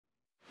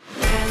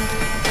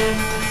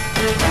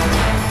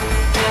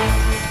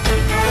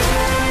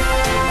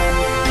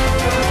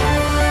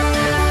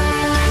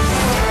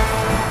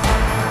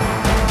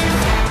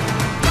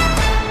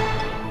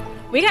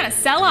We got a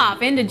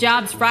sell-off into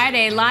Jobs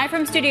Friday, live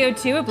from Studio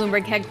 2 at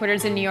Bloomberg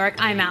headquarters in New York.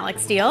 I'm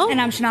Alex Steele. And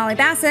I'm Sonali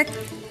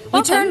Basak.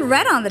 We turned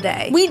red on the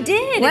day. We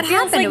did. What it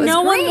feels happened? like It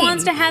no was one green.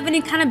 wants to have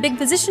any kind of big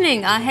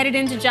positioning headed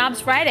into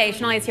Jobs Friday.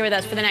 Sonali is here with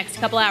us for the next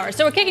couple hours.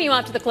 So we're kicking you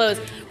off to the close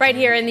right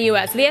here in the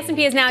U.S. The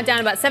S&P is now down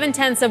about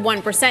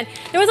 0.7%.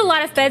 There was a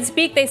lot of Fed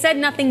speak. They said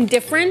nothing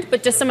different,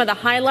 but just some of the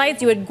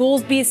highlights. You had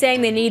Goolsbee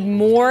saying they need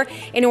more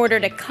in order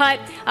to cut.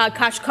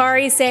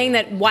 Kashkari saying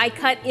that why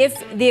cut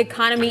if the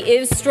economy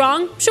is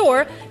strong?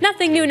 Sure,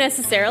 nothing new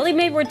necessarily.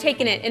 Maybe we're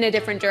taking it in a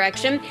different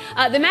direction.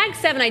 The Mag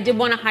 7 I did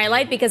want to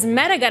highlight because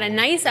Meta got a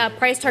nice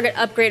price target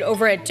upgrade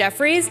over at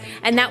Jefferies,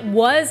 and that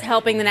was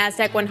helping the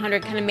NASDAQ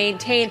 100 kind of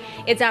maintain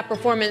its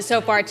outperformance so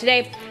far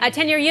today.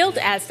 10-year yield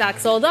as stock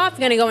sold off.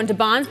 Going to go into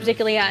bonds,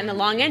 particularly in the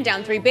long end,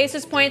 down 3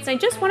 basis points. I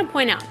just want to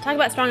point out, talk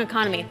about strong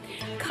economy.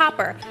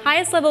 Copper,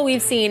 highest level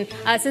we've seen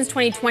since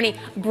 2020.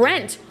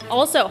 Brent,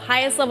 also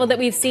highest level that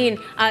we've seen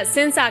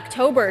since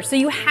October. So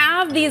you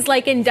have these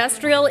like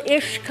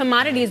industrial-ish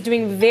commodities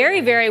doing very,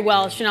 very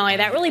well, Sonali.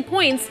 That really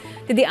points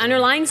to the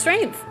underlying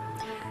strength.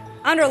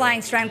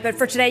 Underlying strength, but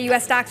for today,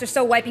 U.S. stocks are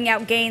still wiping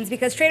out gains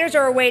because traders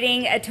are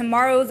awaiting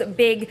tomorrow's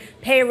big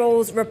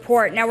payrolls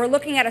report. Now, we're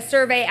looking at a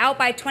survey out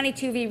by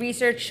 22V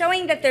Research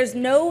showing that there's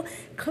no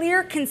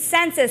clear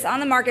consensus on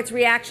the market's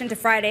reaction to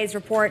Friday's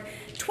report.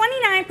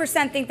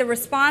 29% think the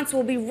response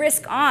will be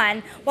risk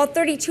on, while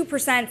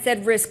 32%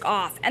 said risk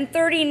off, and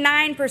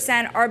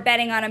 39% are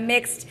betting on a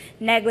mixed,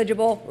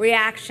 negligible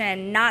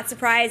reaction. Not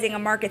surprising, a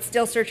market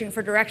still searching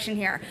for direction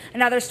here.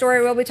 Another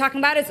story we'll be talking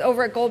about is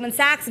over at Goldman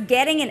Sachs,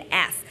 getting an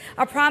F.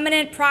 A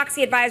prominent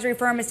proxy advisory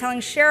firm is telling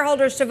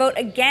shareholders to vote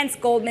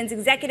against Goldman's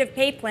executive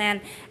pay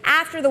plan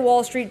after the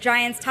Wall Street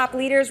giant's top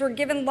leaders were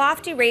given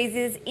lofty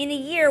raises in a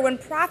year when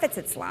profits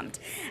had slumped.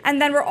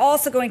 And then we're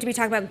also going to be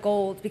talking about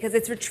gold because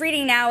it's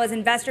retreating now as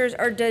investors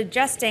are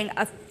digesting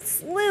a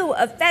slew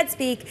of Fed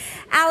speak.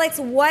 Alex,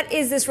 what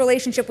is this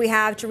relationship we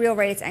have to real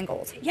rates and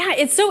gold? Yeah,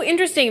 it's so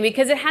interesting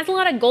because it has a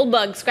lot of gold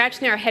bugs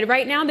scratching their head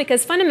right now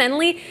because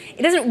fundamentally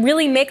it doesn't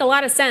really make a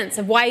lot of sense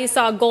of why you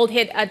saw gold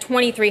hit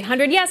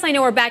 2,300. Yes, I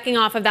know we're backing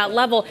off of that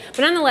level, but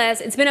nonetheless,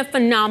 it's been a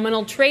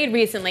phenomenal trade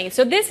recently.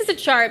 So this is a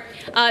chart.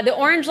 The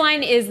orange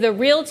line is the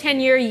real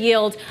 10-year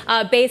yield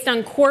based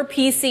on core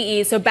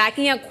PCE, so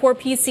backing out core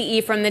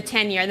PCE from the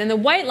 10-year. Then the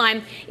white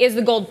line is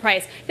the gold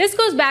price. This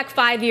goes back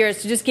 5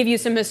 years to just give you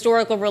some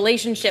historical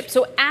relationship.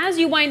 So as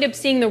you wind up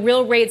seeing the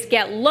real rates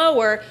get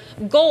lower,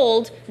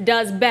 gold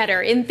does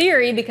better in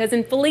theory because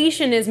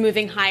inflation is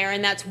moving higher,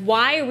 and that's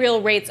why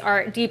real rates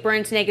are deeper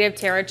into negative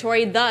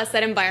territory. Thus,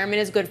 that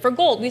environment is good for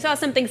gold. We saw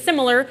something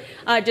similar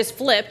just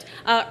flipped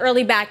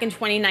early back in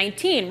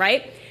 2019,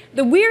 right?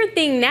 The weird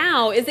thing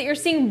now is that you're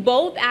seeing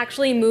both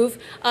actually move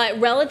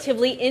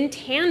relatively in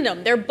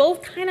tandem. They're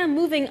both kind of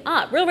moving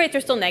up. Real rates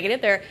are still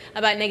negative.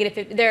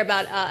 They're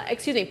about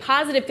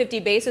positive 50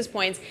 basis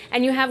points,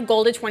 and you have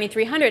gold at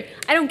 2,300.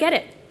 I don't get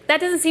it. That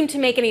doesn't seem to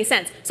make any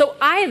sense. So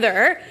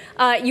either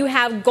you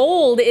have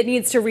gold, it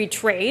needs to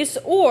retrace,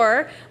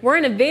 or we're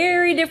in a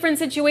very different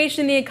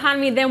situation in the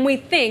economy than we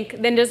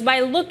think than just by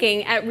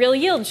looking at real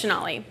yield,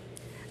 Sonali.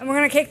 And we're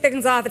going to kick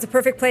things off. It's a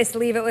perfect place to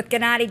leave it with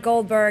Gennadiy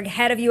Goldberg,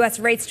 head of U.S.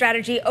 rate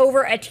strategy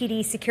over at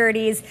TD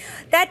Securities.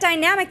 That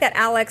dynamic that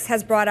Alex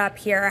has brought up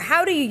here,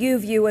 how do you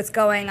view what's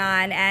going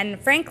on?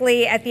 And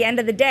frankly, at the end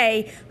of the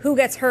day, who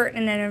gets hurt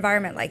in an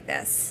environment like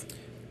this?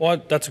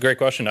 Well, that's a great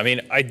question. I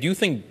mean, I do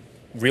think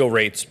real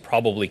rates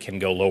probably can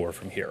go lower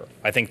from here.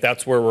 I think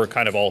that's where we're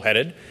kind of all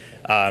headed.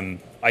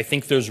 I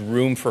think there's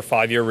room for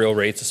 5-year real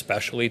rates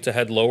especially to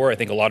head lower. I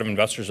think a lot of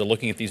investors are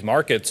looking at these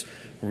markets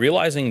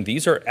realizing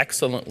these are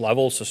excellent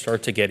levels to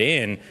start to get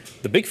in.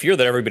 The big fear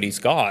that everybody's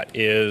got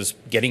is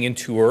getting in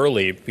too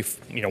early,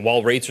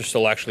 while rates are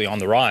still actually on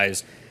the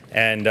rise,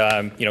 and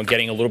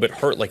getting a little bit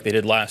hurt like they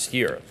did last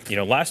year.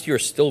 Last year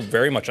is still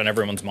very much on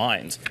everyone's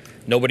minds.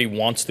 Nobody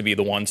wants to be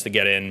the ones to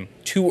get in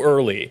too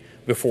early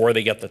before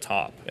they get the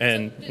top.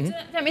 And does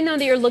that mean though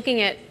that you're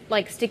looking at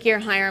like stickier,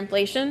 higher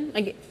inflation?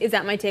 Like, is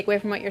that my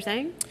takeaway from what you're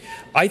saying?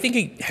 I think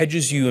it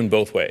hedges you in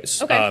both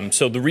ways. Okay.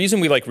 So the reason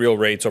we like real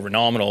rates over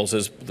nominals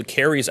is the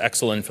carry is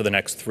excellent for the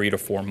next 3 to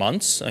 4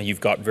 months.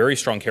 You've got very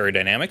strong carry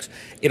dynamics.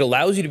 It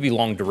allows you to be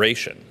long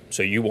duration.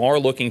 So you are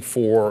looking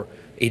for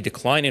a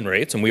decline in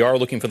rates, and we are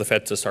looking for the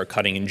Fed to start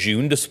cutting in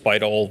June,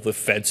 despite all the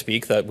Fed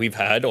speak that we've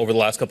had over the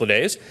last couple of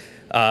days.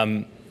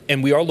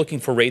 And we are looking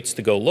for rates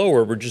to go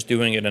lower. We're just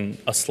doing it in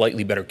a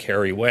slightly better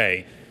carry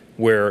way,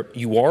 where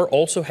you are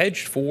also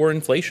hedged for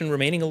inflation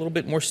remaining a little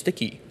bit more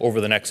sticky over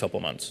the next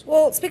couple months.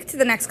 Well, speak to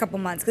the next couple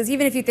months, because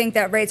even if you think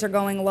that rates are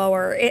going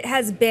lower, it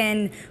has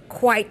been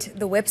quite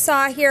the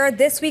whipsaw here.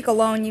 This week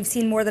alone, you've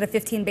seen more than a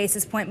 15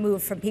 basis point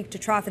move from peak to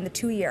trough in the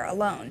 2-year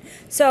alone.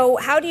 So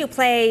how do you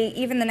play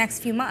even the next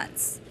few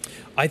months?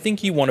 I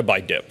think you want to buy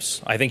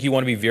dips. I think you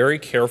want to be very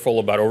careful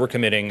about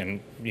overcommitting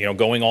and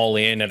going all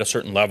in at a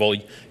certain level.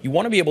 You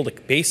want to be able to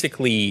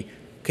basically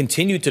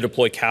continue to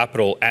deploy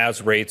capital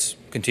as rates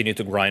continue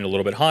to grind a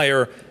little bit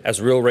higher,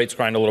 as real rates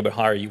grind a little bit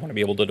higher. You want to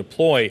be able to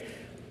deploy,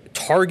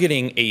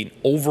 targeting an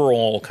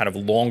overall kind of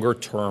longer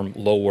term,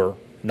 lower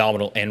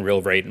nominal and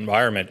real rate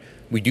environment.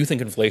 We do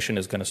think inflation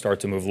is going to start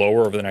to move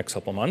lower over the next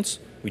couple of months.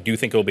 We do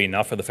think it'll be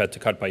enough for the Fed to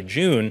cut by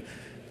June.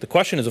 The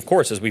question is, of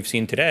course, as we've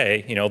seen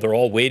today, they're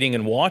all waiting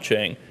and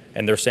watching,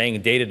 and they're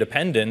saying data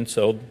dependent,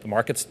 so the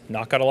market's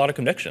not got a lot of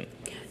conviction.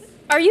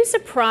 Are you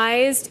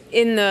surprised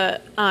in the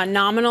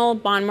nominal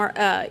bond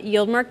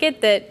yield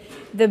market that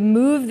the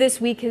move this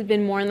week has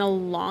been more on the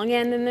long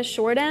end than the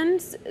short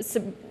end?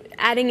 So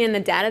adding in the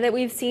data that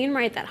we've seen,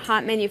 right, that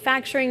hot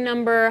manufacturing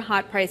number,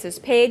 hot prices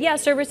paid. Yeah,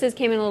 services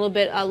came in a little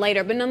bit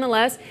lighter, but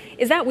nonetheless,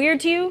 is that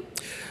weird to you?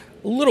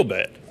 A little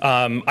bit.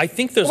 I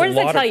think there's a lot of...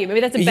 What does that tell you? Maybe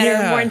that's a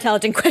better, more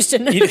intelligent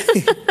question.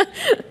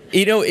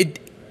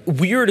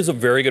 Weird is a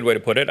very good way to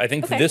put it. I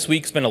think this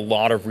week's been a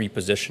lot of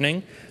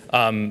repositioning.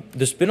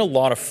 There's been a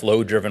lot of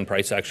flow-driven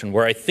price action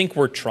where I think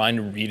we're trying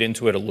to read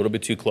into it a little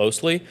bit too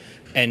closely.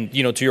 And,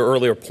 to your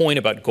earlier point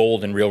about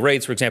gold and real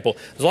rates, for example,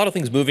 there's a lot of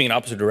things moving in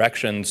opposite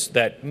directions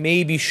that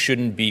maybe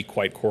shouldn't be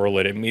quite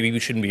correlated. Maybe we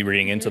shouldn't be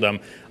reading into them.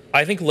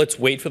 I think let's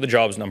wait for the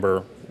jobs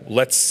number.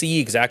 Let's see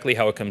exactly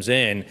how it comes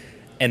in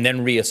and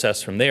then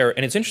reassess from there.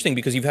 And it's interesting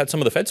because you've had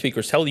some of the Fed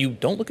speakers tell you,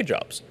 don't look at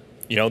jobs.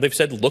 They've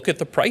said, look at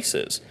the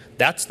prices.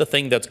 That's the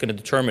thing that's going to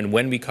determine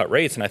when we cut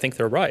rates. And I think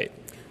they're right.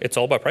 It's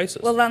all about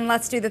prices. Well, then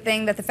let's do the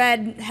thing that the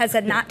Fed has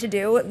said not to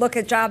do. Look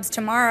at jobs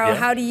tomorrow. Yeah.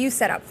 How do you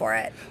set up for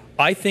it?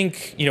 I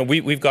think,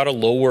 we've got a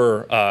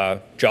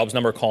lower jobs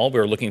number call.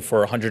 We're looking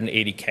for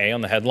 180K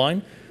on the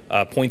headline,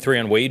 0.3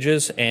 on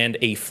wages, and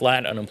a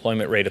flat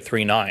unemployment rate of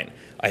 3.9.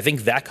 I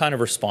think that kind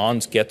of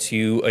response gets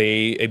you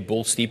a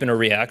bull steepener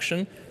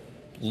reaction,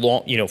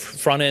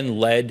 front end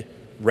led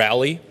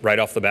rally right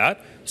off the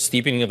bat,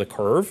 steepening of the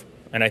curve.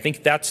 And I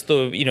think that's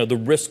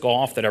the risk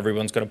off that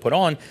everyone's going to put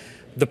on.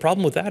 The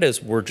problem with that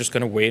is we're just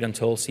going to wait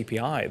until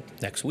CPI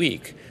next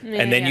week.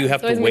 And then you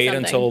have to wait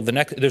until the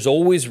next. There's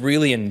always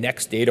really a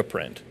next data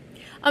print.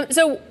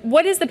 So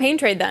what is the pain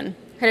trade then?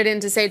 Headed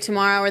into, say,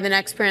 tomorrow or the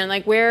next print?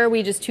 Like, where are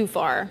we just too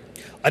far?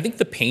 I think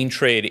the pain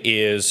trade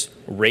is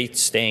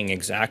rates staying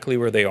exactly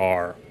where they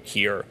are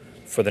here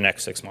for the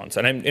next 6 months.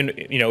 And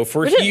if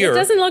we're here, it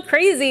doesn't look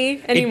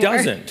crazy anymore. It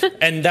doesn't.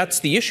 And that's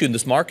the issue.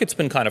 This market's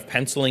been kind of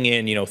penciling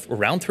in,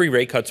 around 3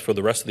 rate cuts for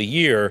the rest of the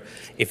year.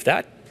 If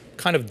that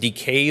kind of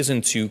decays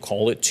into,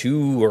 call it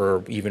 2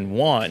 or even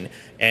 1,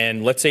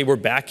 and let's say we're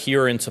back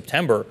here in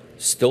September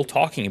still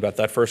talking about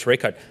that first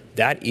rate cut,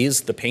 that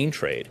is the pain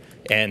trade.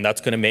 And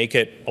that's going to make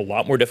it a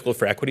lot more difficult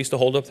for equities to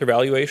hold up their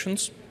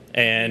valuations,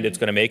 and it's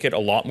going to make it a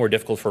lot more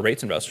difficult for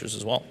rates investors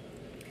as well.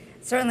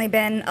 Certainly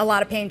been a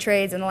lot of pain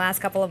trades in the last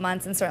couple of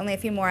months, and certainly a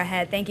few more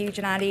ahead. Thank you,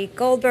 Gennadiy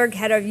Goldberg,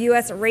 head of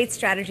U.S. rate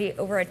strategy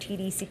over at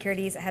TD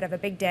Securities, ahead of a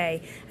big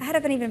day, ahead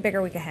of an even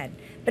bigger week ahead.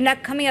 But now,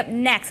 coming up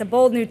next, a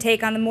bold new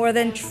take on the more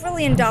than $1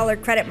 trillion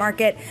credit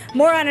market.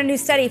 More on a new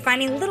study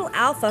finding little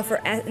alpha for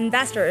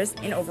investors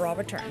in overall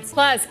returns.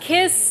 Plus,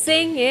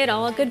 kissing it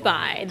all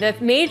goodbye. The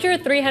major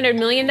 $300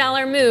 million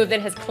move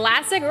that has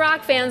classic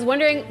rock fans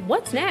wondering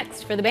what's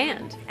next for the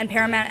band. And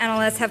Paramount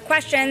analysts have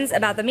questions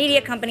about the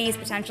media company's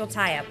potential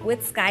tie-up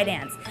with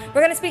Skydance.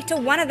 We're going to speak to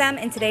one of them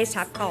in today's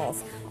top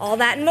calls. All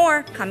that and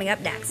more coming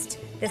up next.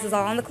 This is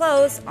All on the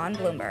Close on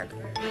Bloomberg.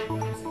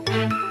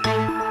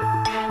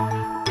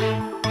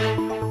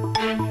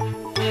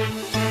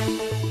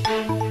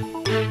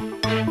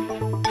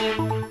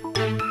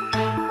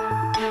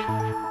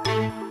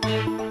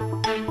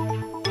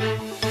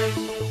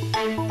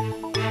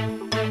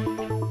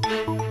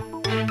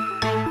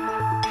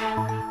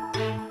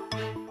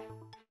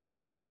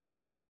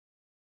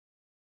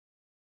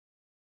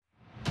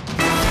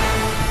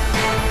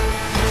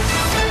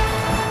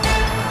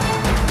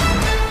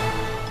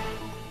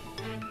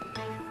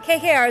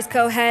 KKR's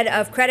co-head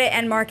of credit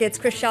and markets,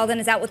 Chris Sheldon,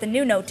 is out with a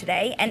new note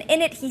today, and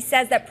in it he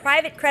says that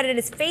private credit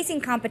is facing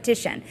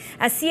competition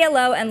as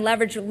CLO and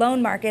leveraged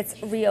loan markets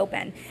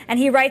reopen. And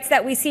he writes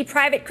that we see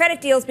private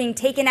credit deals being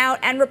taken out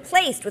and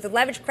replaced with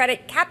leveraged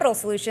credit capital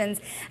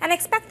solutions, and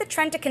expect the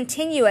trend to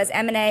continue as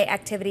M&A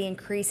activity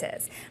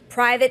increases.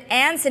 Private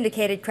and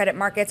syndicated credit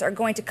markets are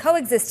going to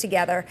coexist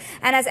together,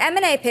 and as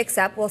M&A picks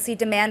up, we'll see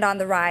demand on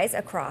the rise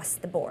across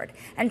the board.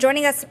 And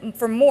joining us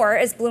for more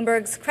is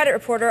Bloomberg's credit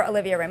reporter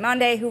Olivia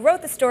Raimonde, who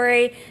wrote the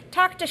story,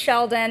 talked to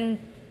Sheldon.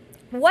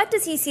 What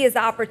does he see as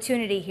the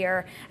opportunity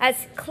here,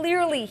 as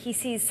clearly he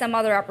sees some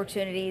other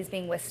opportunities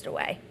being whisked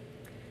away?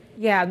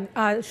 Yeah,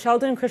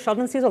 Chris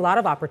Sheldon sees a lot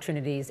of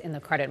opportunities in the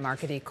credit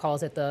market. He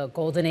calls it the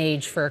golden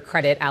age for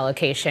credit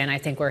allocation, I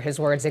think were his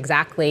words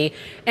exactly.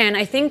 And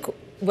I think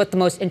what the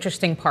most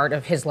interesting part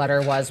of his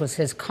letter was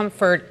his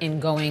comfort in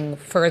going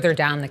further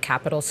down the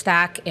capital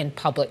stack in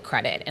public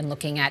credit and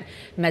looking at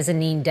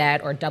mezzanine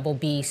debt or double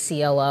B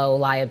CLO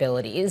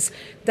liabilities.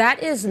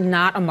 That is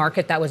not a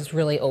market that was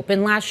really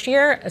open last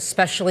year,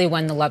 especially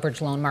when the leveraged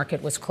loan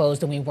market was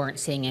closed and we weren't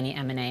seeing any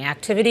M&A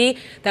activity.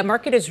 That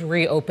market is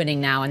reopening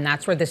now, and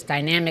that's where this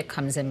dynamic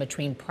comes in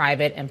between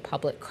private and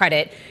public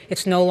credit.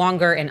 It's no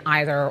longer an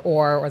either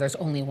or there's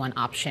only one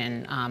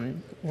option.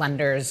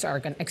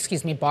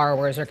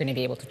 Borrowers are going to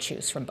be able to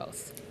choose from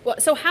both. Well,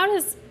 so how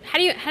does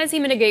he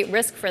mitigate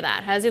risk for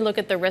that? How does he look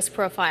at the risk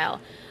profile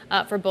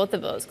for both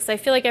of those? Because I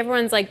feel like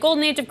everyone's like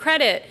golden age of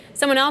credit.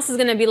 Someone else is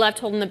going to be left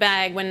holding the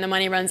bag when the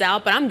money runs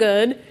out, but I'm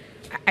good.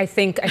 I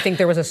think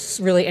there was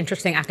a really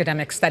interesting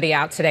academic study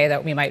out today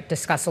that we might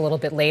discuss a little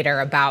bit later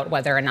about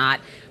whether or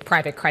not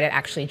private credit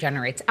actually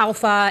generates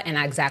alpha and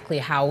exactly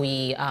how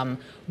we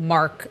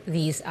mark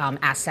these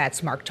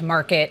assets mark to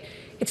market.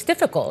 It's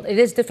difficult. It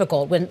is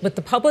difficult. With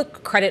the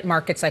public credit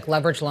markets like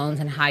leveraged loans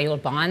and high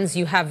yield bonds,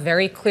 you have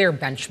very clear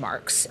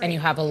benchmarks and you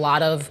have a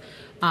lot of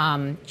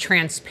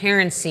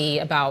transparency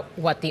about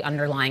what the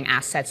underlying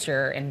assets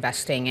you're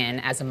investing in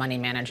as a money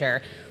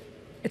manager.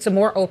 It's a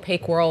more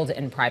opaque world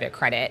in private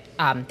credit.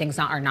 Things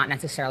are not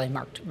necessarily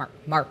marked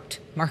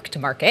to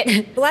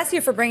market. Bless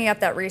you for bringing up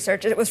that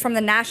research. It was from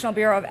the National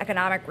Bureau of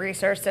Economic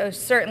Research, so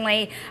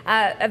certainly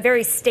a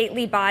very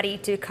stately body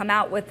to come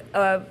out with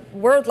a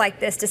word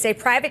like this to say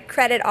private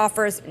credit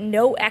offers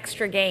no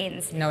extra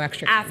gains. No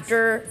extra gains.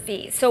 After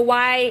fees. So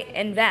why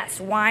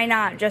invest? Why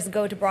not just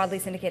go to broadly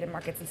syndicated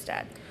markets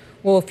instead?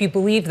 Well, if you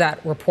believe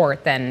that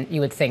report, then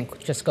you would think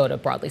just go to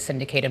broadly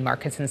syndicated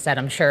markets instead.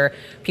 I'm sure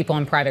people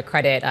in private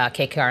credit,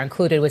 KKR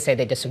included, would say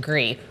they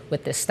disagree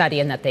with this study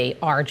and that they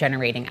are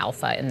generating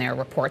alpha in their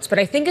reports. But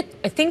I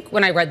think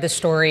when I read this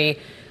story,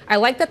 I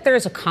like that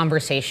there's a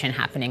conversation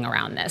happening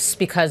around this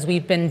because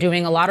we've been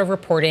doing a lot of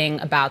reporting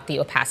about the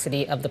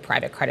opacity of the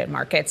private credit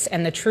markets.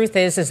 And the truth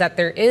is that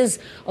there is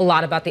a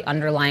lot about the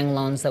underlying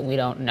loans that we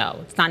don't know.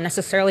 It's not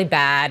necessarily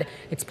bad.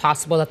 It's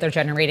possible that they're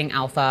generating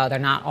alpha. They're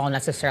not all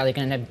necessarily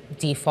going to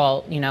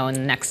default, in the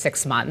next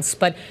 6 months.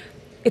 But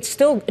it's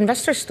still,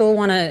 investors still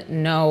want to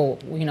know,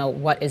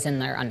 what is in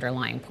their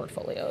underlying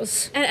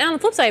portfolios. And on the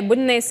flip side,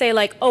 wouldn't they say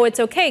like, oh, it's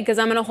okay because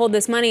I'm going to hold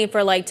this money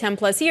for like 10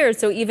 plus years.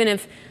 So even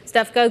if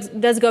stuff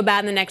does go bad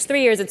in the next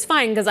 3 years, it's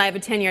fine because I have a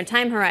 10-year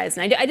time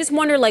horizon. I just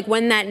wonder like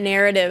when that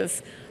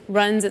narrative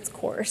runs its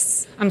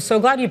course. I'm so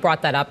glad you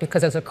brought that up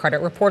because as a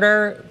credit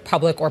reporter,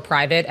 public or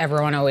private,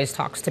 everyone always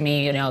talks to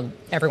me,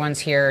 everyone's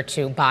here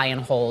to buy and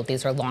hold.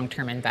 These are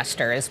long-term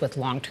investors with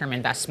long-term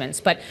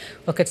investments. But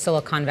look at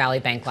Silicon Valley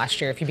Bank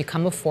last year. If you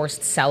become a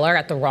forced seller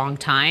at the wrong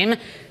time,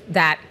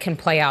 that can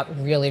play out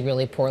really,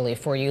 really poorly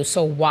for you.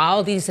 So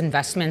while these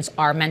investments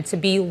are meant to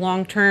be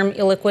long-term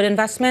illiquid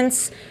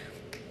investments,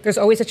 there's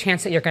always a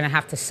chance that you're going to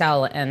have to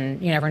sell, and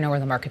you never know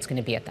where the market's going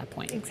to be at that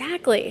point.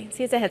 Exactly.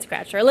 See, it's a head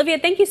scratcher. Olivia,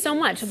 thank you so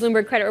much.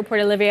 Bloomberg credit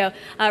reporter Olivia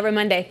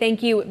Raimondi,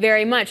 thank you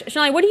very much.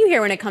 Sonali, what do you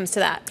hear when it comes to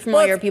that from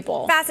all your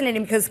people?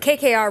 Fascinating because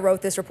KKR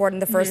wrote this report in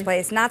the first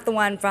place, not the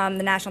one from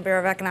the National Bureau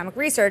of Economic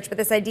Research, but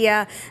this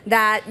idea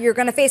that you're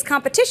going to face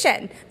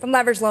competition from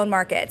leveraged loan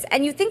markets.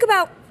 And you think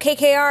about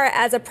KKR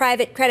as a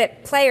private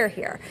credit player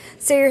here.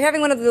 So you're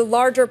having one of the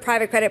larger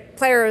private credit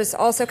players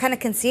also kind of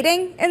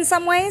conceding in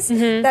some ways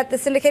that the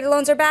syndicated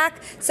loans are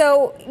back.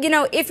 So,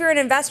 if you're an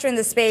investor in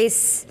the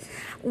space,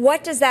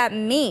 what does that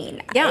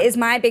mean? Yeah. Is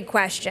my big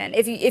question.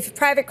 If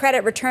private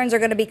credit returns are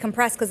going to be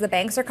compressed because the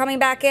banks are coming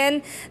back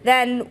in,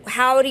 then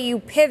how do you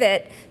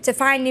pivot to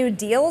find new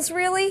deals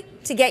really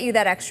to get you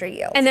that extra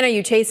yield? And then are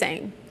you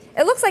chasing?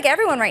 It looks like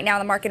everyone right now in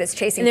the market is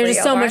chasing. And there's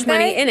just so much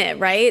money in in it,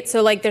 right?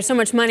 So like there's so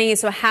much money.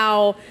 So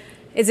how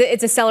is it?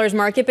 It's a seller's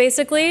market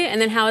basically.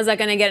 And then how is that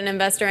going to get an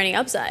investor any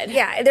upside?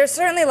 Yeah, there's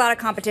certainly a lot of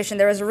competition.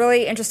 There was a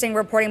really interesting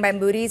reporting by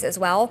Moody's as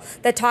well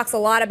that talks a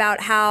lot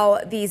about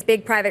how these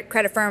big private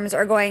credit firms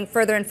are going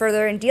further and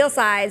further in deal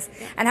size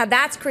and how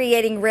that's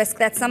creating risk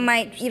that some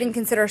might even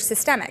consider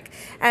systemic.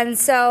 And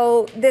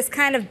so this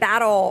kind of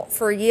battle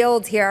for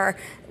yield here,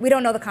 we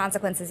don't know the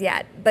consequences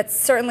yet, but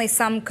certainly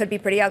some could be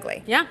pretty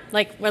ugly. Yeah,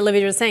 like what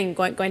Olivia was saying,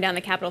 going down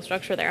the capital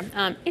structure there.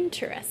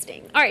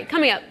 Interesting. All right,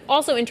 coming up,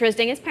 also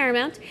interesting is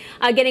Paramount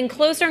getting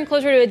closer and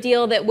closer to a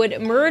deal that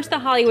would merge the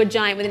Hollywood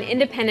giant with an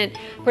independent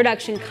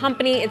production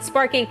company. It's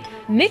sparking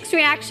mixed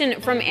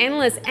reaction from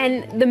analysts,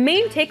 and the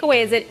main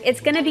takeaway is that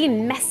it's going to be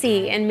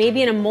messy and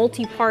maybe in a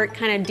multi-part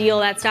kind of deal.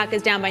 That stock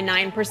is down by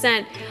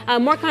 9%.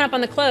 More coming up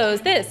on the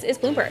close. This is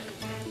Bloomberg.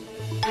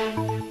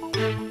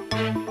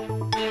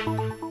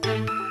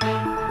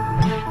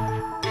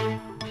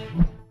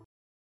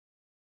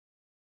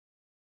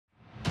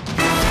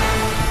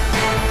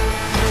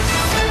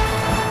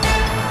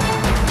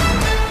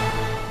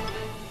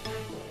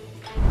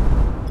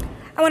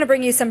 I want to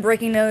bring you some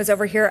breaking news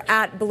over here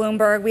at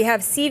Bloomberg. We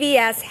have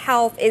CVS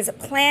Health is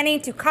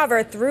planning to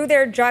cover through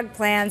their drug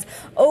plans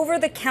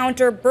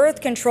over-the-counter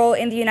birth control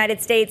in the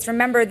United States.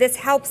 Remember, this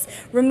helps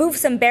remove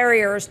some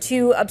barriers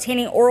to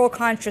obtaining oral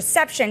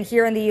contraception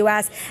here in the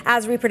U.S.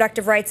 as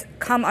reproductive rights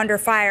come under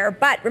fire.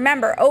 But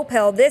remember,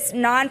 Opill, this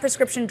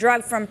non-prescription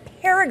drug from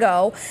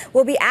Perrigo,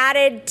 will be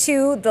added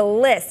to the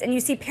list. And you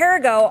see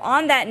Perrigo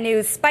on that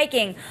news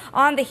spiking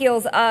on the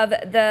heels of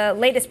the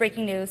latest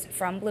breaking news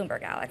from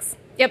Bloomberg, Alex.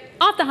 Yep,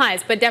 off the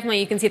highs, but definitely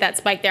you can see that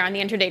spike there on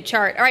the intraday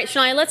chart. All right,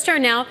 Shania, let's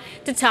turn now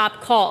to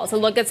top calls. A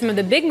look at some of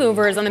the big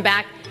movers on the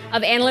back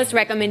of analyst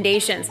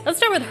recommendations. Let's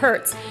start with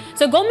Hertz.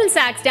 So Goldman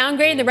Sachs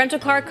downgraded the rental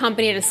car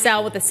company to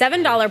sell with a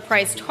 $7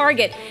 price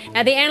target.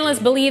 Now, the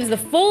analyst believes the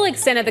full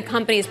extent of the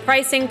company's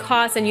pricing,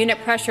 costs, and unit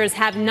pressures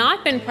have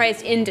not been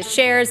priced into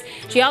shares.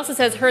 She also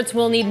says Hertz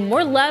will need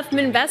more love from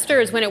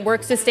investors when it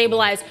works to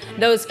stabilize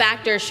those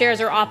factors. Shares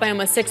are off by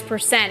almost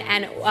 6%.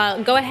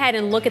 And go ahead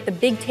and look at the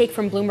big take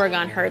from Bloomberg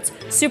on Hertz.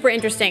 Super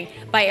interesting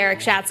by Eric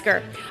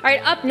Schatzker. All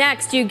right, up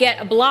next, you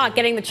get a block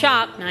getting the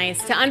chop,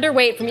 nice, to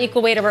underweight from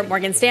equal weight over at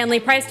Morgan Stanley.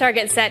 Price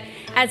target set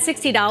at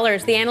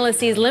 $60. The analyst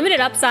sees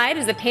limited upside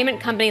as the payment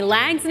company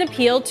lags an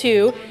appeal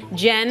to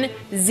Gen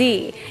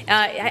Z.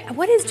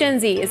 What is Gen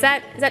Z? Is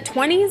that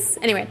 20s?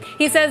 Anyway,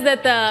 he says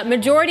that the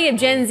majority of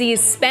Gen Z's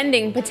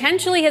spending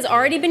potentially has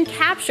already been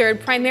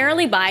captured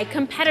primarily by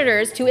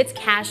competitors to its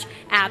Cash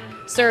App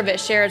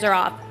service. Shares are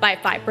off by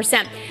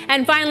 5%.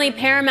 And finally,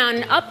 Paramount,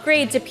 an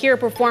upgrade to peer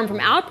perform from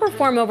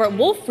outperform over at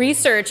Wolfe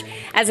Research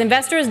as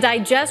investors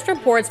digest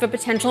reports of a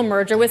potential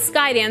merger with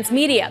Skydance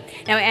Media.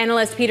 Now,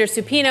 analyst Peter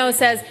Supino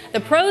says the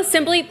pros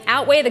simply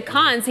outweigh the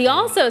cons. He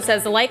also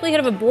says the likelihood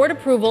of a board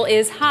approval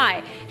is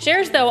high.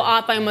 Shares, though,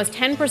 off by almost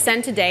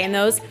 10% today, and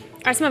those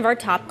are some of our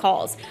top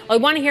calls. Well,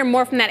 we want to hear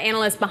more from that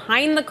analyst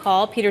behind the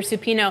call. Peter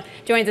Supino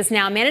joins us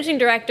now, managing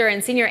director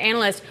and senior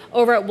analyst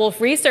over at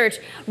Wolfe Research.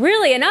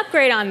 Really an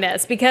upgrade on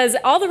this, because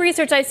all the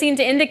research I've seen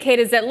to indicate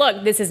is that,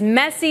 look, this is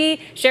messy,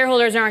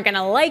 shareholders aren't going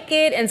to like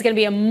it, and it's going to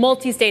be a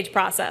multi-stage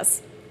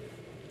process.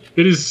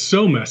 It is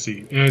so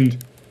messy,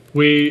 and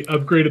we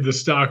upgraded the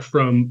stock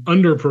from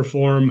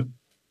underperform,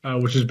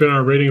 which has been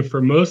our rating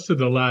for most of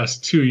the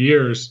last 2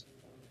 years,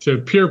 to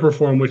peer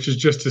perform, which is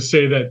just to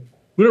say that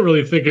we don't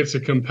really think it's a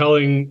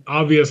compelling,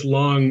 obvious,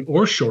 long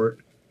or short.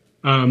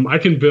 I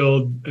can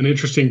build an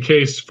interesting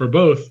case for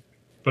both,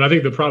 but I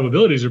think the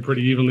probabilities are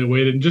pretty evenly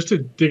weighted. And just to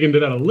dig into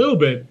that a little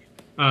bit,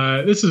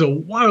 this is a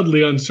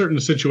wildly uncertain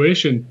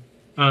situation.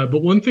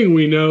 But one thing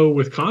we know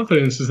with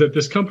confidence is that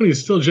this company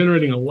is still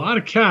generating a lot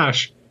of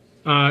cash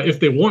if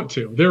they want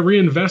to. They're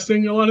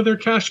reinvesting a lot of their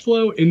cash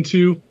flow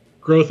into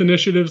growth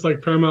initiatives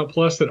like Paramount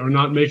Plus that are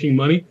not making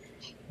money.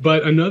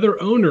 But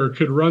another owner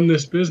could run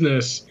this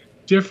business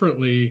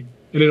differently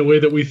and in a way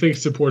that we think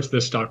supports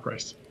this stock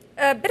price.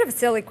 A bit of a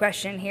silly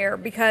question here,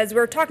 because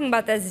we're talking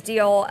about this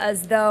deal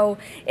as though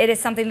it is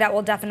something that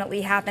will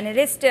definitely happen. It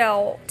is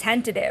still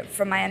tentative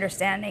from my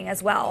understanding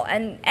as well,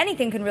 and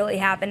anything can really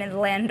happen in the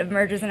land of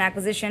mergers and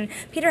acquisition.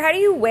 Peter, how do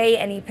you weigh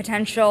any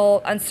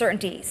potential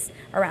uncertainties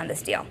around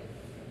this deal?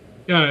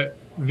 Yeah,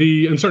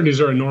 the uncertainties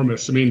are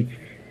enormous. I mean,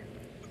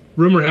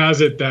 rumor has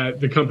it that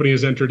the company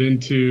has entered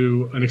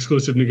into an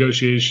exclusive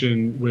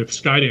negotiation with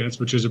Skydance,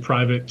 which is a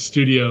private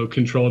studio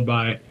controlled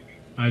by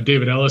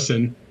David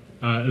Ellison,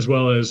 as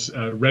well as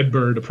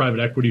Redbird, a private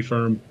equity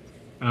firm.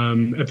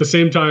 At the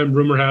same time,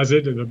 rumor has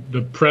it,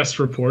 the press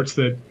reports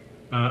that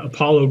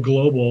Apollo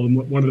Global,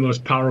 one of the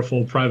most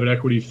powerful private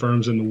equity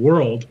firms in the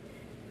world,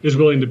 is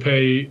willing to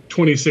pay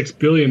 $26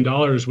 billion,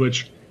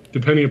 which,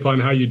 depending upon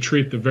how you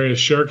treat the various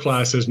share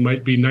classes,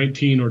 might be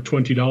 $19 or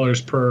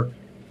 $20 per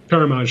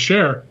Paramount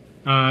share.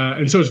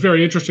 And so it's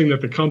very interesting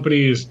that the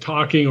company is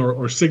talking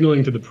or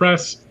signaling to the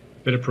press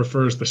that it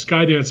prefers the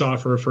Skydance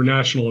offer for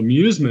National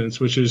Amusements,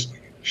 which is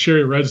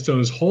Sherry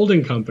Redstone's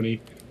holding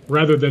company,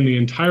 rather than the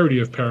entirety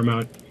of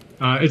Paramount.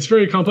 It's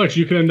very complex.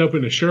 You could end up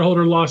in a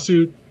shareholder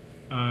lawsuit.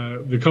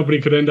 The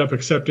company could end up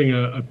accepting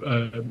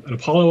an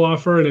Apollo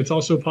offer, and it's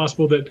also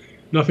possible that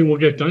nothing will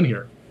get done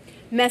here.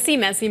 Messy,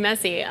 messy,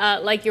 messy,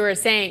 like you were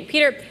saying.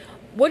 Peter,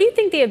 what do you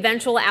think the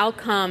eventual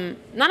outcome,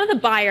 not of the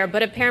buyer,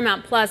 but of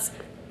Paramount Plus,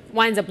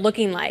 winds up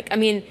looking like? I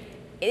mean,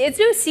 it's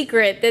no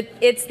secret that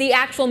it's the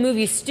actual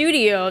movie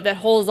studio that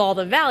holds all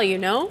the value,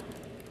 no?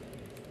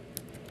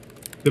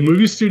 The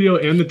movie studio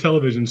and the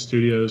television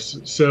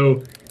studios.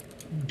 So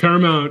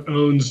Paramount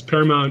owns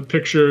Paramount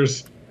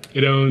Pictures.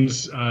 It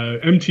owns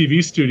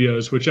MTV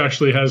Studios, which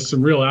actually has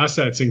some real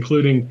assets,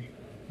 including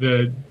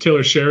the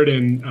Taylor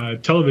Sheridan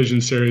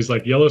television series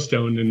like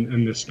Yellowstone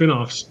and the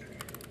spinoffs.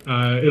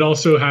 It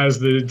also has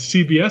the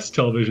CBS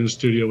television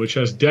studio, which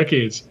has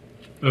decades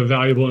of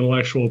valuable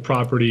intellectual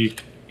property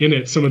in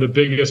it, some of the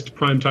biggest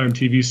primetime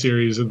TV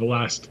series of the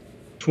last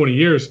 20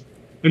 years.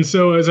 And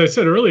so, as I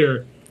said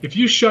earlier, if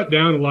you shut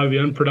down a lot of the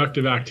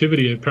unproductive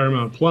activity at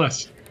Paramount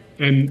Plus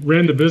and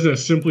ran the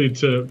business simply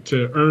to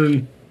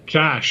earn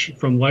cash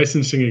from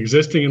licensing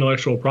existing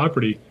intellectual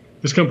property,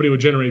 this company would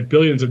generate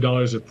billions of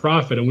dollars of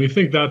profit. And we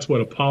think that's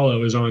what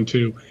Apollo is on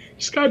to.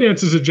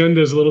 Skydance's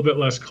agenda is a little bit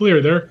less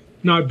clear. They're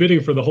not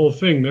bidding for the whole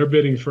thing. They're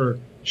bidding for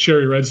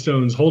Sherry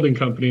Redstone's holding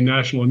company,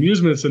 National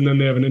Amusements, and then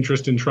they have an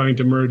interest in trying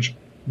to merge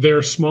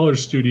their smaller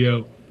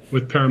studio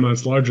with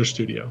Paramount's larger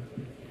studio.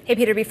 Hey,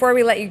 Peter, before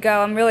we let you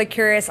go, I'm really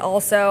curious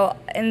also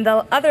in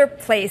the other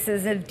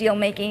places of deal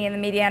making in the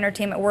media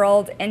entertainment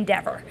world,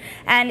 Endeavor.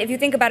 And if you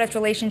think about its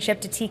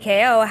relationship to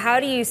TKO, how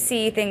do you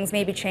see things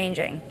maybe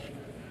changing?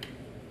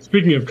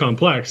 Speaking of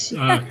complex,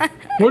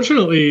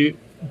 fortunately,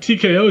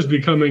 TKO is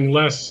becoming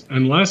less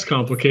and less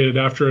complicated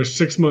after a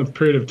 6-month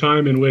period of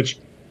time in which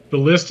the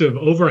list of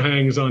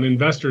overhangs on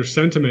investor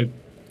sentiment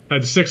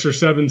had 6 or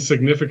 7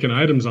 significant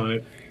items on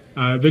it.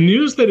 The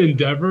news that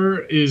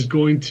Endeavor is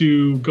going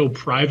to go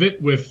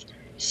private with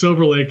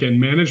Silver Lake and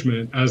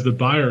management as the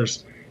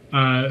buyers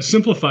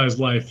simplifies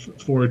life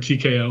for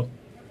TKO,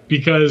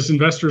 because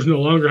investors no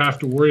longer have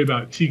to worry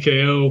about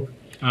TKO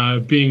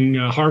being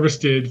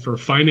harvested for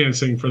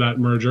financing for that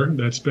merger.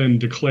 That's been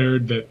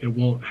declared that it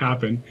won't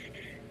happen.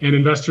 And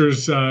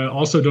investors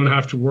also don't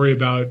have to worry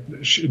about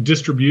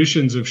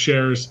distributions of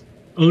shares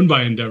owned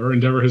by Endeavor.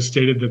 Endeavor has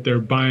stated that they're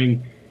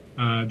buying,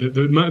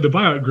 the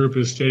buyout group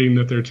is stating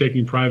that they're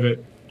taking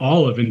private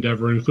all of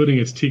Endeavor, including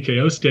its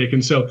TKO stake.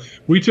 And so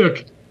we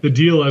took the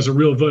deal as a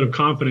real vote of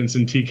confidence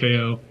in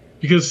TKO,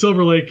 because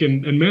Silver Lake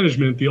and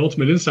management, the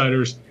ultimate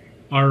insiders,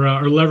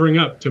 are levering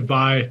up to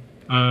buy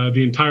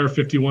the entire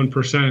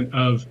 51%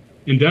 of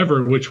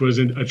Endeavor, which was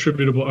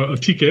attributable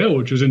of TKO,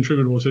 which was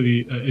attributable to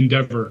the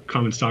Endeavor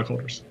common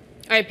stockholders.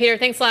 All right, Peter,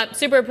 thanks a lot.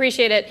 Super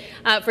appreciate it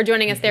for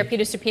joining us there.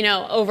 Peter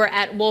Supino over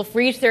at Wolfe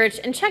Research.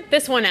 And check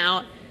this one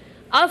out.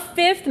 A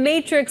 5th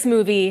Matrix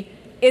movie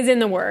is in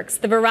the works.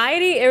 The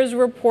Variety is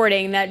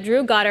reporting that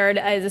Drew Goddard,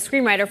 is a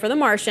screenwriter for The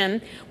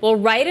Martian, will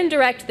write and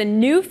direct the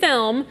new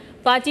film.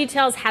 Plot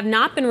details have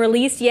not been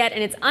released yet,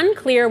 and it's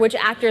unclear which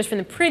actors from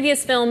the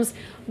previous films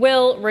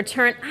will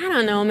return. I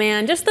don't know,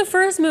 man. Just the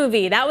first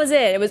movie. That was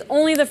it. It was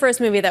only the first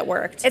movie that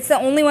worked. It's the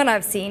only one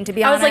I've seen, to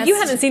be honest. I was like, you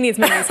haven't seen these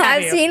movies,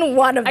 have you? I've seen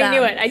one of them. I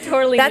knew it. I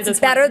totally knew this one. That's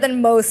better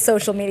than most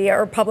social media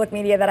or public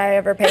media that I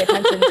ever pay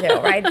attention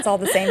to, right? It's all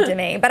the same to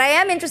me. But I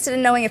am interested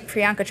in knowing if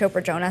Priyanka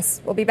Chopra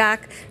Jonas will be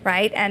back,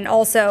 right? And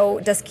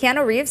also, does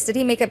Keanu Reeves, did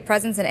he make a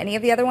presence in any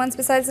of the other ones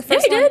besides the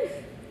first one? Yeah, he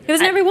did. He was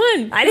in every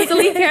one. He was the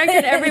lead character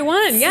in every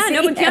one. Yeah,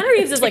 no, but Keanu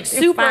Reeves is like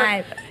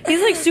super.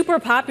 He's like super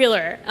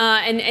popular,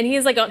 and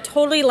he's like a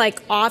totally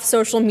like off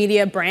social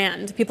media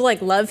brand. People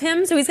like love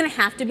him, so he's gonna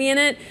have to be in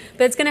it.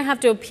 But it's gonna have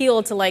to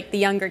appeal to like the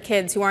younger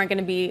kids who aren't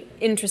gonna be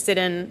interested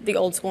in the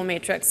old school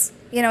Matrix.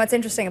 You know, it's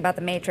interesting about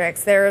the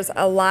Matrix. There's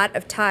a lot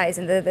of ties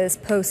into this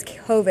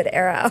post-COVID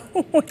era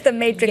with the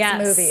Matrix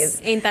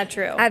movies. Ain't that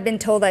true? I've been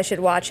told I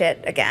should watch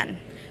it again.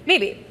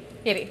 Maybe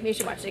you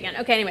should watch it again.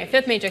 Okay, anyway,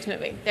 5th Matrix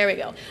movie. There we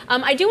go.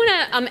 I do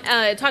want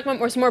to talk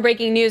about some more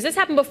breaking news. This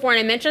happened before, and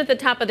I mentioned at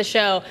the top of the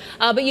show,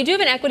 but you do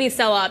have an equity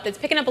sell-off that's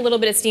picking up a little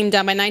bit of steam,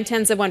 down by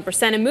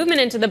 0.9%, a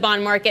movement into the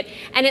bond market,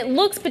 and it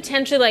looks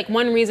potentially like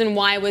one reason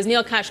why was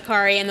Neel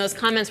Kashkari and those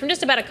comments from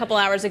just about a couple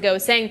hours ago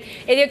saying,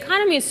 if the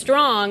economy is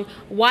strong,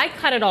 why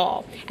cut it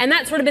all? And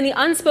that's sort of been the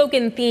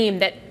unspoken theme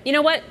that, you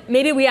know what,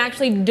 maybe we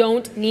actually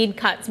don't need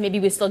cuts. Maybe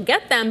we still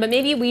get them, but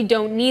maybe we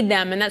don't need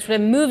them, and that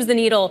sort of moves the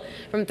needle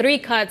from 3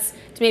 cuts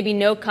to maybe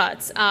no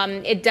cuts.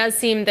 It does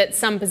seem that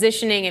some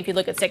positioning, if you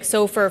look at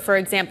SOFR, for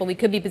example, we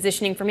could be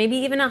positioning for maybe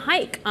even a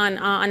hike on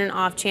an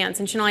off chance.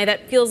 And Shonali,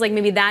 that feels like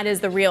maybe that is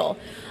the real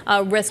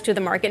risk to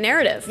the market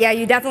narrative. Yeah,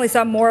 you definitely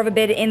saw more of a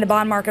bid in the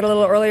bond market a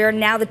little earlier.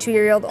 Now the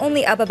 2-year yield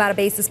only up about a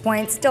basis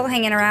point, still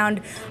hanging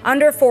around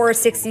under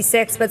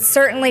 4.66, but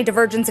certainly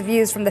divergence of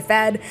views from the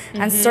Fed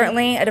and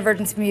certainly a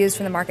divergence of views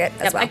from the market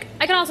as well.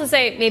 I can also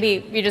say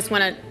maybe you just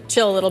want to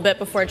chill a little bit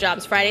before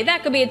Jobs Friday.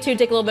 That could be it too.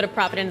 Take a little bit of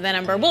profit into that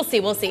number. We'll see.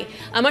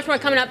 Much more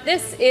coming up.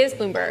 This is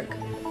Bloomberg.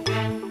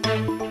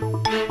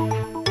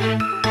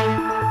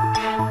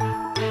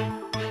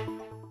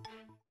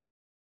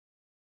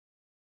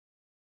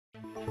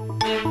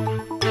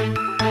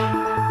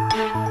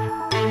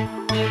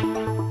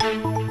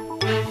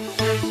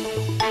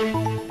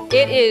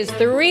 It is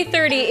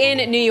 3:30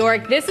 in New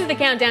York. This is the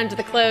countdown to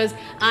the close.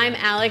 I'm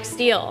Alex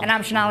Steele. And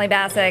I'm Shonali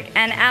Bassick.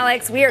 And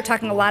Alex, we are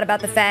talking a lot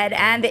about the Fed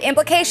and the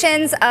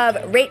implications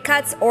of rate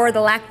cuts or the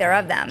lack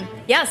thereof them.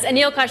 Yes, and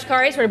Neel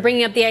Kashkari sort of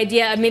bringing up the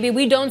idea of maybe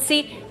we don't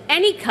see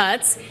any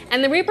cuts,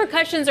 and the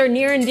repercussions are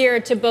near and dear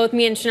to both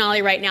me and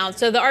Shonali right now.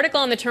 So the article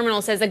on the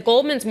terminal says that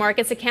Goldman's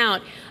markets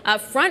account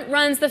front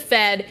runs the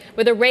Fed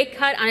with a rate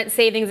cut on its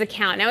savings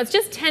account. Now it's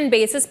just 10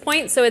 basis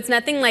points, so it's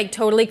nothing like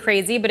totally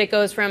crazy, but it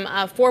goes from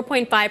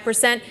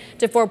 4.5%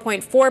 to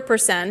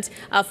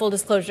 4.4%. Full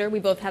disclosure, we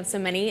both have so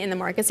many in the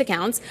markets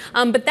accounts,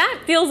 but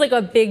that feels like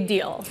a big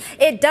deal.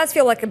 It does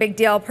feel like a big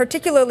deal,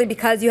 particularly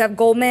because you have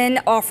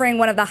Goldman offering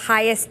one of the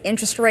highest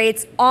interest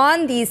rates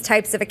on these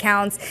types of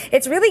accounts.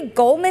 It's really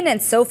Goldman Goldman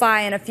and SoFi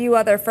and a few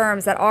other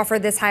firms that offer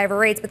this high of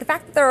rates. But the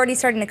fact that they're already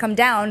starting to come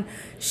down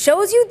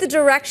shows you the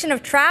direction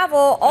of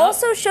travel,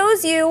 also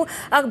shows you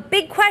a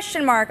big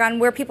question mark on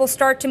where people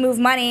start to move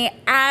money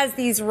as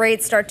these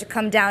rates start to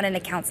come down in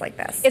accounts like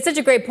this. It's such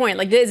a great point.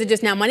 Like, is it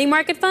just now money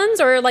market funds,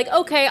 or like,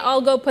 okay,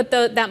 I'll go put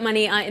that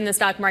money in the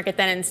stock market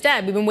then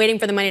instead? We've been waiting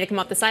for the money to come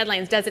off the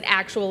sidelines. Does it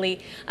actually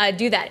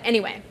do that?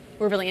 Anyway,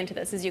 we're really into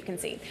this, as you can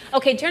see.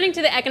 Okay, turning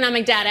to the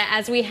economic data,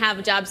 as we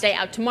have jobs day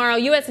out tomorrow.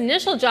 U.S.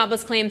 initial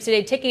jobless claims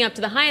today ticking up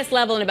to the highest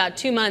level in about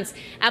 2 months.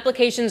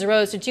 Applications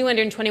rose to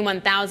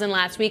 221,000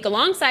 last week,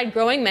 alongside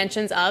growing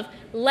mentions of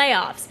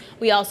layoffs.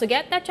 We also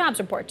get that jobs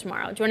report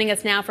tomorrow. Joining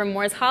us now from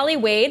more is Holly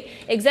Wade,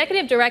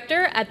 Executive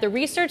Director at the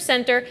Research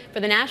Center for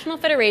the National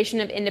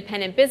Federation of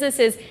Independent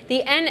Businesses.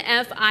 The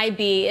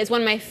NFIB is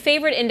one of my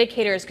favorite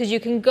indicators because you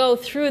can go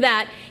through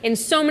that in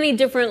so many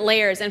different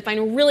layers and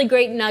find really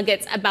great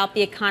nuggets about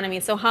the economy.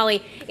 So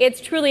Holly,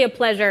 it's truly a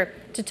pleasure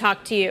to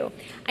talk to you.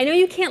 I know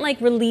you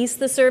can't release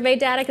the survey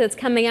data because it's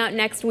coming out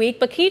next week,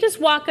 but can you just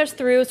walk us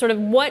through sort of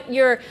what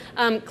your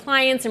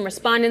clients and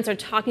respondents are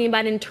talking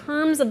about in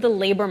terms of the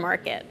labor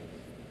market?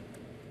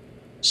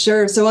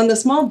 Sure. So on the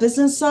small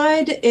business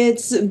side,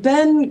 it's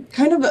been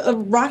kind of a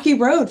rocky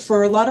road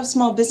for a lot of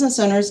small business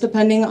owners,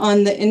 depending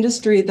on the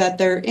industry that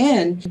they're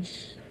in.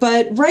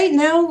 But right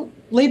now,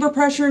 labor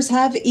pressures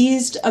have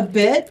eased a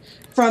bit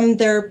from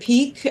their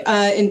peak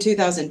in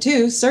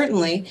 2002,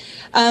 certainly.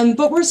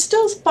 But we're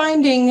still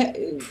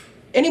finding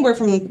anywhere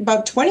from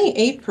about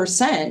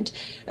 28%,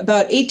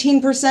 about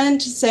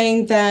 18%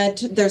 saying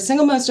that their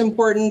single most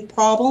important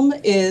problem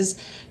is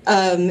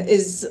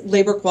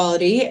labor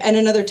quality, and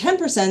another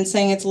 10%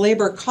 saying it's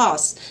labor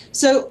costs.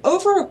 So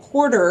over a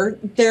quarter,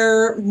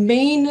 their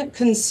main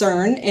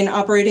concern in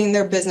operating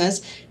their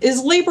business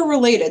is labor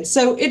related.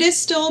 So it is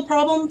still a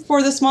problem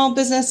for the small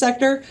business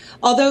sector,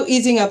 although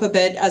easing up a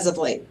bit as of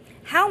late.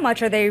 How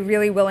much are they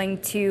really willing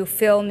to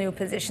fill new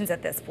positions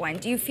at this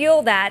point? Do you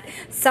feel that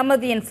some of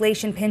the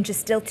inflation pinch is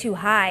still too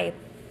high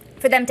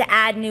for them to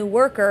add new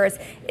workers?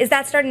 Is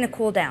that starting to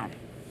cool down?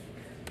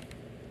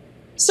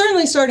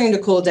 Certainly starting to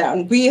cool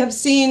down. We have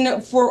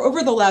seen for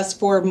over the last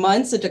 4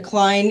 months a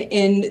decline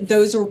in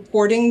those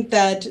reporting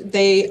that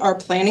they are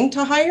planning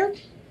to hire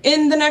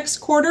in the next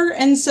quarter.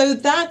 And so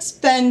that's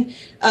been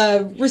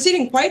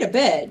receding quite a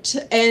bit.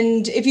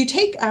 And if you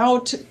take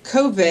out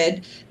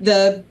COVID,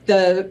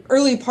 the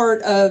early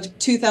part of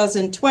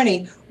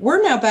 2020,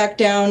 we're now back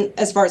down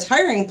as far as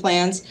hiring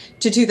plans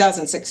to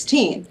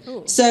 2016.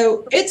 Ooh.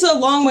 So it's a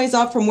long ways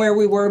off from where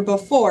we were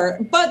before.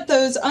 But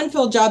those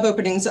unfilled job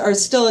openings are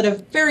still at a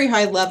very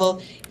high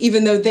level,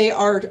 even though they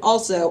are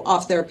also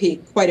off their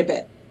peak quite a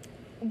bit.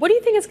 What do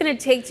you think it's going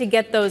to take to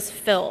get those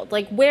filled?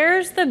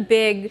 Where's the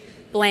big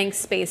blank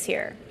space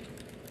here?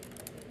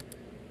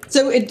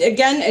 So it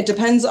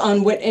depends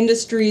on what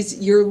industries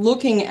you're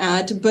looking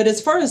at. But as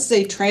far as,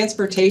 say,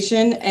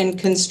 transportation and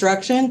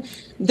construction,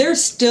 they're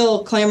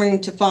still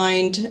clamoring to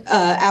find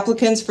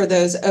applicants for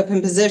those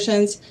open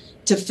positions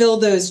to fill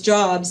those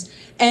jobs.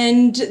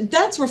 And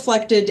that's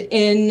reflected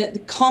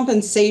in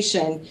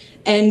compensation.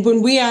 And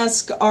when we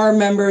ask our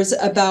members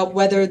about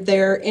whether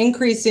they're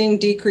increasing,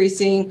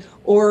 decreasing,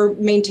 or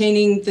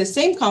maintaining the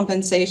same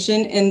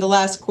compensation in the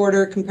last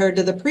quarter compared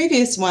to the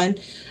previous one,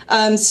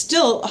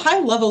 still high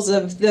levels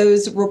of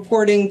those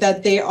reporting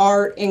that they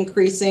are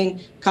increasing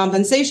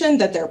compensation,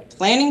 that they're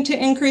planning to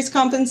increase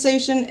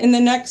compensation in the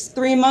next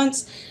 3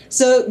 months.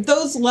 So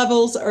those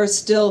levels are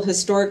still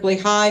historically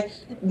high.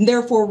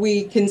 Therefore,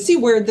 we can see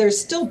where there's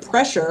still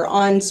pressure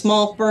on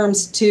small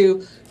firms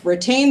to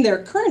retain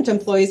their current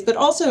employees, but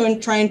also in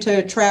trying to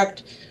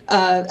attract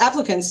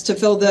applicants to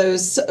fill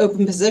those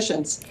open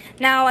positions.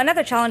 Now,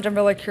 another challenge I'm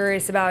really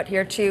curious about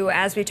here, too,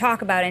 as we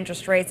talk about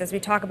interest rates, as we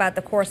talk about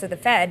the course of the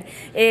Fed,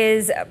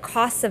 is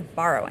costs of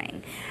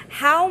borrowing.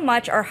 How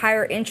much are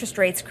higher interest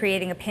rates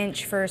creating a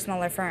pinch for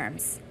smaller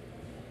firms?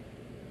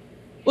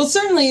 Well,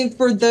 certainly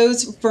for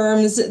those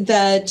firms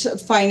that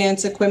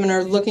finance equipment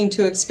or looking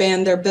to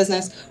expand their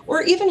business,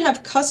 or even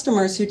have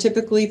customers who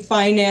typically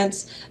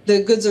finance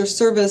the goods or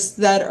service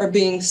that are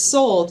being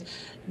sold,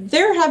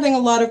 they're having a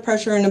lot of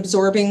pressure in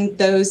absorbing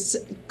those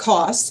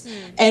costs.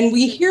 And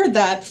we hear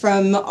that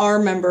from our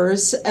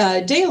members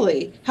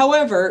daily.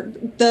 However,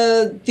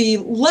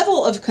 the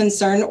level of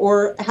concern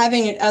or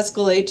having it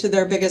escalate to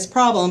their biggest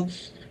problem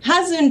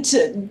hasn't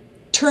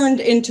turned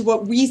into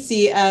what we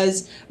see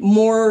as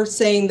more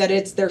saying that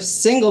it's their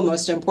single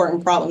most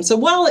important problem. So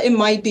while it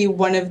might be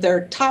one of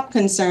their top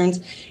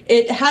concerns,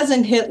 it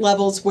hasn't hit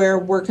levels where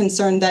we're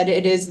concerned that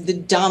it is the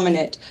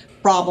dominant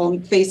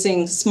problem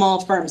facing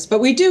small firms. But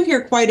we do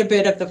hear quite a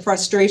bit of the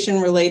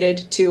frustration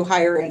related to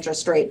higher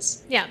interest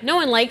rates. Yeah, no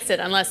one likes it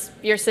unless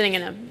you're sitting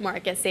in a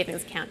market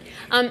savings account.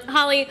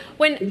 Holly,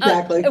 when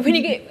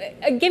you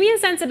give me a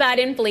sense about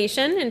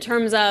inflation in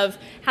terms of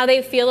how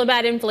they feel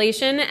about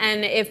inflation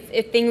and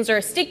if things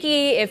are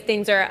sticky, if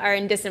things are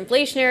in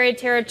disinflationary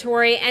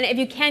territory, and if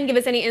you can give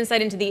us any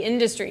insight into the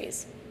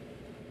industries.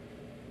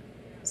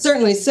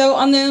 Certainly. So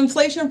on the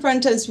inflation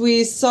front, as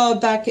we saw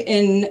back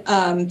in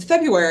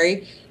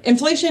February,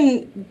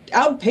 inflation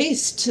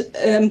outpaced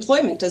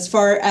employment as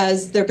far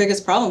as their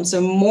biggest problem. So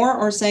more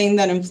are saying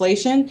that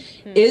inflation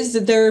is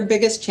their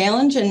biggest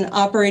challenge in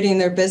operating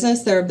their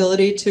business, their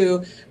ability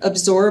to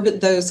absorb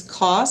those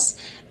costs.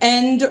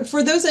 And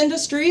for those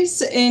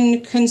industries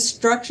in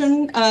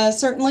construction,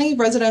 certainly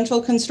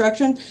residential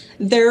construction,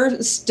 they're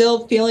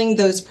still feeling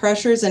those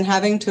pressures and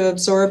having to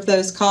absorb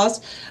those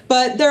costs.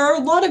 But there are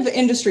a lot of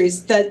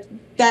industries that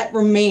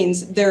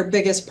remains their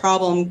biggest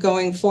problem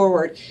going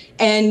forward.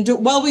 And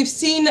while we've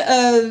seen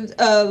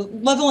a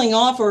leveling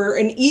off or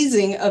an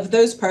easing of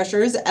those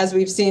pressures, as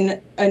we've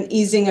seen an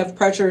easing of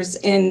pressures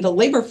in the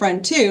labor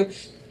front too,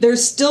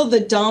 there's still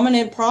the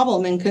dominant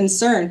problem and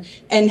concern,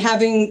 and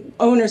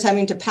owners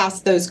having to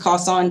pass those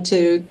costs on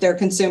to their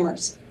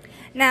consumers.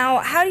 Now,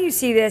 how do you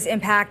see this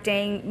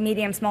impacting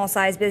medium,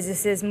 small-sized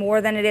businesses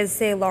more than it is,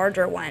 say,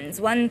 larger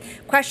ones? One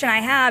question I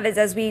have is,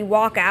 as we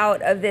walk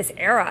out of this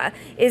era,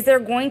 is there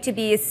going to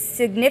be a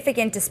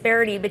significant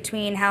disparity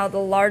between how the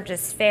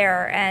largest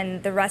fare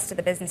and the rest of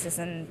the businesses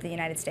in the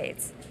United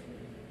States?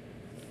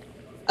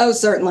 Oh,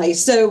 certainly.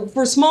 So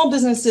for small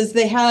businesses,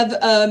 they have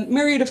a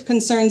myriad of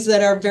concerns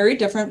that are very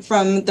different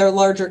from their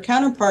larger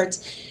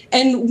counterparts.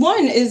 And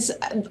one is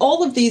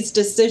all of these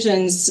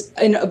decisions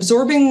in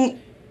absorbing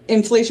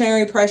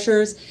inflationary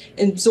pressures,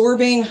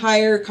 absorbing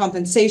higher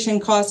compensation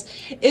costs.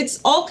 It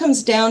all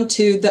comes down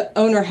to the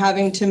owner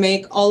having to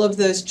make all of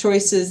those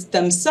choices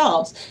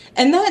themselves.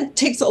 And that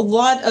takes a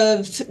lot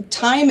of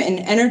time and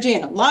energy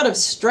and a lot of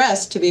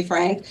stress, to be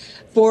frank,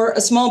 for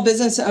a small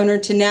business owner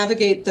to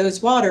navigate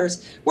those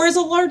waters, whereas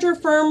a larger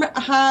firm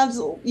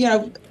has,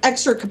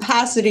 extra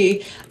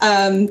capacity,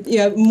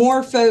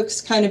 more folks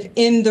kind of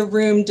in the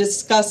room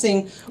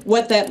discussing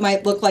what that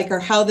might look like or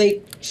how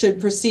they should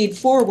proceed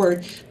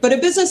forward. But a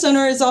business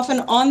owner is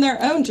often on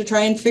their own to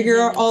try and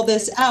figure all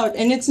this out,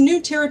 and it's new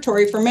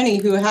territory for many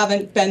who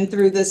haven't been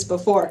through this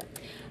before.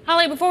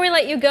 Holly, before we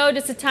let you go,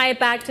 just to tie it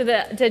back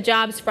to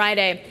Jobs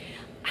Friday,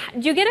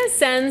 do you get a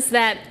sense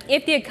that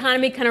if the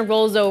economy kind of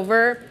rolls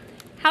over,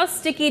 how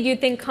sticky do you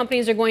think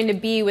companies are going to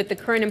be with the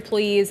current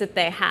employees that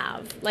they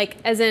have? Like,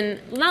 as in,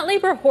 not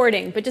labor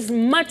hoarding, but just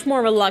much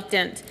more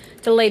reluctant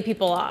to lay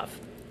people off?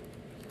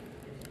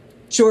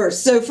 Sure.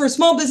 So for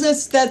small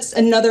business, that's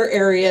another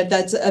area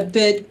that's a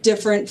bit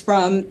different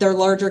from their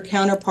larger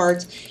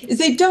counterparts, is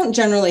they don't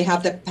generally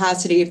have the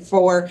capacity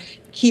for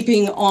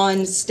keeping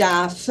on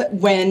staff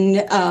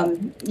when,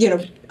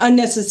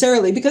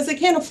 unnecessarily, because they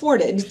can't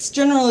afford it. It's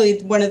generally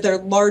one of their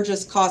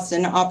largest costs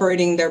in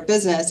operating their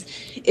business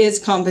is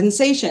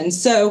compensation.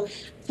 So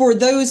for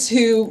those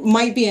who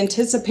might be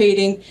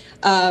anticipating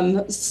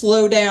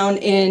slowdown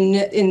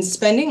in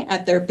spending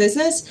at their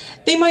business,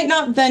 they might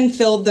not then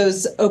fill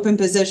those open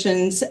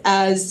positions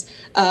as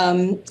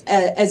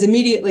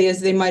immediately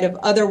as they might have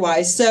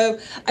otherwise. So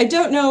I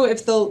don't know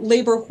if the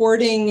labor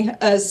hoarding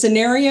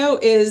scenario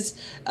is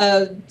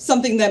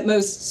something that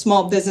most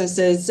small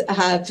businesses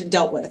have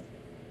dealt with.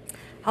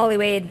 Holly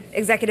Wade,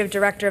 Executive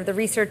Director of the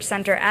Research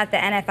Center at the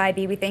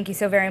NFIB, we thank you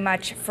so very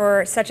much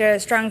for such a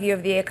strong view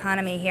of the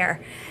economy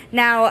here.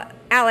 Now,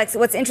 Alex,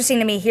 what's interesting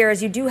to me here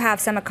is you do have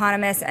some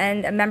economists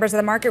and members of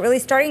the market really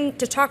starting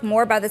to talk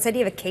more about this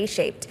idea of a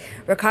K-shaped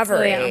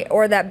recovery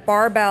or that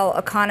barbell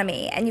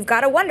economy. And you've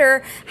got to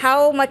wonder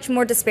how much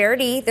more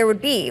disparity there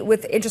would be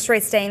with interest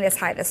rates staying this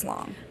high this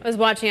long. I was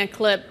watching a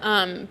clip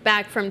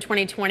back from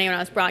 2020 when I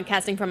was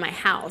broadcasting from my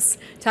house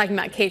talking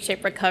about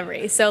K-shaped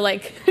recovery. So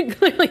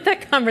clearly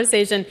that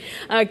conversation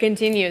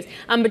continues.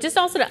 But just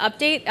also to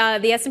update,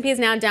 the S&P is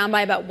now down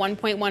by about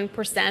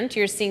 1.1%.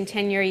 You're seeing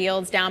 10-year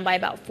yields down by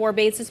about 4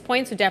 basis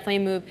points. So definitely a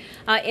move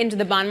into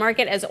the bond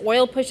market as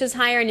oil pushes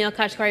higher. Neil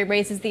Kashkari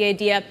raises the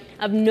idea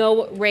of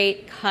no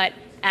rate cut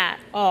at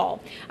all.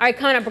 All right,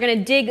 coming up, we're going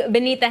to dig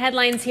beneath the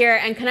headlines here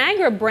and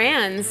Conagra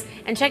Brands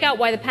and check out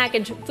why the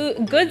packaged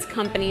goods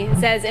company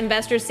says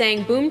investors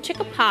saying boom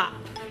chicka pop.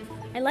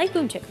 I like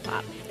boom chicka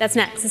pop. That's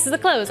next. This is The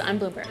Close on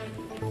Bloomberg.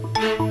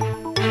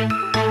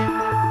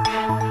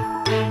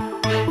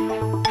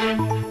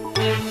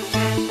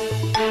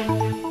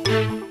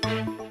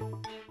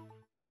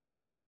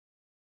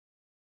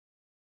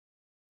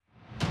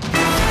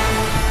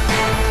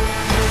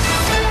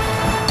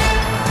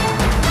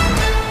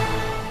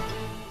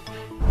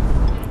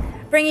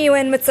 Bringing you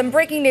in with some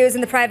breaking news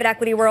in the private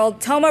equity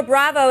world. Thoma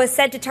Bravo is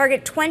said to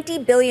target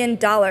 $20 billion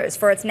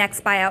for its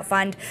next buyout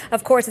fund.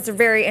 Of course, it's a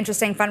very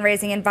interesting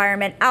fundraising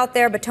environment out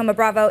there, but Thoma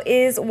Bravo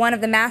is one of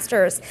the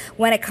masters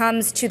when it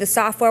comes to the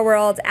software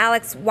world.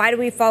 Alex, why do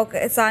we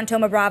focus on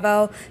Thoma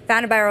Bravo?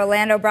 Founded by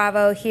Orlando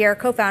Bravo here,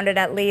 co-founded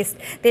at least.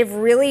 They've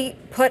really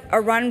put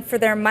a run for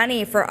their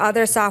money for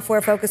other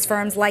software-focused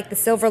firms like the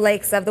Silver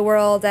Lakes of the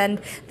world and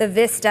the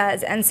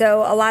Vistas. And so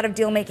a lot of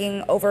deal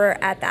making over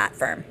at that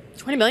firm.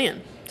 20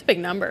 billion. It's a big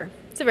number.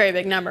 It's a very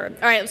big number.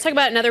 All right, let's talk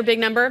about another big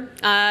number.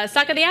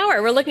 Stock of the hour.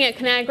 We're looking at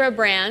Conagra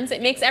Brands.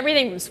 It makes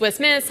everything from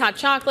Swiss Miss, hot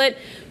chocolate,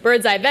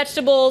 Bird's Eye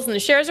vegetables, and the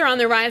shares are on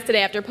the rise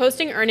today after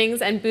posting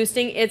earnings and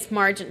boosting its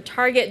margin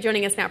target.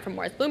 Joining us now from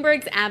Morris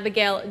Bloomberg's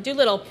Abigail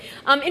Doolittle.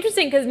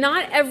 Interesting, because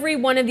not every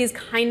one of these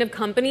kind of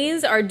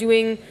companies are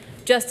doing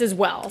just as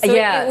well.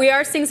 So we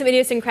are seeing some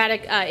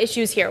idiosyncratic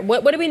issues here.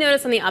 What do we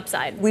notice on the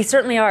upside? We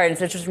certainly are. And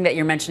it's interesting that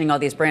you're mentioning all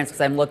these brands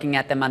because I'm looking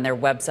at them on their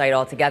website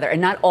altogether. And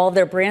not all of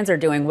their brands are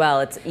doing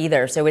well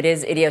either. So it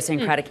is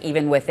idiosyncratic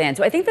even within.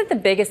 So I think that the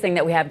biggest thing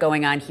that we have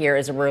going on here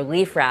is a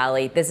relief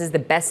rally. This is the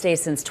best day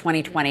since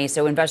 2020.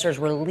 So investors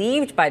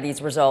relieved by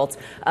these results.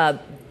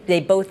 They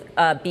both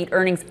beat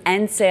earnings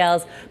and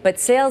sales, but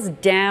sales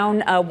down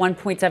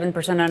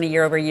 1.7% on a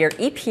year over year.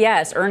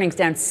 EPS earnings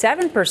down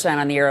 7%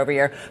 on the year over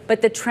year,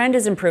 but the trend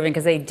is improving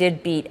because they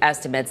did beat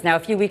estimates. Now, a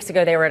few weeks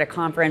ago, they were at a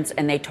conference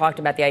and they talked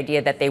about the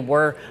idea that they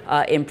were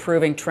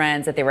improving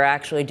trends, that they were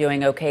actually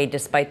doing okay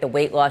despite the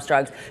weight loss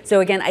drugs.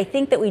 So again, I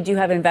think that we do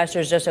have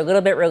investors just a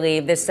little bit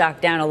relieved. This stock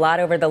down a lot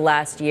over the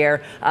last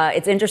year.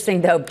 It's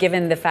interesting, though,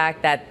 given the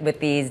fact that with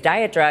these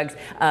diet drugs,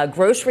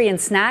 grocery and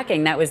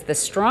snacking, that was the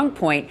strong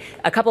point.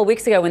 A couple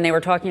weeks ago when they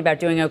were talking about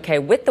doing okay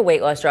with the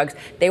weight loss drugs,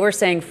 they were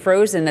saying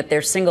frozen, that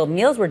their single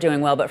meals were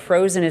doing well, but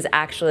frozen is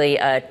actually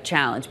a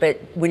challenge. But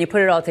when you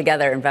put it all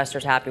together,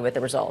 investors happy with the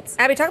results.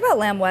 Abby, talk about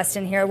Lamb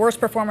Weston here, worst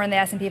performer in the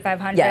S&P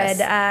 500.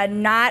 Yes.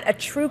 Not a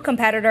true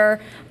competitor,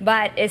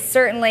 but is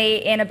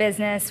certainly in a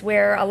business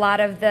where a lot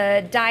of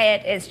the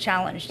diet is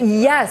challenged.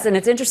 Yes, and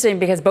it's interesting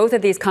because both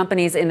of these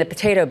companies in the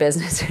potato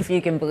business, if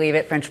you can believe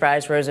it, French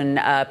fries, frozen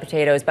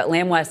potatoes, but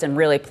Lamb Weston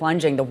really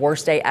plunging, the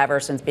worst day ever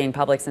since being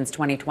public since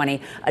 2020.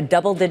 A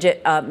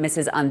double-digit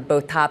misses on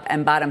both top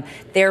and bottom.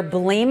 They're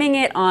blaming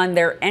it on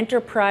their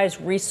enterprise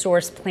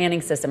resource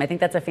planning system. I think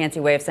that's a fancy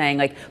way of saying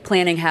like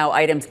planning how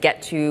items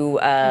get to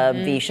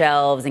the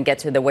shelves and get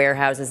to the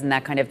warehouses and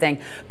that kind of thing.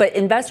 But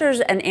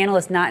investors and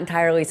analysts not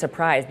entirely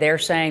surprised. They're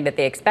saying that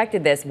they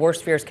expected this,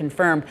 worst fears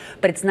confirmed,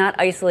 but it's not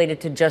isolated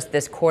to just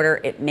this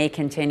quarter. It may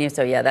continue.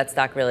 So yeah, that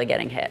stock really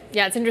getting hit.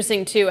 Yeah, it's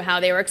interesting too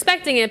how they were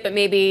expecting it, but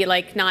maybe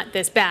like not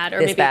this bad or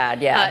this maybe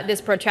bad, yeah. This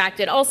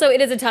protracted. Also,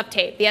 it is a tough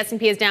tape. The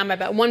S&P is down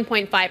by about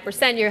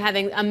 1.5%. You're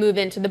having a move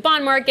into the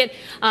bond market,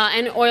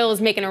 and oil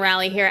is making a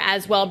rally here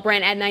as well.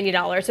 Brent at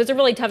 $90. So it's a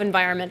really tough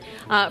environment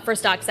for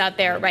stocks out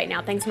there right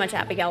now. Thanks so much,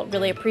 Abigail.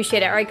 Really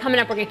appreciate it. All right, coming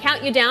up, we're going to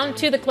count you down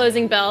to the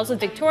closing bells with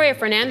Victoria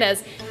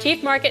Fernandez,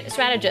 Chief Market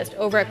Strategist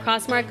over at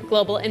Crossmark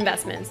Global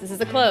Investments. This is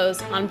The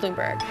Close on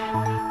Bloomberg.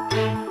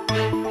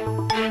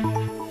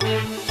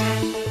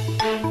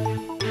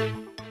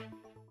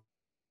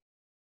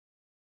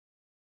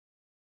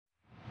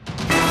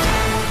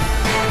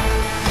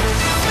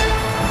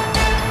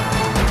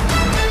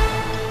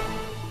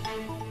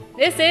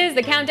 This is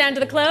the countdown to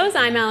the close.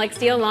 I'm Alex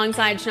Steele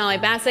alongside Sonali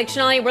Basak.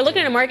 Sonali, we're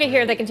looking at a market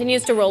here that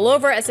continues to roll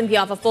over. S&P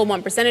off a full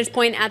 1 percentage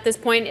point at this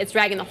point. It's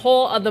dragging the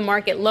whole of the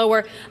market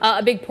lower.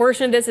 A big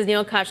portion of this is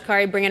Neel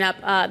Kashkari bringing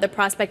up the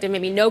prospect of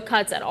maybe no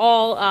cuts at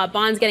all.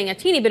 Bonds getting a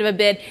teeny bit of a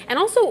bid. And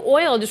also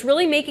oil just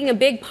really making a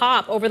big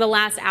pop over the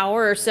last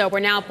hour or so.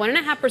 We're now up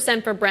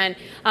 1.5% for Brent,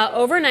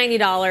 over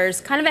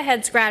 $90. Kind of a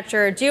head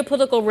scratcher,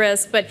 geopolitical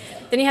risk. But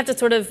then you have to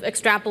sort of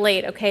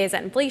extrapolate, okay, is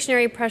that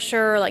inflationary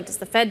pressure? Like, does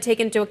the Fed take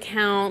into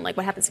account? Like,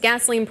 what happens to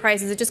gasoline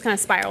prices? It just kind of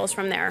spirals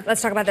from there. Let's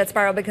talk about that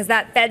spiral because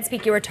that Fed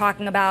speak you were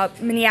talking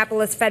about,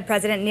 Minneapolis Fed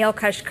President Neel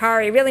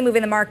Kashkari, really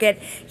moving the market.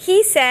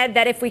 He said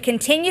that if we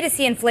continue to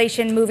see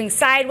inflation moving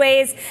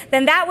sideways,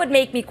 then that would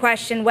make me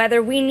question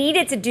whether we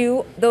needed to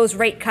do those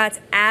rate cuts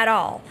at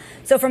all.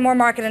 So for more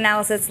market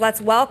analysis,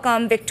 let's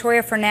welcome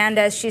Victoria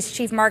Fernandez. She's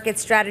Chief Market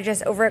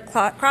Strategist over at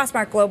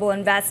Crossmark Global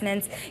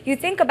Investments. You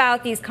think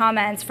about these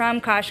comments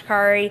from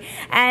Kashkari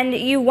and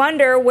you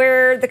wonder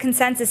where the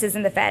consensus is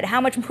in the Fed.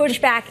 How much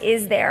pushback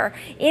is there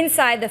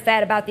inside the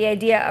Fed about the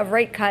idea of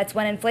rate cuts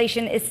when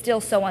inflation is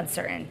still so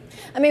uncertain?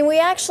 I mean, we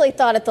actually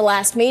thought at the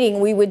last meeting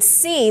we would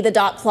see the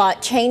dot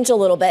plot change a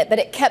little bit, but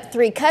it kept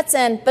 3 cuts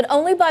in, but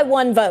only by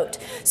 1 vote.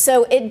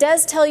 So it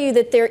does tell you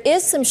that there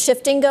is some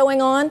shifting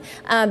going on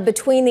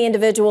between the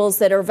individuals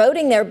that are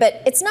voting there.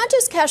 But it's not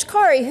just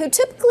Kashkari, who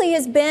typically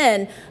has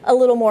been a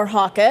little more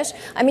hawkish.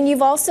 I mean,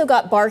 you've also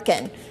got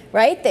Barkin,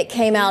 right, that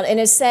came out and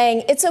is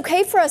saying it's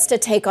okay for us to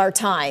take our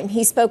time.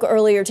 He spoke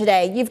earlier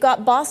today. You've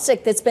got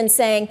Bostic that's been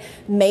saying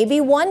maybe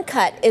 1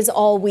 cut is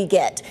all we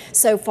get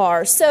so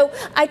far. So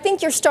I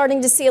think you're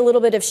starting to see a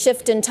little bit of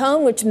shift in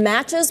tone, which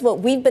matches what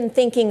we've been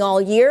thinking all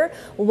year.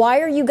 Why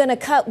are you going to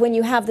cut when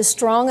you have the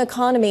strong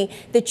economy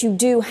that you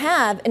do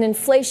have and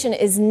inflation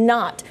is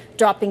not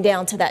dropping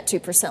down to that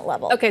 2%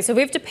 level? Okay, so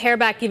we have to pare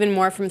back even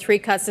more from 3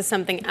 cuts to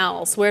something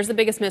else. Where's the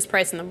biggest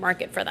misprice in the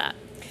market for that?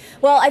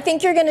 Well, I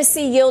think you're going to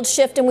see yield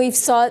shift, and we've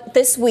saw it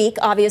this week.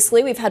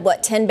 Obviously, we've had,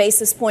 10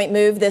 basis point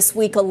move this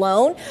week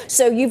alone.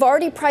 So you've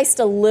already priced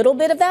a little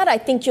bit of that. I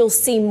think you'll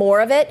see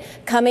more of it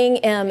coming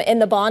in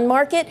the bond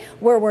market.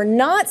 Where we're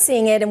not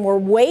seeing it, and we're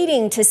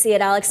waiting to see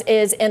it, Alex,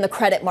 is in the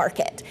credit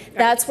market. Right.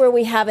 That's where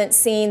we haven't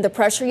seen the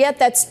pressure yet.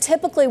 That's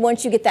typically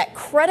once you get that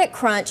credit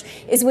crunch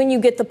is when you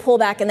get the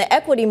pullback in the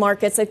equity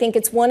markets. I think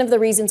it's one of the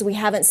reasons we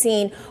haven't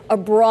seen a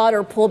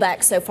broader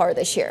pullback so far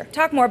this year.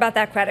 Talk more about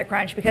that credit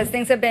crunch, because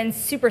things have been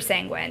super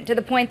sanguine to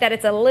the point that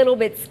it's a little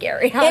bit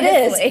scary,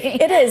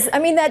 honestly. It is. I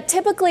mean, that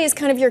typically is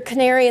kind of your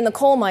canary in the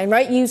coal mine,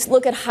 right? You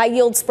look at high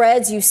yield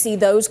spreads, you see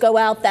those go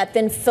out, that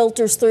then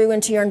filters through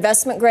into your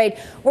investment grade.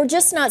 We're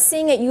just not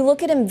seeing it. You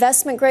look at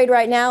investment grade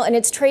right now, and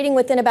it's trading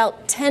within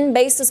about 10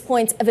 basis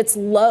points of its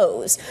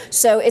lows.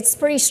 So it's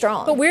pretty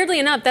strong. But weirdly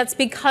enough, that's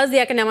because the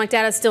economic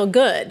data is still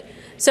good.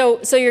 So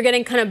you're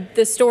getting kind of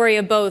the story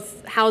of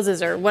both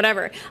houses or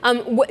whatever.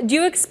 Do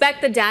you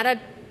expect the data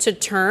to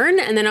turn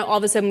and then all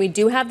of a sudden we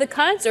do have the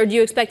cuts, or do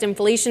you expect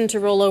inflation to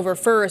roll over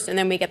first and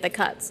then we get the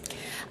cuts?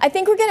 I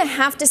think we're going to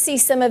have to see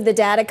some of the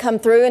data come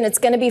through, and it's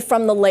going to be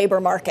from the labor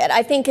market.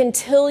 I think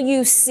until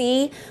you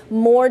see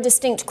more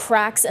distinct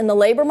cracks in the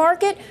labor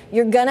market,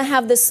 you're going to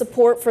have this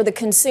support for the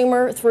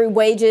consumer through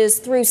wages,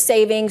 through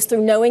savings,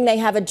 through knowing they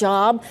have a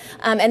job,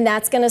 and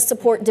that's going to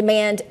support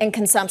demand and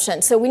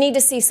consumption. So we need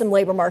to see some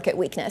labor market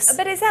weakness.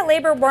 But is that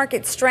labor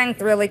market strength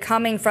really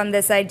coming from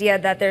this idea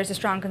that there's a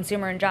strong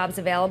consumer and jobs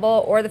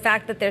available, or the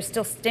fact that there's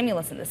still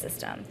stimulus in the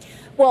system?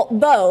 Well,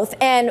 both.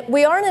 And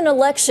we are in an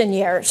election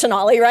year,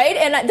 Sonali, right?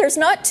 And there's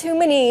not too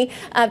many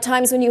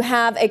times when you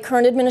have a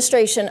current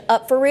administration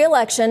up for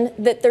re-election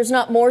that there's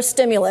not more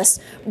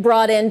stimulus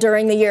brought in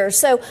during the year.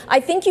 So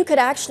I think you could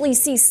actually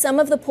see some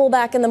of the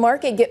pullback in the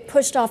market get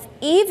pushed off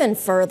even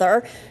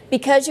further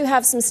because you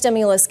have some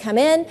stimulus come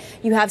in.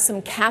 You have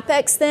some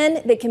CapEx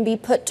then that can be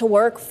put to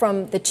work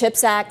from the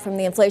CHIPS Act, from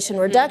the Inflation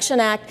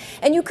Reduction Act.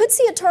 And you could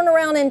see a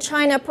turnaround in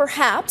China,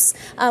 perhaps.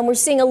 We're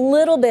seeing a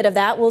little bit of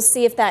that. We'll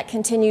see if that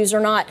continues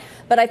or not.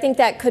 But I think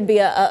that could be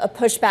a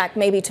pushback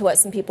maybe to what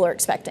some people are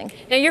expecting.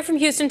 Now, you're from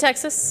Houston,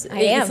 Texas. I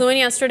am. You flew in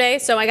yesterday,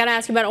 so I got to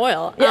ask you about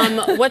oil.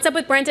 Yeah. What's up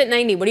with Brent at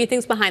 90? What do you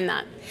think's behind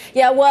that?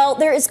 Yeah, well,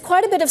 there is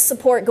quite a bit of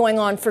support going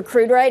on for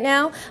crude right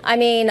now. I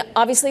mean,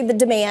 obviously the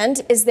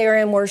demand is there,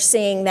 and we're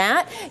seeing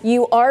that.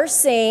 You are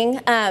seeing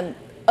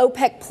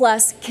OPEC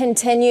Plus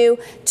continue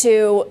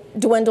to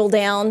dwindle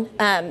down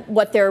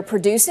what they're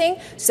producing.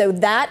 So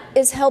that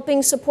is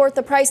helping support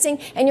the pricing.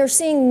 And you're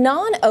seeing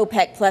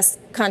non-OPEC Plus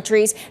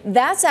countries,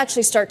 that's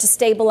actually start to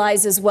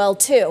stabilize as well,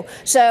 too.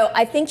 So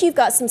I think you've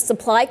got some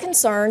supply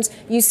concerns.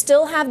 You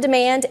still have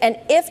demand. And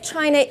if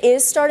China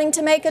is starting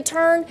to make a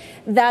turn,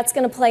 that's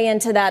going to play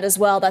into that as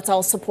well. That's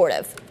all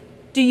supportive.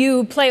 Do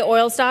you play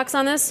oil stocks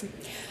on this?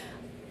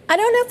 I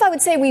don't know if I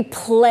would say we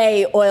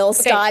play oil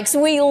stocks.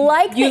 We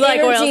like the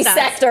energy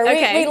sector.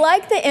 We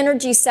like the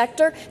energy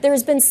sector. There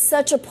has been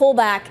such a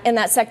pullback in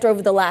that sector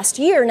over the last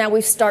year. Now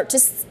we start to,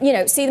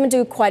 see them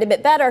do quite a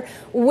bit better.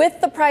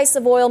 With the price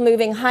of oil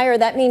moving higher,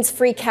 that means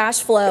free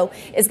cash flow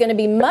is going to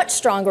be much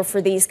stronger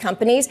for these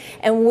companies.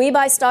 And we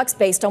buy stocks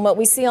based on what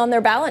we see on their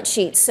balance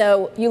sheet.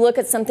 So you look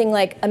at something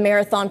like a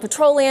Marathon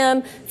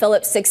Petroleum,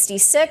 Phillips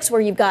 66,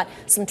 where you've got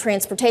some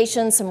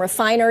transportation, some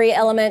refinery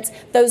elements.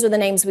 Those are the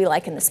names we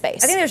like in the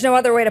space. I think there's no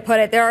other way to put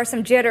it. There are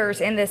some jitters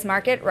in this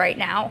market right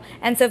now.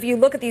 And so if you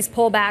look at these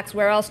pullbacks,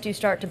 where else do you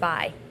start to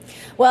buy?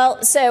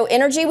 Well, so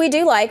energy we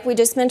do like. We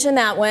just mentioned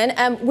that one.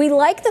 We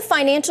like the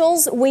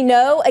financials. We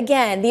know,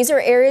 again, these are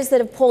areas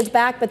that have pulled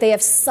back, but they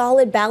have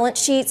solid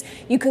balance sheets.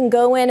 You can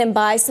go in and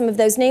buy some of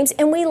those names.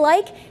 And we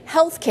like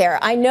healthcare.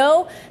 I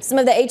know some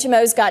of the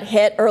HMOs got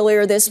hit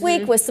earlier this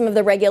week with some of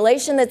the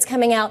regulation that's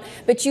coming out,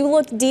 but you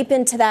look deep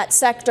into that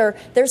sector,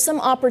 there's some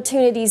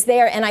opportunities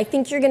there. And I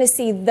think you're going to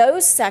see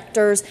those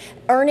sectors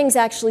earnings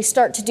actually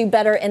start to do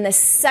better in the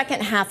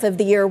second half of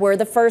the year, where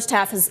the first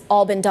half has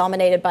all been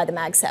dominated by the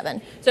Mag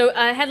 7. So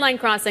headline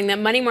crossing that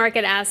money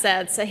market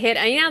assets hit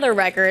another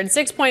record,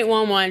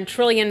 $6.11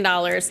 trillion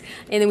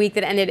in the week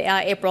that ended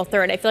April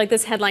 3rd. I feel like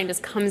this headline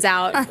just comes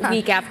out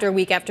week after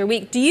week after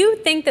week. Do you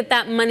think that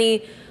that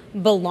money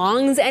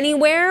belongs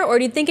anywhere, or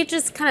do you think it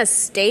just kind of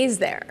stays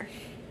there?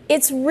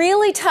 It's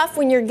really tough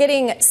when you're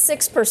getting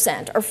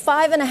 6% or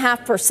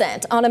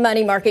 5.5% on a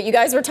money market. You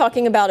guys were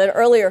talking about it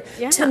earlier,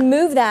 to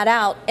move that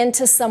out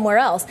into somewhere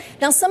else.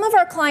 Now, some of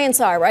our clients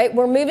are, right?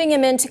 We're moving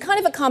them into kind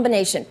of a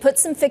combination. Put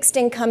some fixed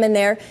income in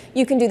there.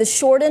 You can do the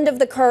short end of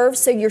the curve,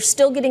 so you're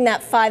still getting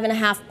that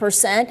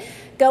 5.5%.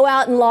 Go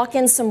out and lock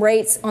in some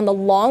rates on the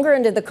longer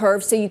end of the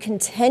curve so you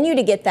continue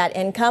to get that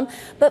income.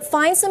 But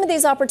find some of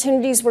these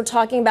opportunities we're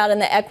talking about in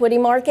the equity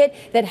market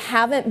that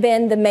haven't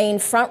been the main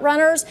front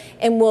runners,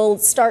 and we'll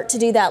start to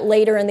do that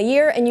later in the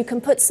year, and you can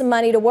put some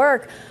money to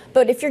work.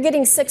 But if you're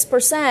getting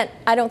 6%,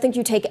 I don't think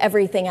you take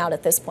everything out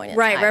at this point in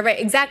time. Right.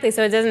 Exactly.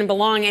 So it doesn't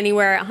belong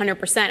anywhere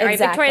 100%. All right,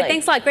 Victoria,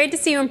 thanks a lot. Great to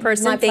see you in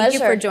person. My Thank pleasure.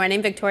 you for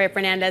joining. Victoria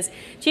Fernandez,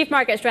 Chief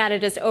Market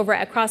Strategist over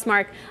at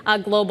Crossmark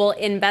Global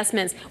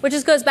Investments, which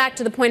just goes back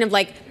to the point of,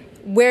 like,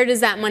 where does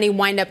that money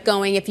wind up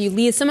going? If you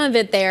leave some of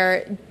it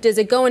there, does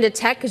it go into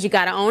tech because you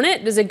got to own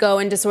it? Does it go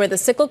into sort of the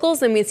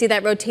cyclicals? And we see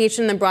that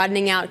rotation, the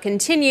broadening out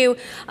continue,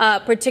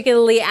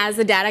 particularly as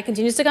the data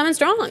continues to come in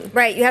strong.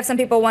 Right. You have some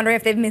people wondering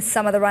if they've missed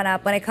some of the run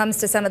up when it comes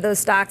to some of those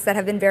stocks that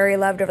have been very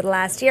loved over the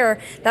last year.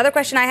 The other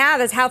question I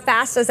have is how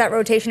fast does that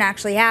rotation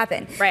actually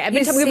happen? Right.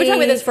 We've been talking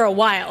about this for a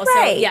while.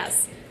 Right. So,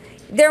 yes.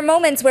 There are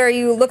moments where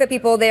you look at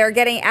people, they are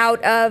getting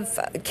out of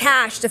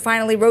cash to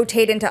finally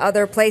rotate into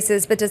other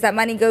places. But does that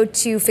money go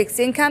to fixed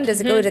income? Does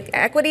it go to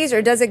equities?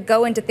 Or does it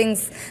go into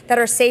things that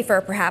are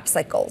safer, perhaps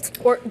like gold?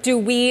 Or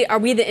are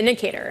we the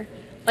indicator?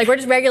 Like, we're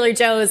just regular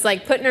Joes,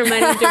 like, putting our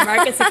money into a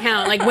markets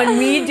account. Like, when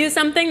we do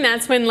something,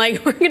 that's when,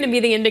 like, we're going to be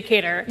the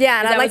indicator.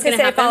 Yeah, and I'd like to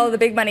say follow the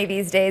big money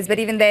these days, but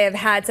even they have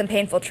had some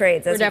painful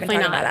trades, as we've been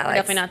talking about, Alex. We're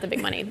definitely not the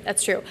big money.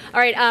 That's true.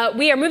 All right,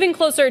 we are moving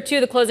closer to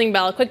the closing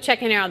bell. A quick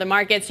check-in here on the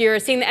markets. You're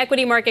seeing the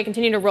equity market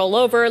continue to roll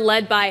over,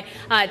 led by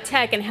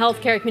tech and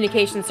healthcare,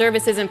 communication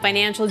services and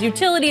financials,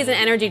 utilities and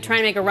energy trying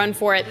to make a run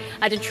for it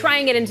to try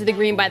and get into the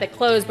green by the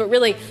close, but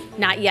really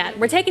not yet.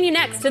 We're taking you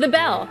next to the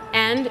bell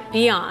and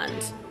beyond.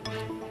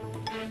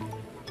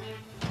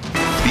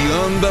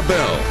 Beyond the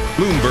Bell,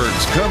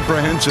 Bloomberg's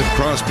comprehensive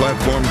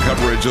cross-platform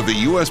coverage of the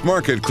U.S.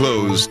 market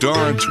close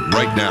starts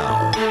right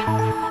now.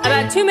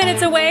 About 2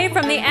 minutes away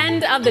from the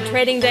end of the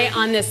trading day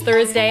on this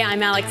Thursday,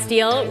 I'm Alex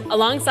Steele.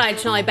 Alongside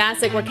Sonali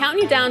Basak, we're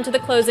counting you down to the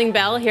closing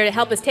bell, here to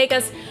help us take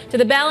us to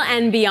the bell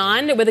and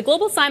beyond with a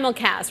global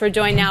simulcast. We're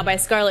joined now by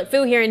Scarlett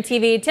Fu here in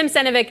TV, Tim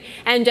Senovic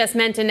and Jess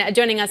Menton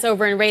joining us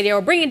over in radio.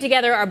 We're bringing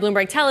together our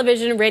Bloomberg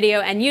Television, radio,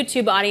 and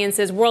YouTube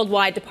audiences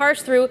worldwide to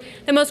parse through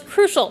the most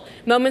crucial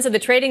moments of the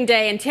trading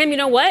day. And Tim, you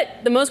know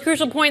what? The most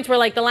crucial points were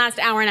like the last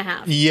hour and a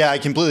half. Yeah, I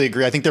completely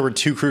agree. I think there were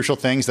two crucial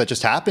things that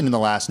just happened in the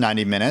last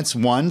 90 minutes.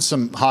 One,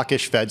 some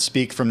hawkish Fed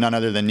speak from none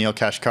other than Neil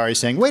Kashkari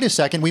saying, wait a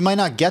second, we might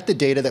not get the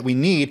data that we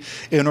need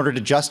in order to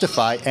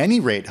justify any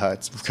rate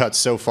cuts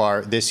so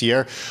far this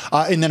year.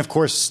 And then, of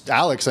course,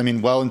 Alex, I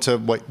mean, well into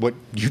what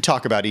you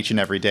talk about each and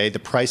every day, the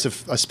price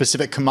of a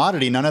specific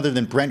commodity, none other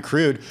than Brent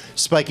crude,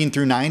 spiking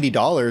through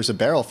 $90 a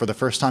barrel for the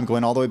first time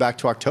going all the way back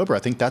to October. I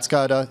think that's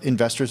got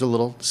investors a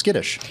little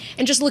skittish.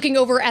 And just looking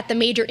over at the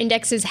major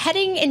indexes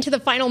heading into the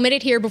final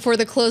minute here before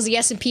the close, the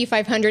S&P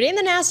 500 and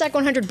the NASDAQ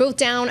 100 both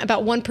down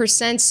about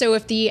 1%. So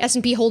if the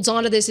S&P holds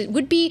on to this, it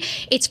would be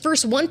its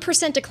first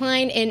 1%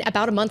 decline in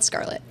about a month,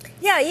 Scarlett.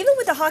 Yeah, even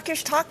with the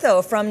hawkish talk,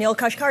 though, from Neil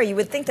Kashkari, you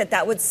would think that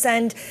that would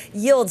send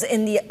yields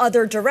in the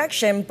other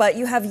direction, but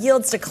you have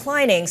yields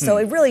declining. So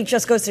it really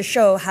just goes to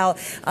show how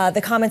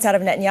the comments out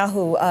of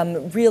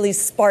Netanyahu really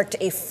sparked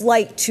a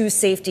flight to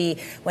safety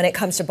when it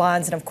comes to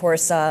bonds and, of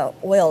course,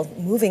 oil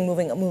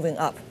moving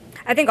up.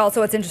 I think also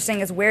what's interesting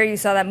is where you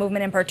saw that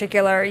movement in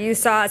particular. You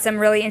saw some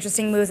really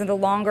interesting moves in the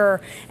longer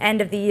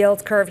end of the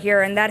yield curve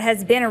here, and that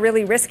has been a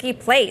really risky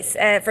place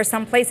for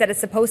some place that is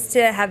supposed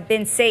to have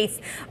been safe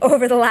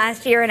over the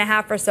last year and a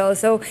half or so.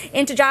 So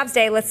into jobs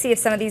day, let's see if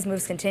some of these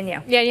moves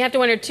continue. Yeah, and you have to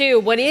wonder, too,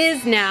 what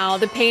is now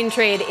the pain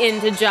trade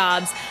into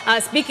jobs?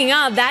 Speaking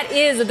of, that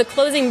is the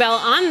closing bell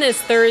on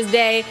this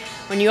Thursday.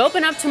 When you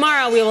open up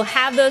tomorrow, we will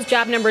have those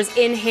job numbers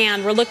in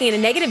hand. We're looking at a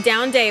negative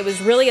down day. It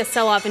was really a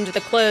sell-off into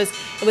the close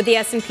with the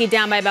S&P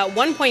down by about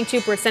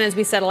 1.2% as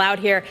we settle out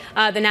here.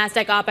 The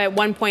NASDAQ up at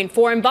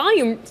 1.4%. And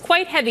volume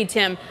quite heavy,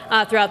 Tim,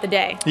 throughout the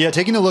day. Yeah,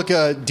 taking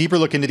a deeper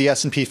look into the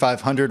S&P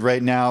 500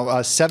 right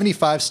now,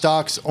 75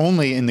 stocks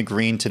only in the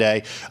green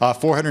today,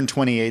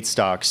 428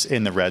 stocks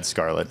in the red,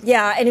 Scarlett.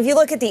 Yeah, and if you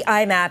look at the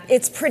IMAP,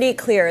 it's pretty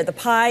clear. The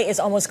pie is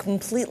almost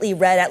completely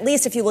red, at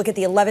least if you look at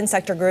the 11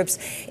 sector groups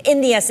in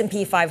the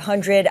S&P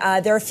 500.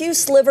 There are a few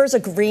slivers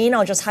of green.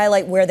 I'll just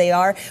highlight where they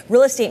are.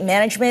 Real estate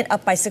management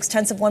up by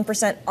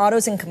 0.6%.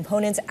 Autos and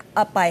components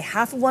up by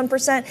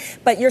 0.5%.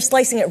 But you're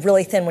slicing it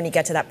really thin when you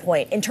get to that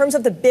point. In terms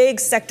of the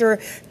big sector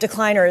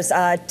decliners,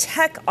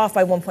 tech off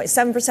by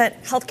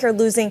 1.7%. Healthcare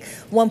losing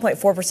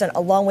 1.4%,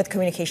 along with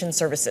communication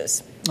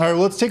services. All right,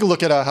 well, let's take a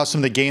look at how some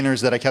of the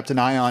gainers that I kept an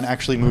eye on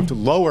actually moved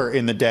lower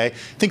in the day.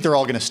 I think they're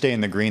all going to stay in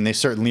the green. They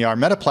certainly are.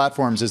 Meta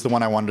Platforms is the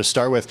one I wanted to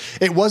start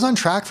with. It was on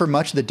track for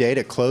much of the day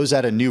to close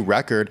at a new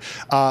record,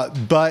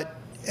 but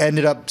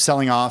ended up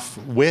selling off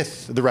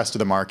with the rest of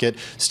the market.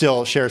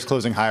 Still, shares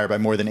closing higher by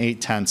more than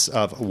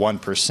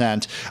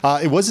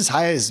 0.8%. It was as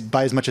high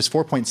by as much as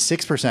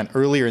 4.6%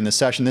 earlier in the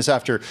session. This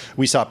after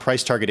we saw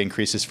price target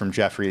increases from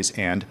Jefferies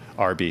and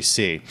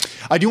RBC.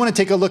 I do want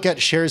to take a look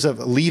at shares of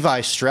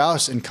Levi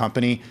Strauss &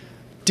 Company.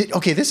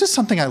 Okay, this is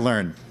something I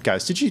learned,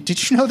 guys. Did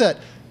you know that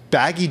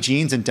baggy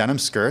jeans and denim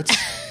skirts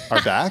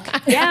are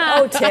back? Yeah.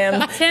 Oh,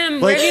 Tim. Tim,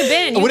 where have you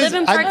been? You live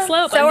in Park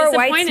Slope. So I'm are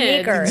white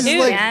disappointed. sneakers.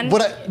 Dude, man.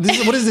 What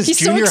is this,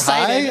 junior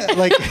high?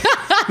 Like,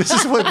 this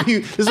is what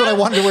I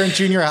wanted to wear in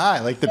junior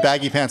high, like the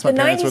baggy pants my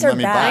parents wouldn't let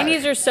me buy.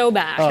 90s are so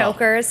back.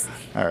 Chokers.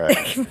 All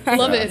right.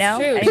 Love it. No?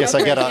 True. I guess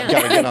I gotta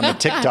get on the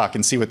TikTok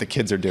and see what the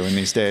kids are doing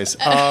these days.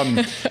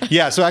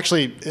 Yeah, so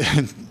actually,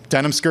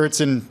 denim skirts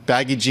and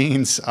baggy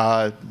jeans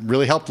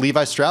really helped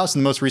Levi Strauss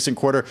in the most recent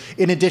quarter,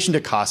 in addition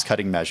to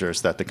cost-cutting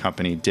measures that the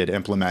company did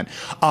implement.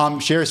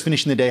 Shares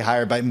finishing the day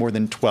higher by more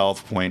than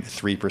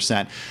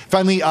 12.3%.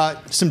 Finally,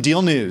 some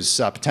deal news,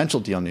 potential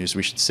deal news,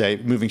 we should say,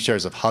 moving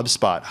shares of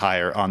HubSpot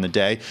higher on the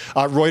day.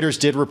 Reuters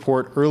did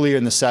report earlier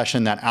in the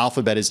session that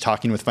Alphabet is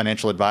talking with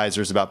financial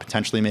advisors about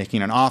potentially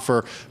making an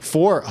offer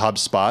for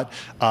HubSpot.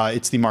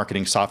 It's the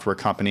marketing software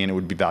company, and it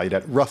would be valued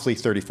at roughly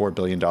 $34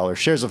 billion.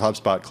 Shares of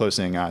HubSpot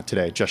closing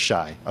today just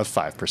shy of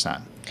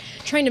 5%.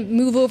 Trying to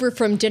move over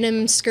from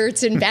denim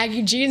skirts and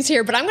baggy jeans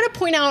here, but I'm going to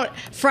point out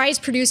Fry's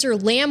producer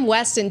Lamb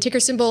Weston, ticker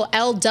symbol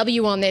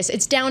LW on this.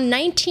 It's down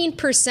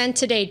 19%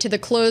 today to the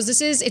close.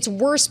 This is its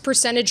worst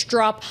percentage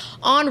drop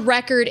on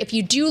record. If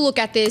you do look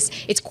at this,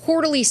 its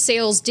quarterly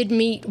sales did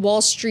meet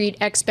Wall Street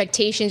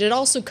expectations. It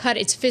also cut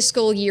its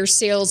fiscal year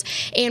sales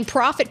and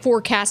profit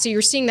forecast. So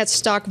you're seeing that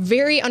stock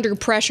very under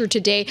pressure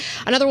today.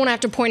 Another one I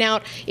have to point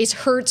out is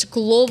Hertz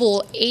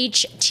Global.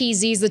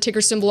 HTZ is the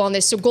ticker symbol on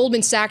this. So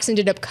Goldman Sachs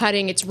ended up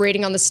cutting its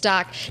rating on the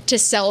stock to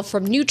sell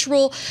from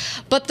neutral,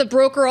 but the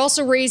broker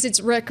also raised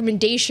its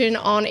recommendation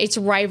on its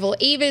rival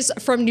Avis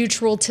from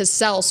neutral to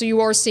sell. So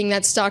you are seeing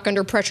that stock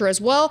under pressure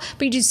as well,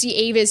 but you do see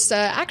Avis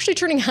actually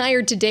turning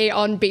higher today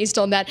based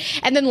on that.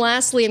 And then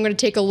lastly, I'm going to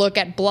take a look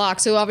at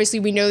Block. So obviously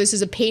we know this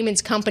is a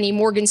payments company.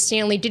 Morgan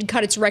Stanley did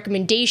cut its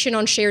recommendation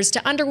on shares to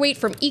underweight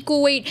from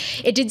equal weight.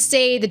 It did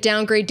say the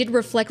downgrade did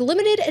reflect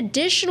limited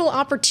additional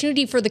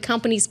opportunity for the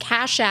company's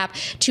Cash App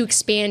to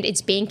expand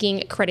its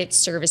banking credit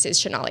services.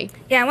 Shanali.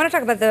 Yeah, I want to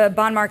talk about the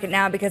bond market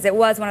now because it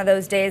was one of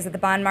those days that the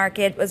bond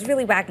market was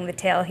really wagging the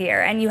tail here.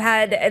 And you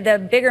had the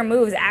bigger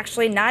moves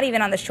actually not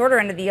even on the shorter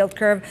end of the yield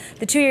curve.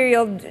 The 2-year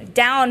yield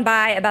down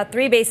by about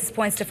 3 basis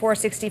points to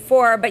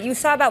 464, but you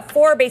saw about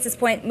 4 basis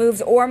point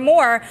moves or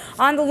more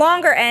on the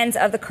longer ends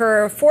of the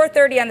curve.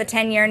 430 on the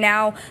 10-year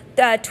now,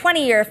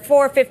 20-year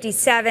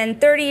 457,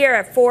 30-year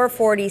at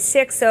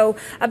 446. So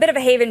a bit of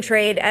a haven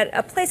trade at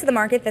a place of the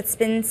market that's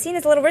been seen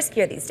as a little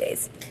riskier these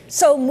days.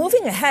 So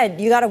moving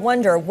ahead, you got to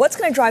wonder what's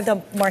going to drive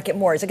the market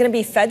more. Is it going to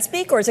be Fed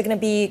speak or is it going to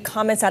be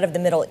comments out of the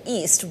Middle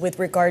East with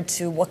regard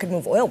to what could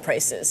move oil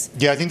prices?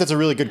 Yeah, I think that's a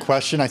really good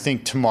question. I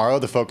think tomorrow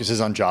the focus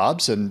is on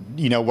jobs and,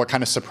 what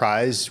kind of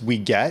surprise we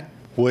get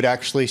would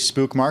actually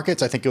spook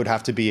markets. I think it would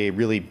have to be a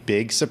really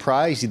big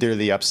surprise, either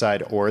the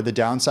upside or the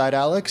downside,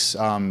 Alex.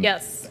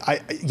 Yes.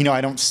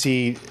 I don't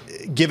see,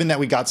 given that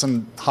we got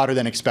some hotter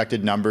than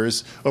expected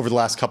numbers over the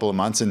last couple of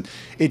months, and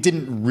it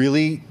didn't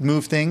really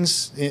move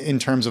things in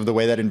terms of the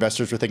way that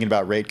investors were thinking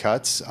about rate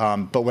cuts.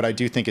 But what I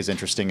do think is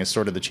interesting is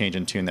sort of the change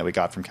in tune that we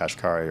got from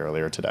Kashkari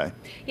earlier today.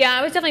 Yeah,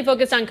 I was definitely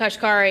focused on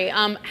Kashkari.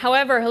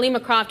 However,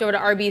 Halimah Croft over to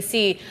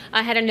RBC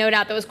had a note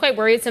out that was quite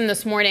worrisome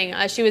this morning.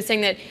 She was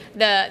saying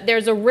that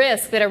there's a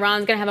risk that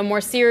Iran's going to have a more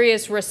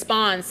serious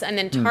response and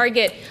then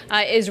target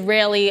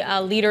Israeli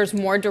leaders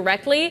more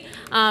directly,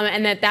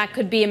 and that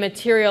could be a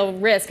material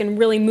risk and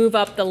really move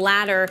up the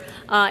ladder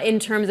in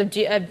terms of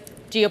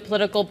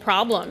geopolitical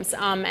problems,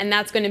 and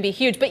that's going to be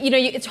huge. But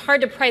it's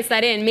hard to price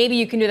that in. Maybe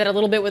you can do that a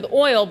little bit with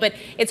oil, but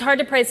it's hard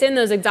to price in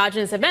those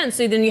exogenous events.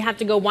 So then you have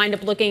to wind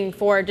up looking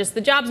for just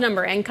the jobs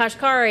number and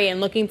Kashkari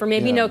and looking for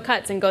maybe no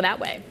cuts and go that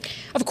way.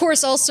 Of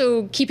course,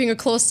 also keeping a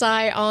close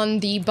eye on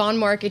the bond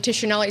market. To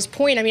Shanali's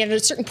point, at a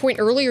certain point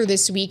earlier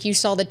this week, you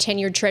saw the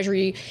 10-year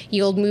Treasury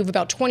yield move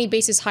about 20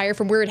 basis higher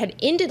from where it had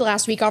ended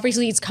last week.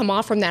 Obviously, it's come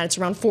off from that. It's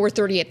around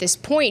 430 at this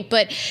point.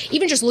 But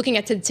even just looking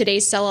at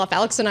today's sell-off,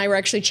 Alex and I were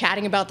actually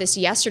chatting about this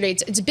yesterday.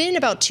 It's been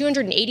about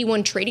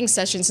 281 trading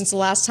sessions since the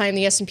last time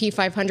the S&P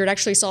 500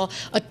 actually saw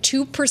a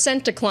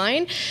 2%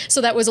 decline. So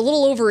that was a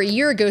little over a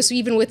year ago. So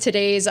even with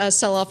today's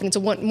sell-off, and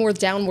it's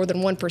down more than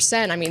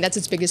 1%, that's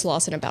its biggest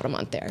loss in about a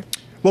month there.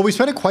 Well, we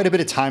spent quite a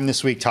bit of time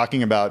this week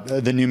talking about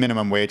the new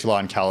minimum wage law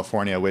in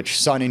California, which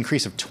saw an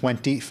increase of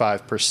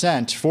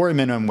 25% for a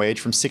minimum wage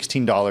from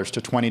 $16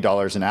 to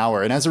 $20 an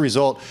hour. And as a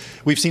result,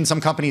 we've seen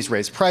some companies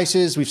raise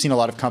prices. We've seen a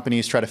lot of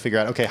companies try to figure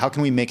out, okay, how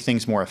can we make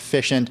things more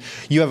efficient?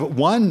 You have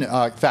one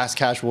fast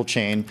casual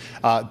chain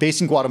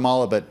based in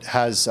Guatemala, but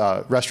has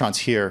restaurants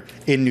here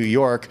in New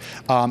York,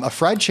 a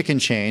fried chicken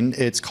chain.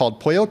 It's called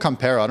Pollo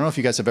Campero. I don't know if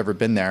you guys have ever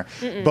been there,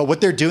 but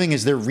what they're doing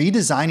is they're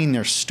redesigning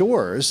their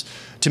stores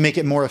to make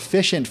it more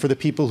efficient for the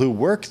people who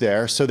work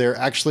there. So they're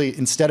actually,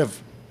 instead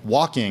of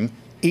walking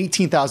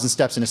 18,000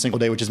 steps in a single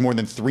day, which is more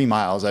than 3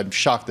 miles. I'm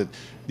shocked that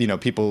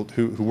people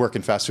who work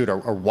in fast food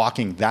are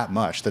walking that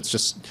much. That's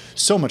just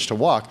so much to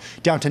walk,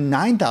 down to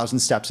 9,000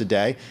 steps a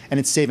day. And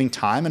it's saving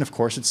time. And of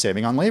course, it's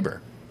saving on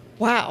labor.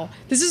 Wow,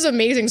 this is an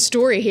amazing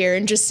story here,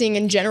 and just seeing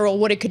in general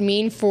what it could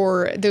mean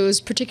for those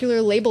particular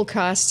label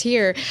costs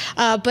here.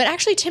 But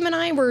actually, Tim and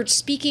I were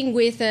speaking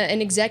with an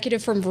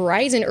executive from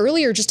Verizon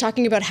earlier, just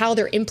talking about how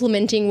they're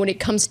implementing when it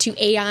comes to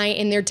AI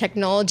in their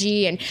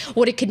technology and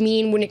what it could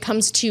mean when it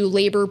comes to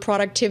labor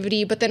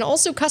productivity, but then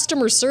also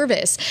customer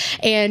service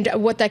and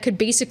what that could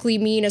basically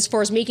mean as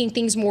far as making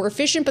things more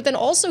efficient. But then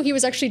also he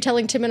was actually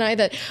telling Tim and I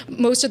that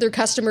most of their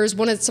customers,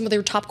 some of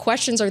their top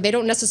questions are they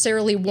don't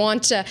necessarily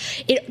want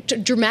it to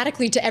dramatically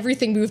automatically to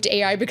everything move to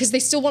AI because they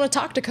still want to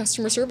talk to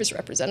customer service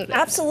representatives.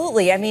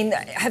 Absolutely. I mean,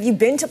 have you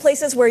been to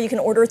places where you can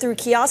order through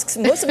kiosks?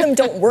 Most of them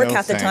don't work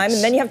half the time,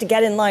 and then you have to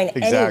get in line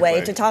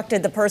anyway to talk to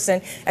the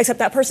person, except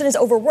that person is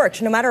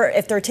overworked, no matter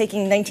if they're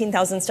taking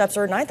 19,000 steps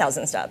or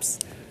 9,000 steps.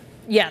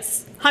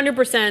 Yes,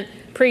 100%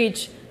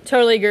 preach.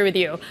 Totally agree with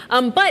you.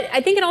 But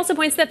I think it also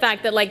points to the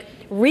fact that like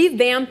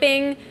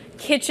revamping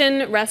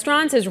kitchen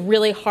restaurants is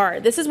really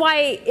hard. This is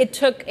why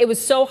it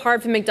was so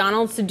hard for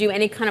McDonald's to do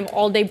any kind of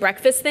all-day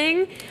breakfast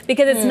thing,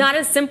 because it's not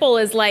as simple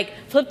as like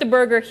flip the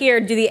burger here,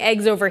 do the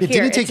eggs over here.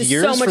 Didn't it take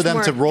years for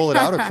them to roll it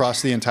out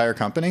across the entire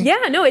company?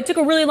 Yeah, no, it took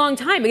a really long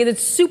time because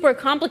it's super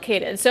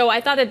complicated. So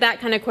I thought that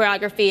kind of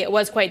choreography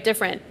was quite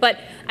different. But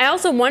I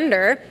also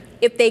wonder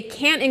if they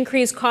can't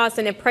increase costs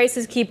and if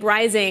prices keep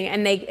rising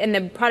and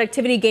the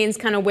productivity gains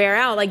kind of wear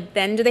out, like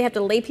then do they have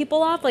to lay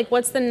people off? Like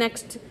what's the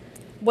next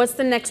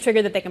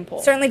trigger that they can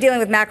pull? Certainly dealing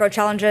with macro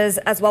challenges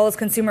as well as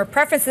consumer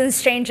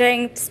preferences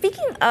changing.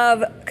 Speaking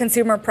of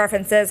consumer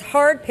preferences,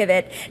 hard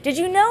pivot. Did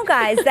you know,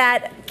 guys,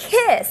 that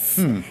Kiss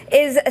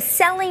is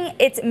selling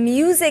its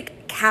music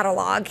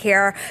catalog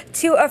here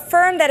to a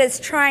firm that is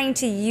trying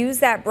to use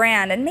that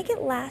brand and make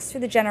it last through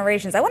the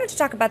generations? I wanted to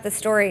talk about this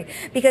story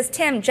because,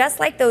 Tim, just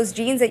like those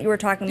jeans that you were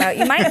talking about,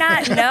 you might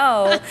not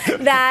know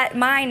that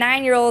my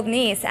 9-year-old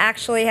niece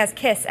actually has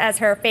Kiss as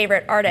her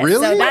favorite artist.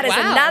 Really? So that is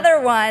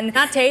another one.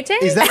 Not Tay-Tay?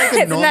 Is that like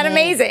a normal Isn't that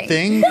amazing?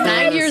 thing?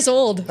 9 years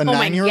old. A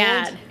 9-year-old?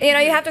 God. You know,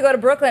 you have to go to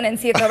Brooklyn and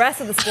see if the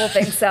rest of the school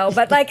thinks so.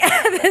 But like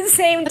at the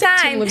same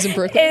time, Tim lives in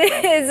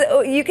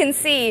Brooklyn. you can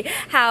see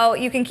how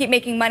you can keep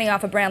making money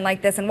off a brand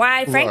like this and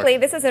why, frankly,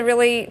 this is a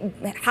really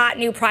hot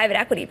new private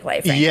equity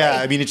play, frankly.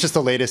 Yeah, I mean, it's just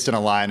the latest in a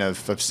line of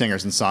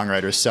singers and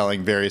songwriters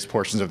selling various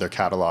portions of their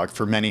catalog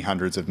for many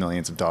hundreds of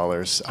millions of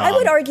dollars. I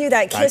would argue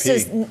that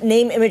Kiss's IP.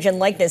 name, image, and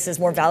likeness is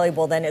more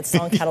valuable than its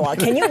song catalog.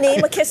 Can you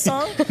name a Kiss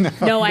song?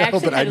 No, I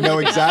actually but I know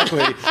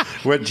exactly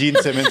what Gene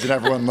Simmons and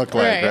everyone look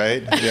like,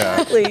 right?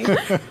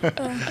 Yeah.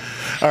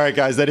 All right,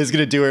 guys, that is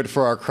going to do it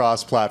for our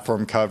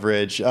cross-platform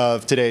coverage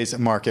of today's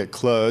market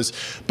close.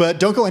 But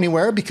don't go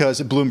anywhere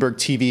because Bloomberg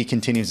TV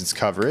continues its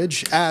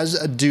coverage, as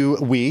do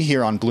we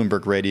here on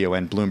Bloomberg Radio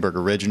and Bloomberg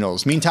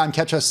Originals. Meantime,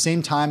 catch us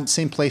same time,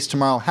 same place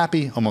tomorrow.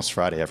 Happy Almost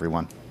Friday,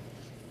 everyone.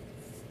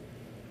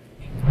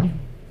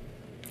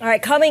 All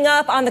right, coming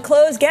up on the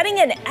close, getting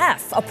an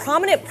F, a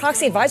prominent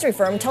proxy advisory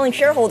firm telling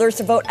shareholders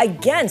to vote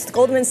against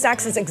Goldman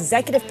Sachs'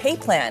 executive pay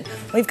plan.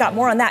 We've got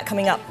more on that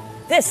coming up.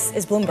 This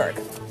is Bloomberg.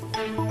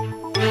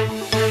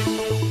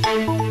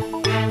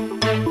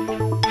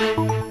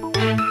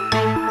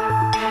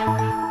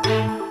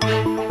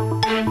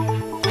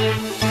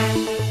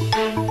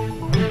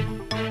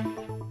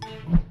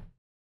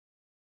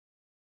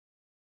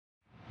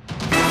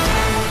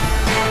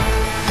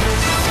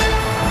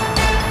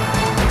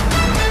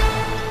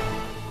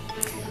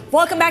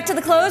 Welcome back to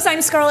The Close.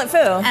 I'm Scarlett Fu.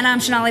 And I'm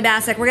Sonali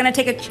Basak. We're going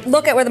to take a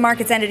look at where the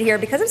markets ended here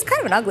because it was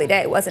kind of an ugly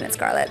day, wasn't it,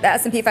 Scarlett? The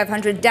S&P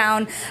 500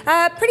 down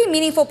pretty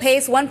meaningful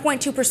pace,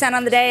 1.2%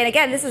 on the day. And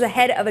again, this is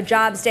ahead of a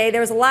jobs day. There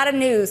was a lot of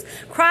news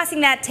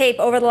crossing that tape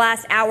over the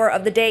last hour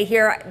of the day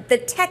here. The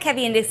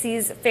tech-heavy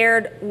indices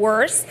fared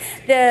worse.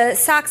 The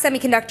SOX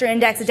Semiconductor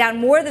Index is down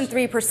more than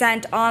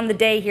 3% on the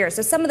day here.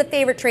 So some of the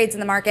favorite trades in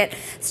the market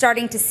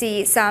starting to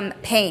see some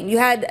pain. You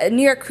had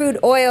New York crude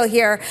oil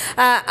here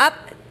up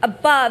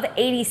above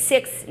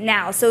 86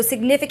 now. So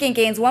significant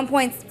gains,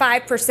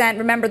 1.5%.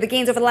 Remember, the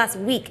gains over the last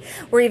week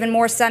were even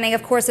more stunning.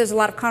 Of course, there's a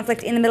lot of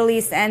conflict in the Middle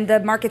East, and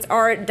the markets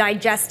are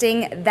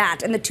digesting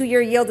that. And the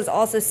 2-year yield is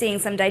also seeing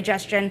some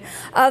digestion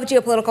of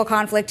geopolitical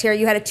conflict here.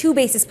 You had a 2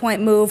 basis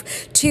point move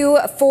to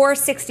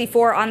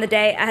 464 on the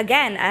day.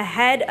 Again,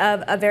 ahead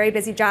of a very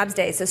busy jobs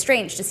day. So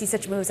strange to see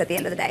such moves at the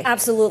end of the day.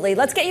 Absolutely.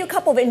 Let's get you a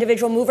couple of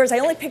individual movers. I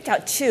only picked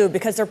out 2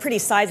 because they're pretty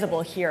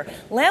sizable here.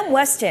 Lamb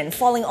Weston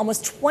falling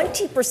almost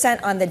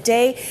 20% on the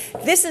day.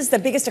 This is the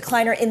biggest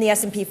decliner in the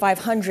S&P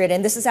 500,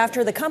 and this is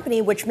after the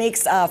company, which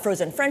makes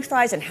frozen French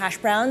fries and hash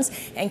browns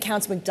and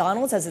counts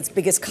McDonald's as its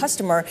biggest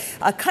customer,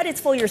 cut its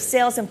full-year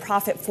sales and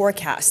profit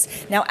forecast.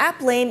 Now,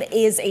 AppLame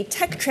is a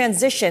tech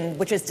transition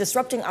which is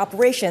disrupting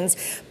operations,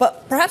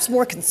 but perhaps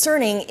more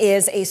concerning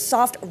is a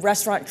soft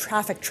restaurant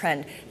traffic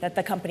trend that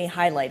the company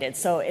highlighted.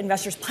 So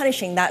investors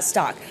punishing that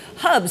stock.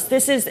 Hubs,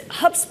 this is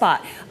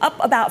HubSpot,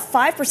 up about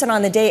 5%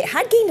 on the day. It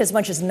had gained as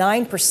much as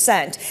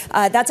 9%.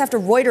 That's after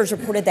Reuters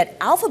reported that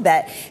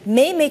Alphabet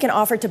may make an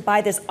offer to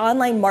buy this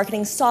online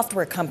marketing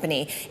software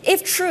company.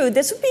 If true,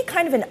 this would be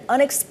kind of an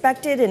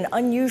unexpected and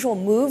unusual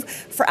move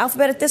for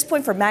Alphabet at this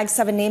point, for Mag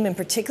 7 name in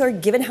particular,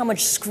 given how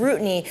much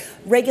scrutiny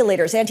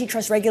regulators,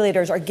 antitrust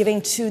regulators, are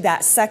giving to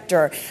that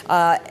sector.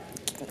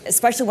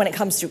 Especially when it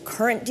comes to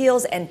current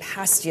deals and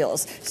past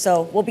deals.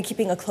 So we'll be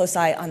keeping a close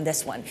eye on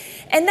this one.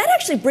 And that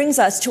actually brings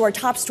us to our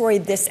top story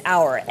this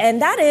hour,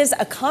 and that is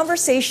a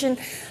conversation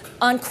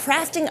on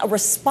crafting a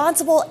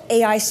responsible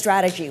AI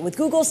strategy with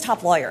Google's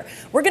top lawyer.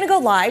 We're going to go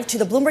live to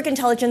the Bloomberg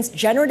Intelligence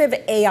Generative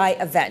AI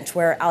event,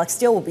 where Alex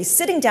Steele will be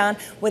sitting down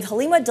with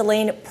Halimah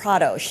DeLaine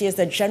Prado. She is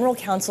the General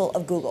Counsel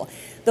of Google.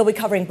 They'll be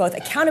covering both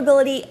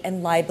accountability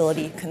and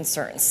liability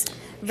concerns.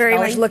 Very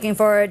much looking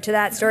forward to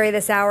that story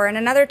this hour. And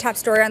another top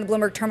story on the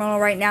Bloomberg terminal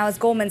right now is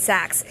Goldman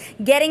Sachs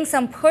getting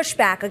some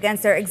pushback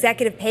against their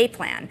executive pay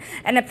plan.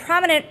 And a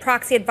prominent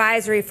proxy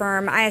advisory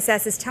firm,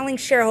 ISS, is telling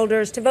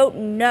shareholders to vote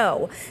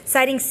no,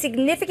 citing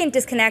significant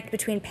disconnect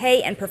between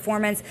pay and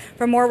performance.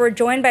 For more, we're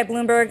joined by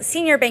Bloomberg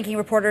senior banking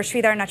reporter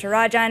Sridhar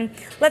Natarajan.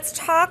 Let's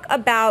talk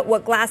about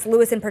what Glass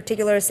Lewis in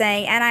particular is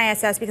saying and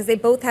ISS, because they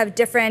both have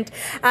different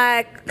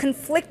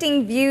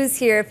conflicting views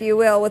here, if you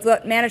will, with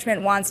what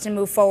management wants to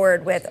move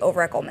forward with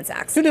over at Goldman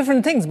Sachs. Two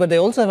different things, but they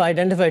also have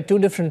identified two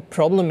different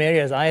problem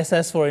areas.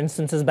 ISS, for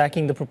instance, is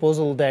backing the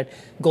proposal that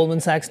Goldman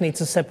Sachs needs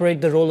to separate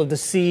the role of the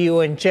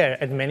CEO and chair.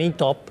 At many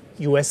top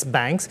U.S.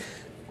 banks,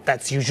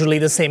 that's usually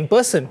the same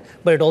person,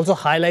 but it also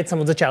highlights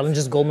some of the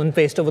challenges Goldman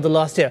faced over the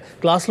last year.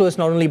 Glass Lewis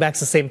not only backs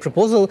the same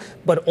proposal,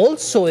 but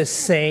also is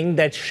saying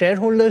that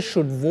shareholders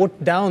should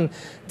vote down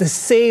the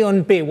say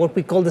on pay, what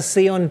we call the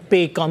say on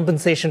pay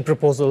compensation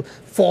proposal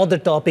for the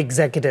top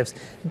executives.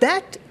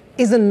 That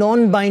is a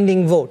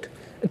non-binding vote.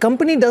 A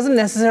company doesn't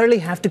necessarily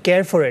have to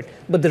care for it,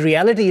 but the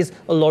reality is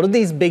a lot of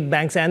these big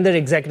banks and their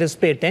executives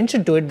pay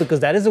attention to it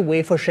because that is a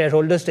way for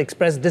shareholders to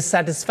express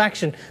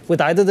dissatisfaction with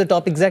either the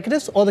top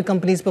executives or the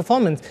company's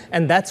performance,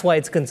 and that's why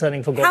it's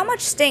concerning for Goldman. How much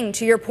sting,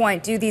 to your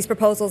point, do these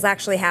proposals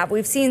actually have?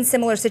 We've seen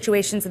similar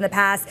situations in the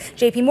past.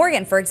 JP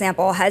Morgan, for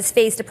example, has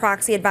faced a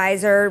proxy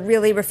advisor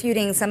really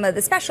refuting some of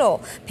the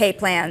special pay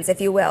plans, if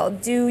you will.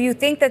 Do you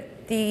think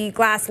that the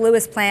Glass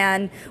Lewis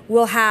plan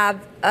will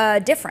have a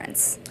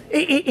difference?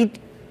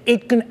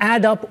 It can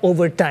add up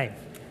over time.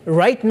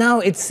 Right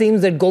now, it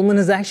seems that Goldman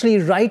has actually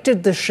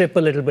righted the ship a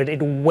little bit.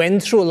 It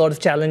went through a lot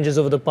of challenges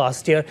over the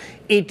past year.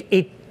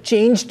 It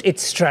changed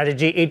its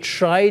strategy. It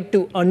tried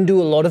to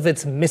undo a lot of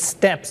its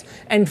missteps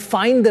and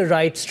find the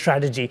right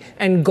strategy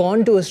and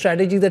gone to a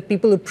strategy that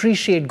people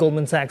appreciate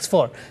Goldman Sachs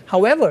for.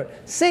 However,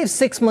 say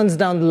 6 months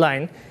down the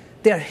line,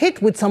 they are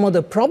hit with some of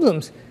the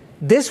problems.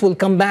 This will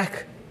come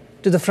back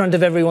to the front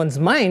of everyone's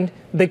mind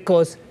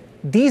because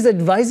these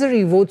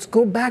advisory votes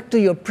go back to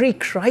your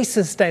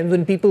pre-crisis times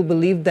when people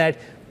believed that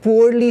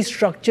poorly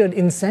structured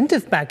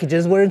incentive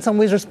packages were in some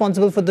ways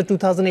responsible for the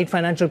 2008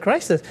 financial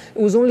crisis.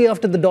 It was only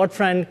after the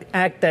Dodd-Frank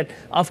Act that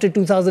after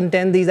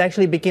 2010, these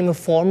actually became a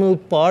formal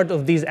part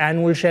of these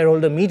annual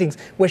shareholder meetings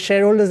where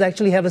shareholders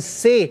actually have a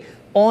say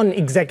on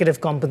executive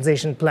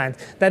compensation plans.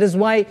 That is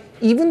why,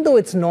 even though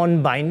it's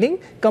non-binding,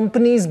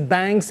 companies,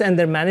 banks, and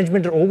their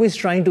management are always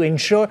trying to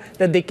ensure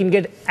that they can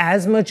get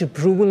as much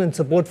approval and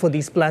support for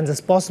these plans as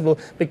possible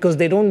because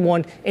they don't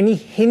want any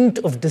hint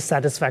of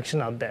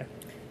dissatisfaction out there.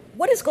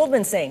 What is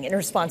Goldman saying in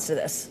response to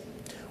this?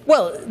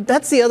 Well,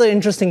 that's the other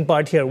interesting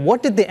part here.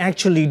 What did they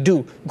actually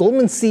do?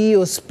 Goldman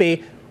CEO's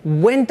pay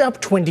went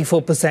up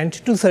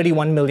 24% to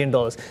 $31 million.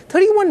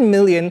 $31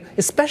 million,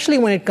 especially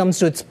when it comes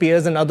to its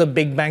peers and other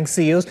big bank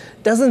CEOs,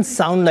 doesn't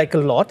sound like a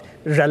lot,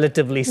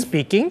 relatively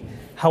speaking.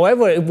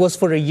 However, it was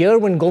for a year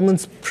when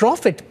Goldman's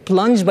profit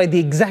plunged by the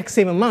exact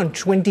same amount,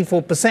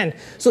 24%.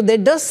 So there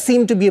does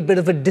seem to be a bit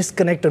of a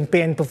disconnect on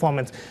pay and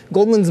performance.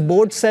 Goldman's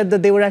board said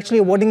that they were actually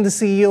awarding the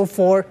CEO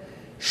for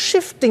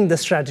shifting the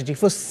strategy,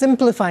 for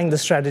simplifying the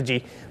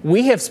strategy.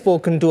 We have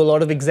spoken to a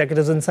lot of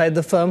executives inside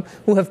the firm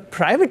who have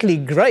privately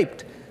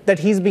griped that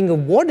he's being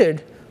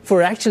awarded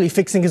for actually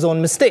fixing his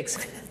own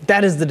mistakes.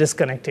 That is the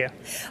disconnect here.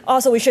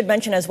 Also, we should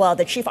mention as well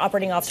that Chief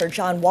Operating Officer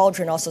John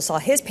Waldron also saw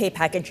his pay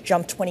package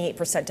jump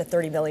 28% to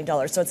 $30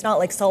 million. So it's not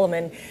like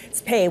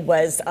Solomon's pay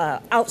was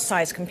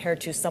outsized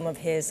compared to some of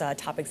his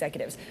top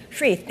executives.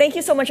 Sri, thank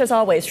you so much as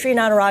always. Sri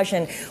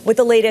Natarajan with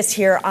the latest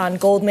here on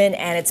Goldman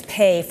and its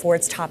pay for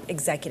its top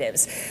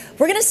executives.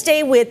 We're going to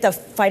stay with the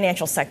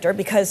financial sector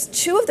because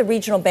two of the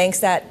regional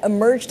banks that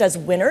emerged as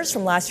winners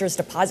from last year's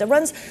deposit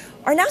runs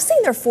are now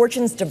seeing their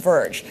fortunes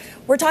diverge.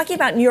 We're talking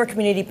about New York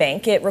Community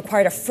Bank. It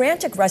required a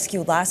frantic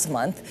rescue last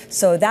month,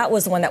 so that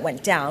was the one that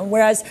went down,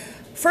 whereas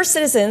First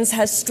Citizens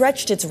has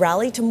stretched its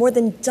rally to more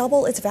than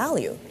double its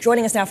value.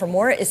 Joining us now for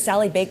more is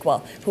Sally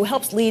Bakewell, who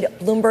helps lead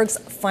Bloomberg's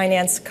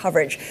finance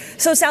coverage.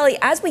 So, Sally,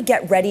 as we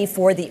get ready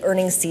for the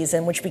earnings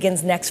season, which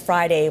begins next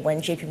Friday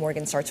when JP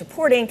Morgan starts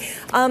reporting,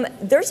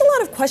 there's a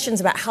lot of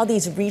questions about how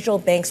these regional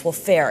banks will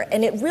fare,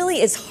 and it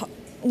really is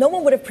no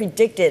one would have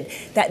predicted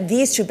that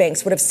these two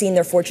banks would have seen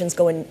their fortunes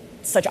go in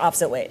such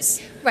opposite ways.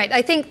 Right.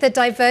 I think the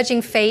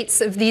diverging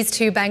fates of these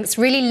two banks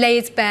really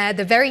lays bare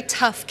the very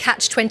tough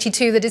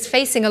catch-22 that is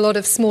facing a lot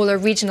of smaller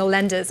regional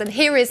lenders. And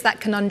here is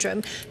that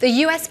conundrum. The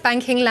US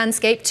banking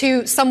landscape,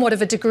 to somewhat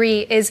of a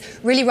degree, is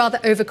really rather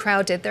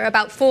overcrowded. There are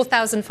about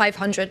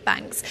 4,500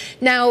 banks.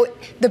 Now,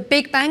 the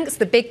big banks,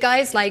 the big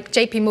guys like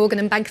JP Morgan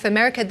and Bank of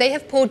America, they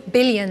have poured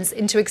billions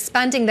into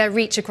expanding their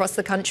reach across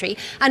the country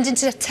and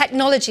into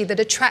technology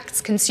that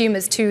attracts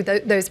consumers to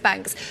those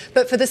banks.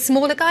 But for the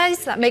smaller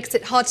guys, that makes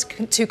it hard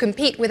to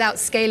compete without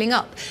scaling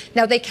up.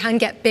 Now, they can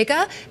get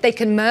bigger, they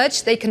can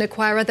merge, they can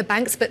acquire other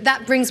banks, but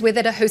that brings with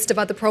it a host of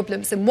other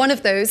problems. And one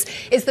of those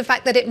is the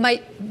fact that it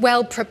might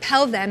well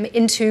propel them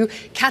into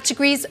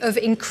categories of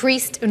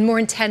increased and more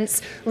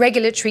intense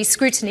regulatory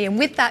scrutiny. And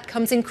with that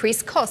comes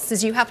increased costs,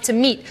 as you have to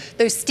meet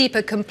those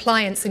steeper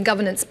compliance and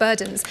governance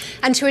burdens.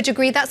 And to a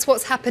degree, that's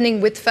what's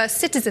happening with First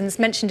Citizens,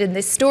 mentioned in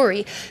this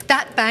story.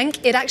 That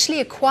bank, it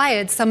actually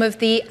acquired some of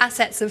the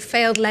assets of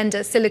failed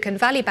lender Silicon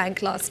Valley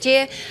Bank last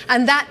year,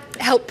 and that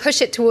helped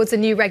push it towards a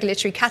new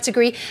regulatory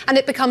category, and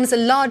it becomes a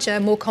larger,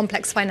 more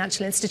complex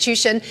financial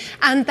institution.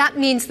 And that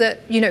means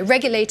that,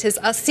 regulators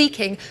are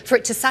seeking for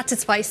it to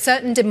satisfy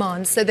certain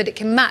demands so that it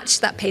can match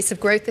that pace of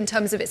growth in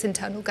terms of its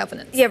internal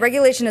governance. Yeah,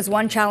 regulation is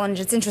one challenge.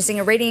 It's interesting.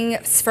 A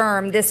ratings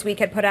firm this week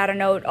had put out a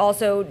note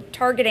also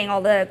targeting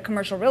all the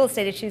commercial real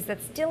estate issues that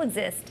still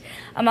exist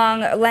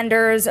among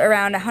lenders,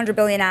 around 100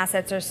 billion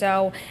assets or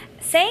so,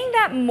 saying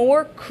that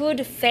more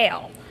could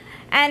fail.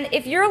 And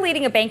if you're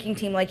leading a banking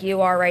team like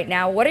you are right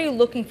now, what are you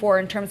looking for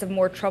in terms of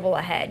more trouble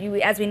ahead?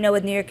 As we know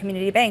with New York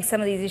Community Bank,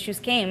 some of these issues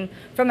came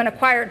from an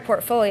acquired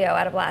portfolio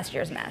out of last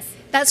year's mess.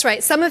 That's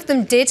right. Some of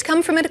them did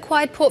come from an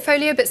acquired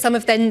portfolio, but some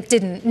of them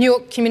didn't. New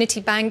York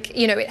Community Bank,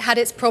 it had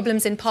its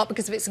problems in part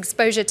because of its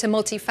exposure to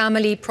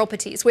multifamily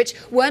properties, which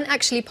weren't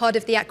actually part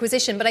of the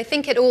acquisition. But I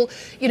think it all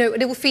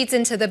feeds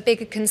into the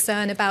bigger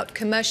concern about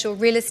commercial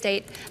real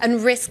estate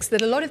and risks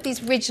that a lot of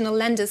these regional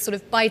lenders sort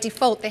of by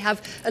default, they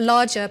have a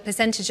larger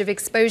percentage of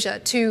exposure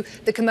to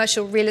the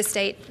commercial real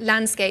estate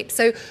landscape.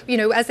 So,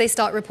 as they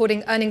start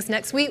reporting earnings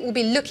next week, we'll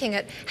be looking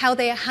at how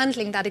they are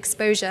handling that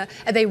exposure.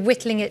 Are they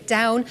whittling it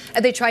down?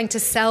 Are they trying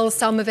to sell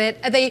some of it?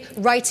 Are they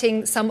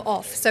writing some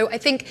off? So I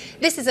think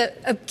this is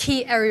a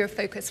key area of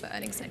focus for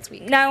earnings next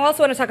week. Now, I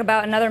also want to talk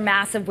about another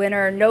massive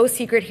winner. No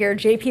secret here,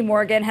 JP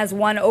Morgan has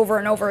won over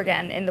and over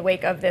again in the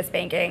wake of this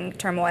banking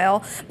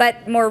turmoil.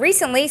 But more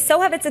recently, so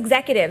have its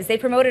executives. They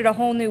promoted a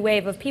whole new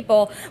wave of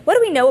people. What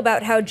do we know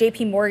about how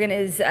JP Morgan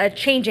is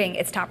changing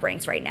its top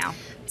ranks right now?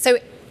 So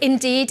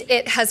indeed,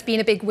 it has been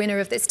a big winner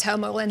of this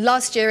turmoil. And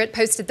last year, it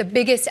posted the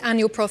biggest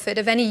annual profit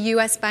of any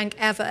U.S. bank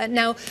ever.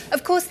 Now,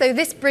 of course, though,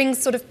 this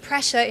brings sort of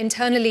pressure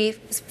internally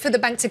for the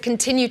bank to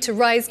continue to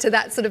rise to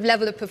that sort of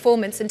level of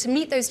performance. And to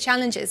meet those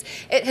challenges,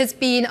 it has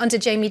been, under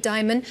Jamie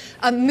Dimon,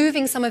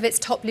 moving some of its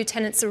top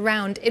lieutenants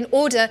around in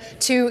order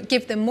to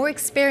give them more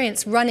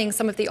experience running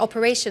some of the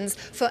operations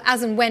for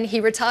as and when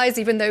he retires,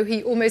 even though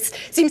he almost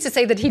seems to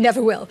say that he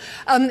never will.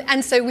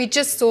 And so we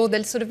just saw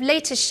the sort of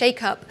latest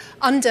shakeup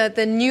under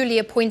the newly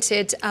appointed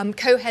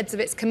co-heads of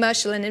its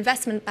commercial and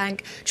investment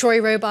bank, Troy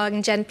Robach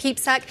and Jen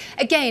Piepszak.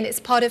 Again, it's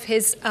part of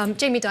his,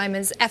 Jamie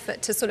Dimon's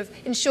effort to sort of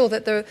ensure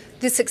that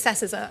the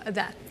successes are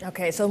there.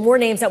 Okay, so more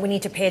names that we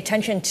need to pay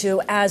attention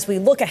to as we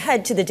look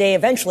ahead to the day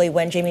eventually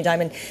when Jamie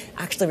Dimon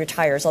actually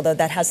retires, although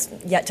that has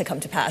yet to come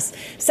to pass.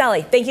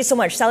 Sally, thank you so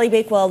much. Sally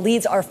Bakewell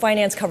leads our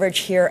finance coverage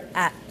here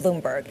at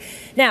Bloomberg.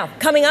 Now,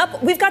 coming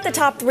up, we've got the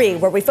top three,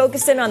 where we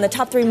focus in on the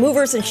top three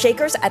movers and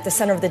shakers at the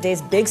center of the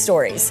day's big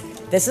stories.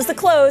 This is The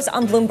Close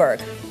on Bloomberg.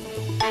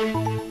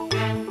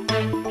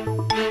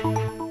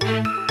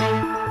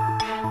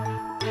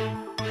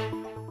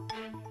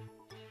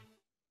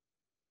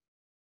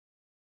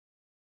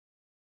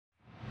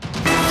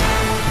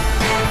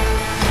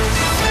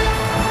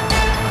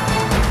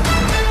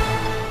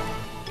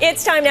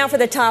 It's time now for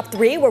the top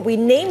three, where we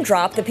name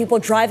drop the people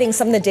driving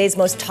some of the day's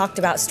most talked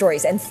about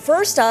stories. And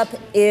first up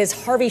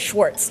is Harvey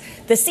Schwartz,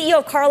 the CEO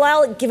of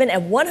Carlyle, given a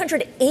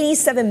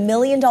 $187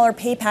 million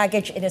pay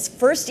package in his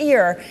first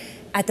year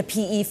at the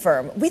PE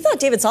firm. We thought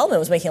David Solomon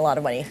was making a lot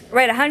of money.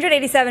 Right,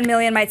 $187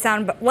 million might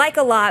sound like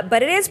a lot,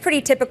 but it is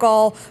pretty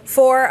typical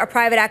for a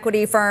private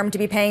equity firm to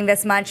be paying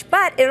this much.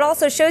 But it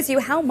also shows you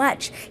how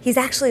much he's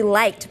actually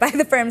liked by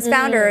the firm's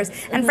founders.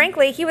 And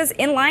frankly, he was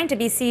in line to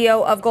be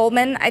CEO of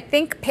Goldman. I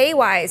think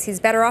pay-wise, he's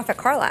better off at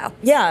Carlyle.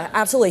 Yeah,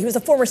 absolutely. He was a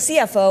former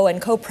CFO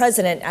and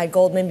co-president at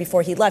Goldman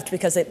before he left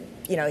because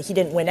he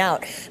didn't win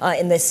out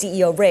in the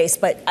CEO race.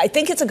 But I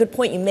think it's a good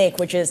point you make,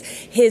 which is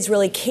his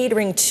really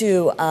catering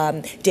to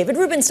David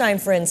Rubenstein,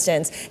 for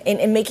instance,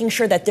 in making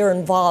sure that they're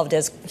involved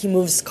as he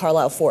moves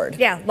Carlyle forward.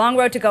 Yeah, long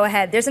road to go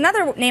ahead. There's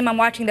another name I'm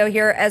watching, though,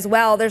 here as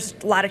well. There's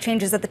a lot of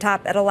changes at the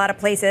top at a lot of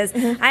places.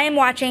 I am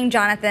watching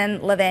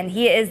Jonathan Levin.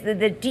 He is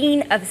the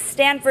dean of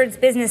Stanford's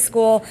Business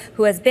School,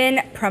 who has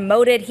been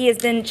promoted. He has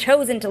been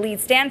chosen to lead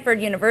Stanford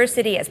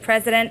University as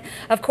president.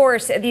 Of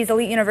course, these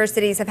elite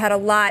universities have had a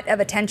lot of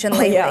attention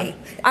lately. Yeah.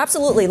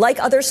 Absolutely. Like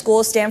other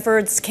schools,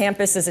 Stanford's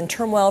campus is in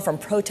turmoil from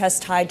protests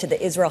tied to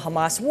the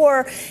Israel-Hamas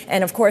war.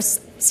 And of course,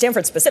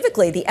 Stanford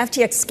specifically, the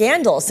FTX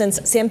scandal, since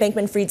Sam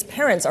Bankman-Fried's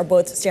parents are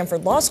both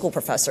Stanford Law School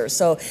professors.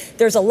 So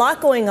there's a lot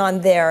going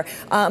on there.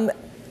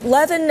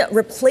 Levin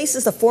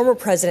replaces the former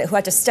president who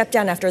had to step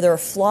down after there were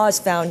flaws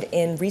found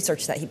in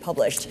research that he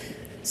published.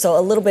 So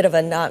a little bit of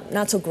a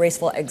not so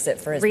graceful exit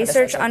for his research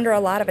predecessor. under a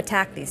lot of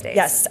attack these days.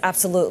 Yes,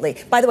 absolutely.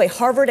 By the way,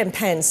 Harvard and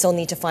Penn still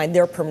need to find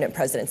their permanent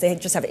presidents. They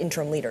just have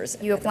interim leaders.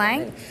 You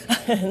applying?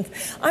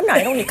 I'm not.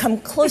 I don't even come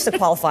close to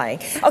qualifying.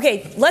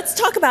 Okay, let's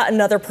talk about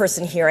another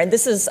person here. And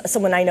this is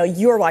someone I know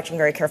you're watching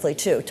very carefully,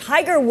 too.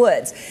 Tiger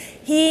Woods.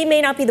 He may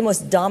not be the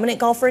most dominant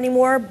golfer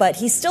anymore, but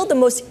he's still the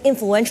most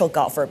influential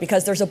golfer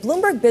because there's a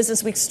Bloomberg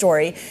Businessweek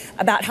story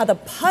about how the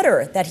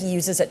putter that he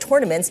uses at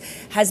tournaments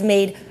has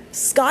made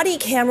Scotty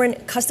Cameron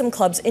custom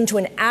clubs into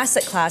an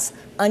asset class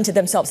unto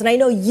themselves. And I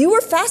know you were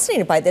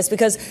fascinated by this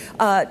because,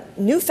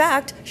 new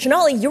fact,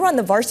 Shonali, you were on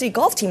the varsity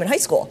golf team in high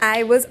school.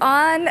 I was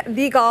on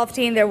the golf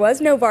team. There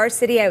was no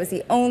varsity. I was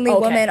the only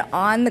woman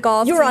on the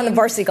golf team. You were on the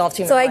varsity golf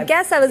team. So I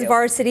guess I was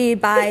varsity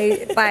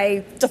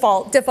by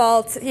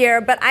default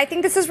here. But I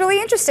think this is really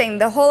interesting,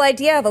 the whole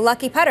idea of a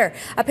lucky putter.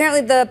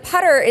 Apparently the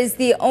putter is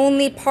the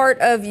only part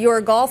of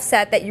your golf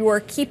set that you are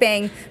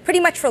keeping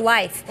pretty much for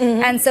life.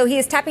 And so he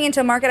is tapping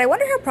into a market. I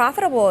wonder how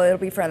profitable it'll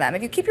be for them.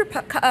 If you keep your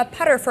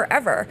putter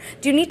forever,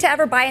 do you need to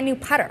ever buy a new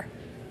putter?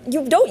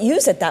 You don't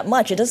use it that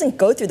much. It doesn't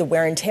go through the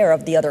wear and tear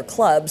of the other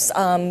clubs.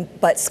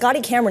 But Scotty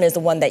Cameron is the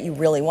one that you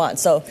really want.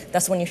 So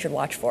that's one you should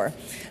watch for.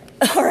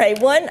 All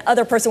right, one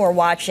other person we're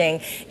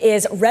watching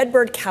is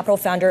Redbird Capital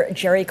founder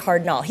Jerry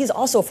Cardinal. He's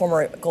also a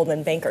former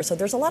Goldman banker, so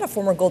there's a lot of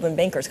former Goldman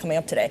bankers coming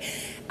up today.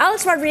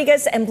 Alex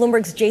Rodriguez and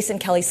Bloomberg's Jason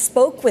Kelly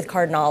spoke with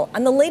Cardinal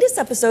on the latest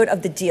episode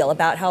of The Deal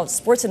about how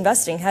sports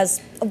investing has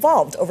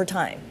evolved over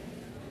time.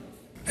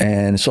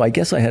 And so I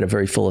guess I had a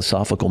very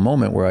philosophical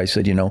moment where I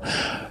said, you know,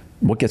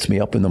 what gets me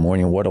up in the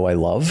morning and what do I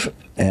love?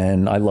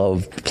 And I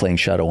love playing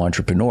shadow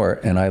entrepreneur,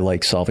 and I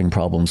like solving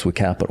problems with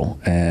capital.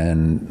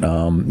 And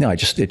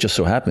it just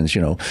so happens,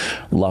 you know,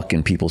 luck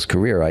in people's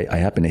career. I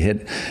happen to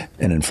hit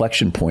an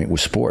inflection point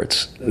with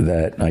sports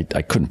that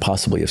I couldn't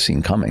possibly have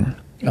seen coming.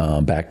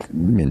 Back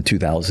in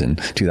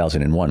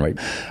 2001,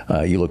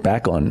 right? You look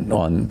back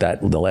on that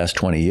the last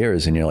 20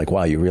 years, and you're like,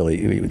 wow,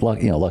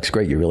 luck's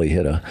great. You really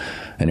hit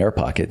an air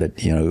pocket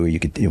that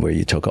where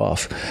you took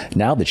off.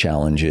 Now the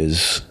challenge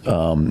is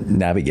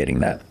navigating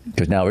that,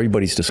 because now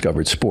everybody's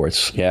discovered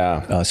sports.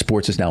 Yeah,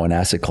 sports is now an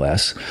asset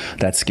class.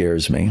 That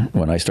scares me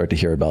when I start to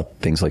hear about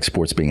things like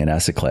sports being an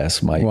asset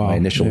class. My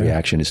initial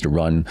reaction is to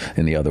run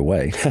in the other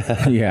way.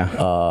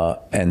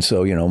 And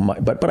so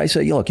but I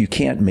say, look, you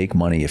can't make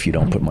money if you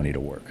don't put money to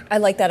work. I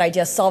like that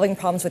idea, solving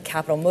problems with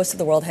capital. Most of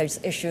the world has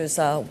issues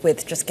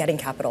with just getting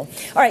capital.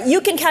 All right,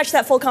 you can catch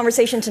that full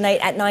conversation tonight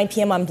at 9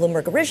 p.m. on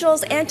Bloomberg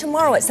Originals and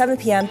tomorrow at 7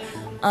 p.m.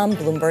 on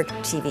Bloomberg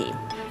TV.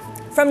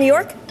 From New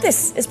York,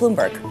 this is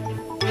Bloomberg.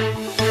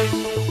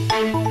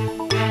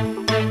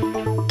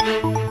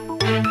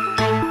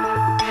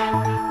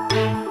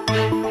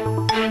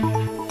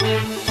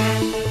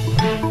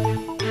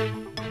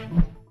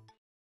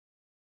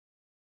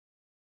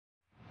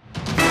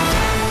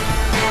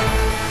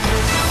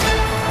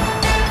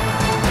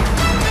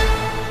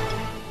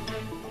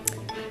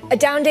 A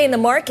down day in the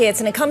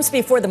markets, and it comes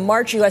before the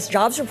March U.S.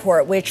 jobs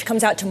report, which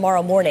comes out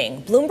tomorrow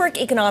morning. Bloomberg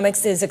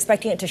Economics is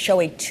expecting it to show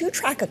a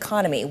two-track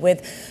economy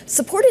with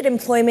supported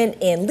employment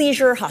in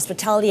leisure,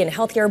 hospitality, and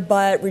healthcare,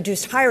 but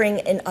reduced hiring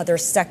in other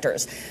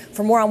sectors.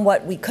 For more on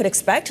what we could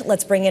expect,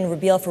 let's bring in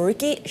Rubeela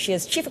Farooqi. She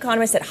is chief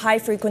economist at High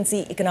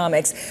Frequency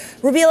Economics.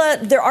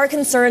 Rubeela, there are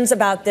concerns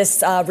about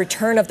this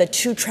return of the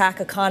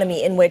two-track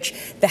economy in which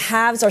the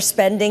haves are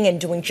spending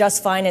and doing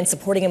just fine and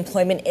supporting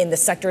employment in the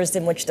sectors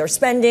in which they're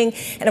spending.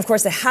 And of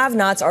course, the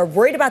have-nots are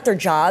worried about their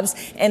jobs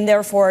and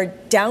therefore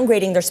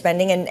downgrading their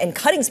spending and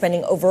cutting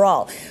spending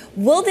overall.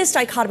 Will this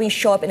dichotomy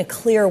show up in a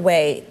clear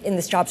way in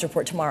this jobs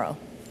report tomorrow?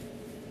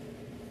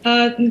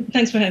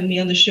 Thanks for having me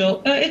on the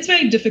show. It's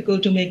very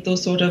difficult to make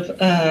those sort of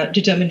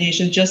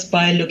determinations just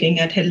by looking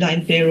at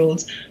headline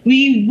payrolls.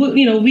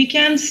 We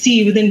can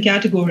see within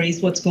categories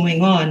what's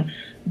going on,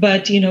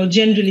 but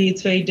generally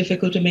it's very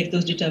difficult to make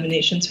those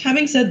determinations.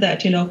 Having said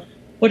that,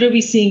 what are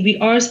we seeing? We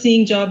are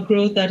seeing job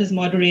growth that is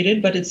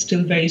moderated, but it's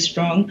still very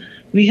strong.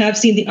 We have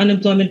seen the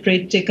unemployment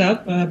rate tick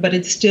up, but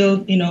it's still,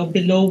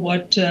 below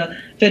what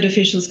Fed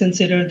officials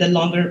consider the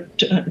longer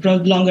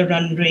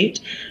run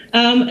rate.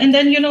 And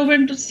then,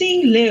 we're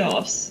seeing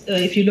layoffs.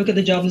 If you look at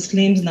the jobless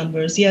claims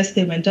numbers, yes,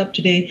 they went up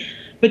today,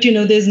 but,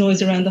 there's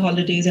noise around the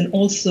holidays. And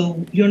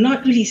also, you're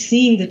not really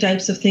seeing the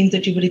types of things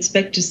that you would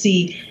expect to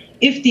see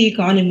if the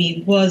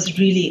economy was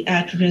really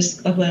at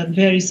risk of a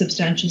very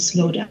substantial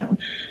slowdown.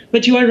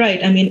 But you are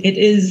right. I mean, it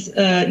is,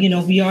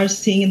 we are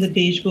seeing in the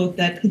Beige Book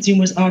that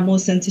consumers are more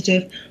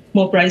sensitive,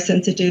 more price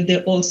sensitive.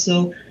 They're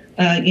also,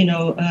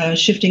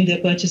 shifting their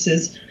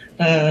purchases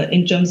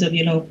in terms of,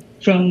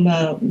 from,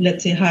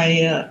 let's say,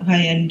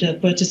 high-end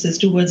purchases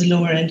towards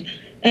lower end.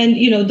 And,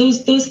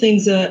 those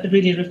things are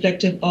really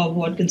reflective of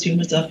what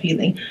consumers are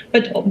feeling.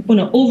 But,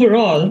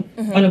 overall,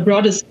 on a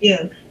broader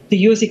scale, the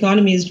U.S.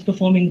 economy is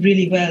performing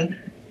really well,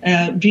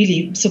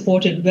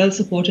 well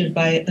supported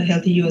by a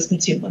healthy U.S.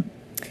 consumer.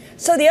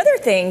 So the other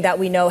thing that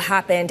we know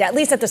happened, at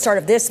least at the start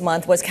of this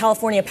month, was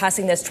California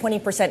passing this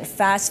 20%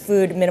 fast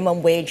food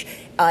minimum wage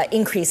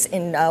increase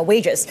in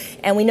wages.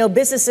 And we know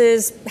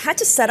businesses had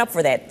to set up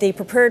for that. They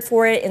prepared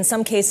for it. In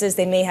some cases,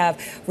 they may have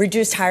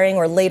reduced hiring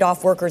or laid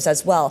off workers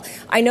as well.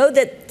 I know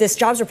that this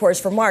jobs report is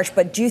for March,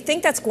 but do you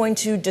think that's going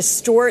to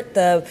distort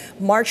the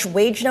March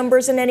wage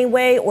numbers in any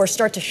way or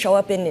start to show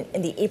up in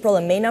the April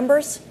and May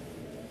numbers?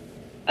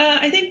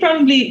 I think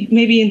probably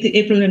maybe in the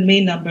April and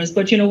May numbers,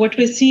 but what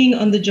we're seeing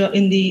on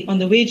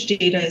the wage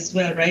data as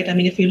well, right? I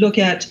mean, if you look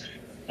at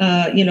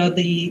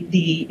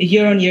the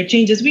year-on-year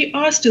changes, we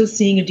are still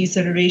seeing a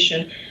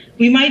deceleration.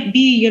 We might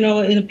be in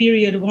a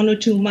period of 1 or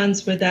 2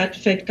 months where that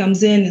effect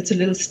comes in. It's a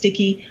little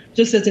sticky,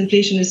 just as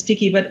inflation is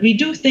sticky. But we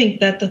do think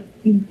that the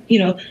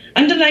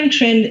underlying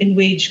trend in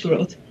wage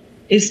growth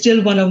is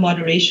still one of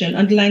moderation.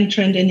 Underlying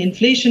trend in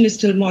inflation is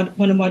still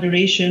one of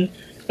moderation.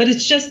 But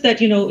it's just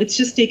that, it's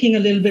just taking a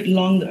little bit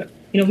longer.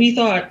 We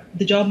thought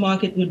the job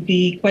market would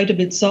be quite a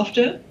bit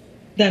softer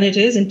than it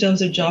is in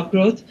terms of job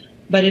growth,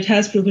 but it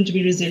has proven to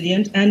be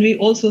resilient. And we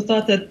also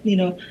thought that,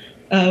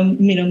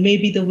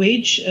 maybe the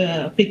wage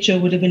picture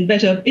would have been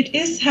better. It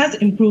has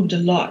improved a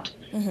lot,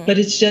 but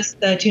it's just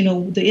that,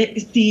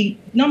 the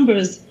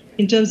numbers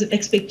in terms of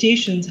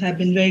expectations have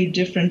been very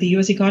different. The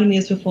U.S. economy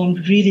has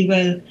performed really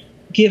well,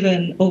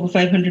 given over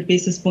 500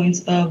 basis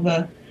points of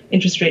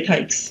interest rate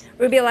hikes.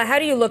 Rubeela, how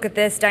do you look at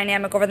this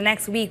dynamic over the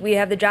next week? We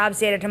have the jobs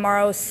data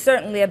tomorrow,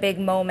 certainly a big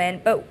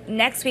moment, but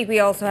next week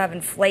we also have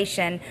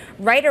inflation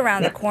right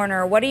around the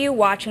corner. What are you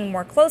watching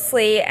more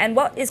closely, and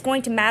what is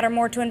going to matter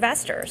more to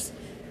investors?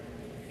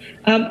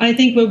 I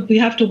think we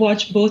have to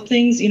watch both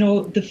things.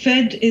 The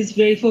Fed is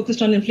very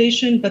focused on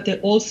inflation, but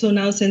they're also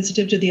now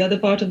sensitive to the other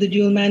part of the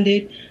dual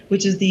mandate,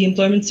 which is the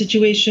employment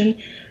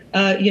situation.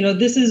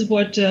 This is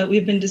what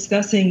we've been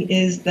discussing,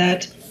 is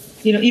that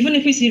even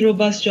if we see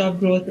robust job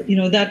growth,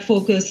 that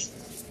focus,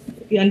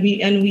 and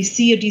we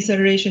see a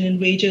deceleration in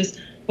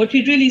wages, what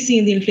we really see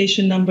in the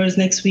inflation numbers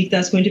next week,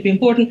 that's going to be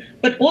important,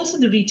 but also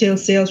the retail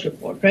sales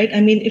report, right?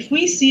 I mean, if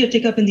we see a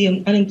tick up in the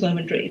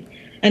unemployment rate,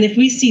 and if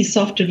we see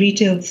softer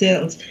retail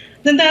sales,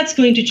 then that's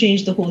going to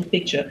change the whole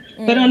picture.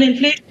 But on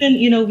inflation,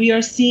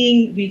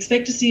 we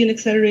expect to see an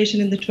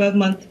acceleration in the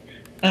 12-month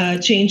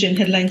change in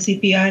headline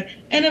CPI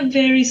and a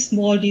very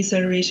small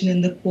deceleration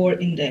in the core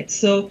index.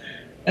 So,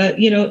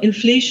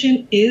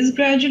 inflation is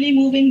gradually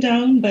moving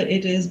down, but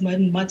it is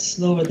much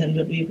slower than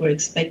what we were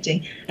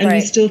expecting. And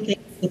we still think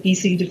the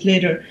PC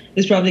deflator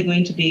is probably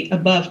going to be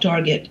above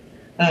target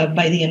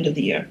by the end of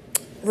the year.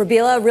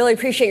 Rubeela, really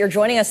appreciate your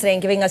joining us today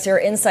and giving us your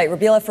insight.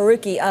 Rubeela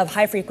Farooqi of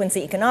High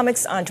Frequency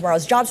Economics on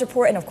tomorrow's jobs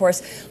report and, of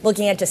course,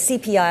 looking into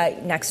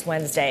CPI next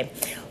Wednesday.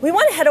 We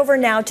want to head over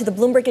now to the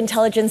Bloomberg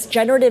Intelligence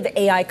Generative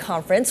AI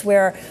Conference,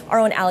 where our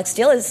own Alex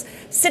Steele is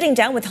sitting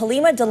down with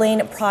Halimah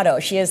DeLaine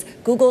Prado. She is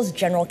Google's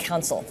General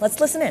Counsel.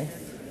 Let's listen in.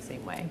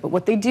 But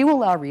what they do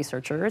allow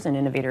researchers and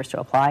innovators to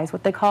apply is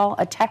what they call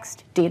a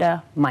text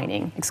data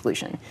mining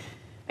exclusion.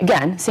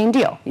 Again, same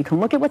deal. You can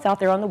look at what's out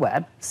there on the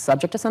web,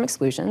 subject to some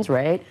exclusions,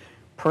 right?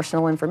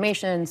 Personal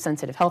information,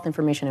 sensitive health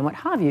information, and what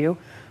have you,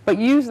 but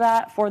use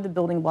that for the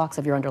building blocks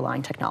of your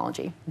underlying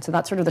technology. And so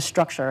that's sort of the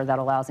structure that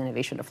allows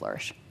innovation to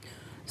flourish.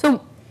 So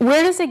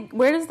where does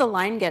the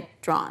line get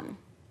drawn?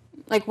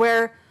 Like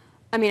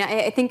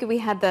I think we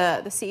had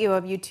the CEO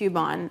of YouTube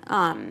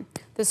on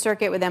the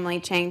circuit with Emily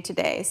Chang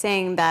today,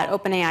 saying that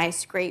OpenAI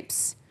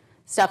scrapes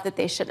stuff that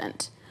they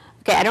shouldn't.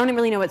 Okay, I don't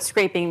really know what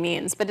scraping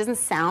means, but it doesn't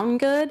sound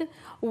good.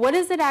 What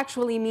does it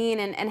actually mean,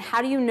 and how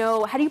do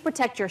you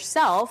protect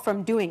yourself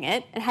from doing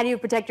it, and how do you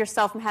protect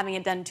yourself from having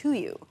it done to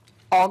you?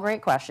 All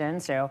great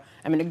questions. So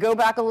I'm going to go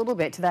back a little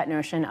bit to that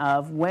notion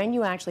of when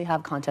you actually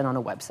have content on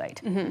a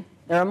website. Mm-hmm.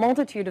 There are a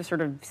multitude of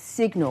sort of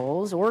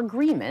signals or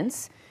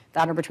agreements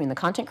that are between the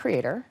content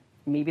creator,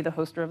 maybe the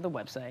hoster of the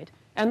website,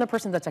 and the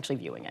person that's actually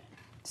viewing it.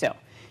 So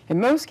in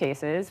most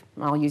cases,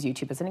 I'll use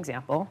YouTube as an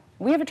example,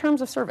 we have a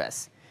terms of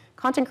service.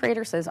 Content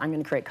creator says, I'm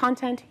going to create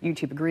content.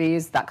 YouTube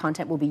agrees that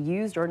content will be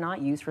used or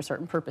not used for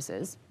certain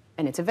purposes,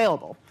 and it's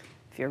available.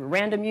 If you're a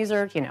random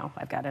user,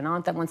 I've got an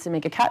aunt that wants to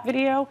make a cat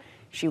video.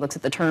 She looks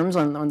at the terms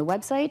on the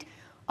website.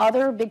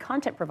 Other big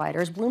content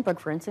providers, Bloomberg,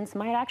 for instance,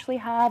 might actually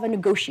have a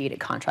negotiated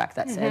contract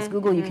that says,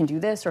 Google, you can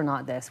do this or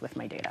not this with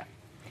my data.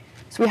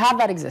 So we have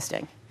that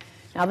existing.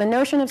 Now, the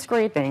notion of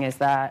scraping is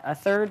that a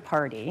third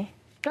party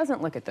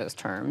doesn't look at those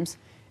terms,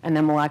 and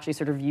then will actually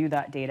sort of view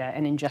that data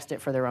and ingest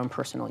it for their own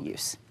personal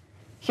use.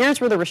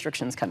 Here's where the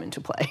restrictions come into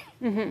play.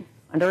 Mm-hmm.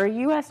 Under a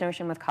U.S.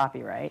 notion with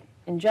copyright,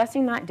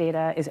 ingesting that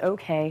data is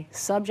okay,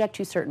 subject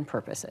to certain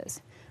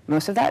purposes.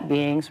 Most of that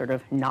being sort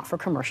of not for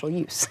commercial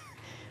use,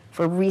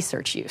 for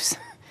research use.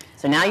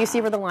 So now you see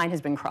where the line has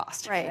been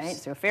crossed, right?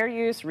 So fair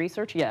use,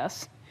 research,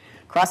 yes.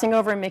 Crossing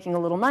over and making a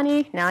little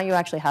money, now you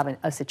actually have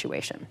a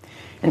situation.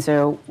 And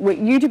so what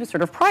YouTube has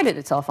sort of prided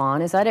itself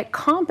on is that it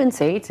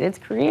compensates its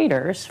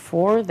creators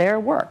for their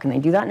work, and they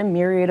do that in a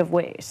myriad of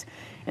ways.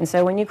 And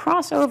so when you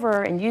cross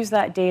over and use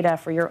that data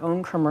for your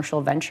own commercial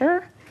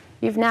venture,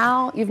 you've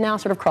now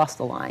sort of crossed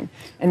the line.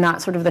 And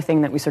that's sort of the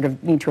thing that we sort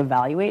of need to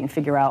evaluate and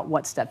figure out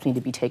what steps need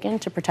to be taken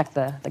to protect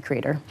the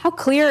creator. How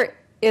clear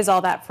is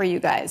all that for you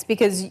guys?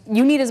 Because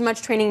you need as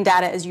much training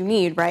data as you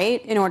need,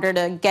 right, in order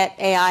to get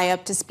AI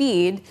up to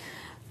speed.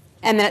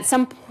 And then at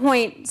some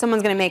point,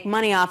 someone's going to make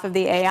money off of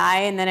the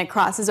AI, and then it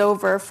crosses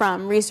over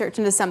from research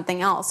into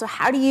something else. So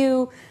how do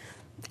you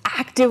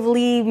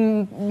actively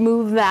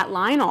move that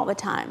line all the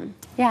time?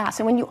 Yeah,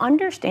 so when you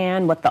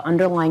understand what the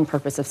underlying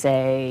purpose of,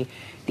 say,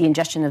 the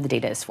ingestion of the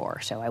data is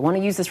for. So I want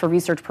to use this for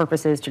research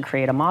purposes to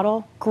create a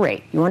model.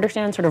 Great. You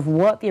understand sort of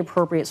what the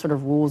appropriate sort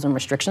of rules and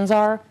restrictions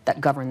are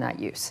that govern that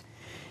use.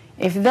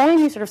 If then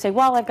you sort of say,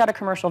 well, I've got a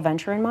commercial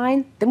venture in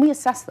mind, then we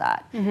assess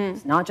that.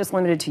 It's not just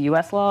limited to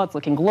US law, it's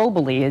looking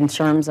globally in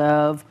terms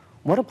of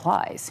what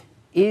applies.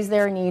 Is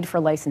there a need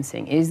for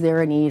licensing? Is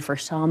there a need for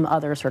some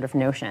other sort of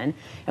notion?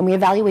 And we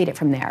evaluate it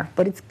from there.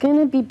 But it's going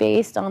to be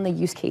based on the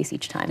use case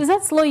each time. Does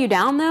that slow you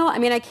down, though? I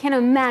mean, I can't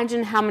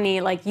imagine how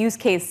many use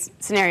case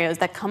scenarios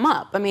that come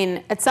up. I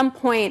mean, at some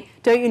point,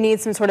 don't you need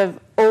some sort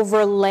of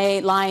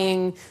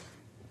lying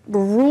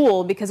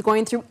rule, because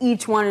going through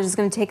each one is just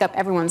going to take up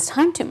everyone's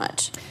time too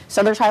much?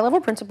 So there's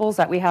high-level principles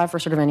that we have for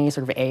sort of any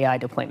sort of AI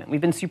deployment.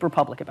 We've been super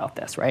public about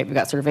this, right? We've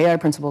got sort of AI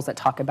principles that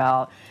talk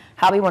about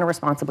how we want to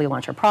responsibly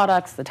launch our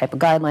products, the type of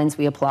guidelines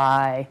we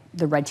apply,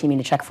 the red teaming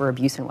to check for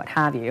abuse and what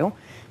have you.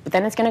 But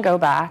then it's going to go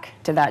back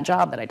to that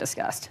job that I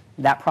discussed,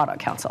 that product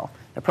counsel,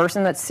 the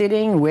person that's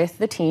sitting with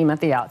the team at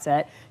the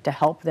outset to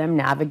help them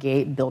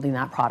navigate building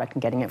that product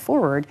and getting it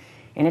forward.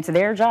 And it's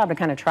their job to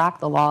kind of track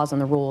the laws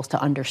and the rules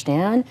to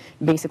understand,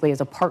 basically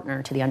as a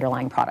partner to the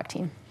underlying product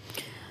team.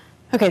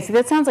 Okay, so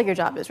that sounds like your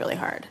job is really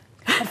hard.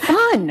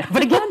 Fun,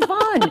 but again,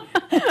 fun.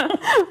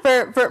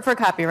 for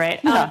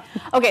copyright. Yeah.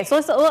 Okay, so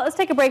let's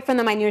take a break from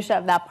the minutia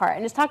of that part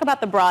and just talk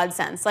about the broad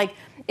sense. Like,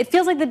 it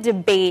feels like the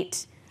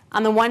debate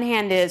on the one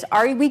hand is,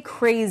 are we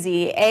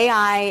crazy?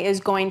 AI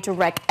is going to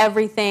wreck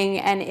everything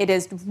and it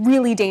is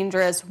really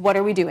dangerous. What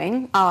are we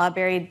doing? A la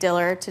Barry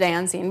Diller today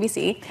on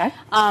CNBC. Okay.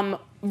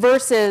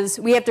 Versus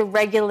we have to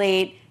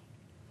regulate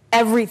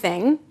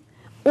everything,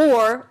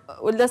 or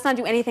let's not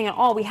do anything at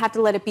all. We have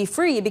to let it be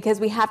free because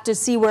we have to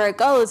see where it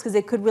goes, because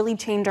it could really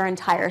change our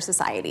entire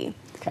society.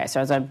 Okay, so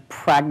as a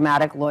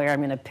pragmatic lawyer, I'm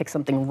going to pick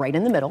something right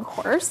in the middle. Of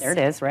course. There it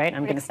is, right?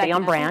 I'm going to stay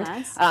on brand.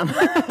 But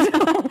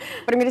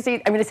I'm going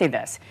to say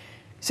this.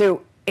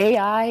 So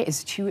AI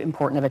is too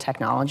important of a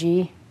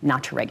technology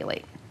not to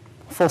regulate.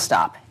 Full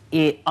stop.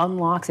 It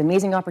unlocks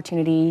amazing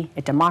opportunity.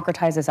 It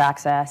democratizes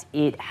access.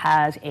 It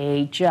has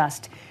a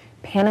just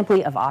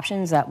panoply of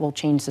options that will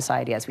change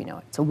society as we know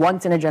it. It's a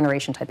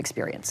once-in-a-generation type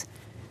experience.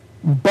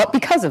 But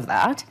because of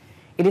that,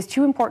 it is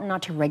too important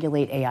not to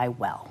regulate AI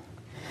well.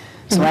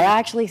 So I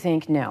actually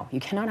think, no, you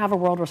cannot have a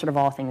world where sort of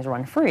all things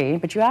run free,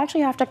 but you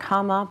actually have to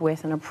come up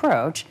with an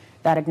approach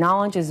that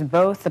acknowledges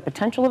both the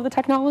potential of the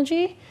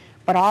technology,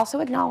 but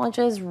also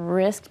acknowledges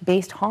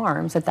risk-based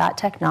harms that that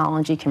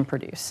technology can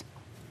produce.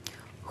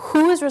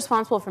 Who is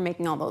responsible for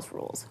making all those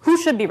rules? Who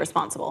should be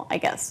responsible, I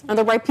guess? Are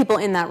the right people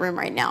in that room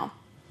right now?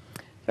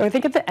 So I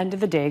think at the end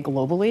of the day,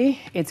 globally,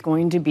 it's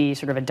going to be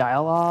sort of a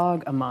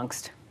dialogue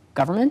amongst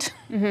government,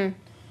 the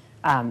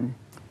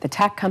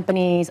tech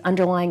companies,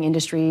 underlying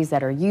industries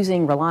that are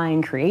using,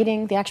 relying,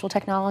 creating the actual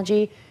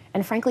technology,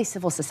 and frankly,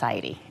 civil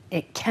society.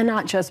 It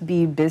cannot just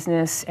be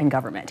business and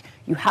government.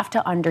 You have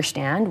to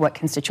understand what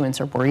constituents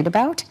are worried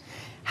about,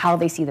 how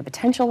they see the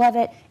potential of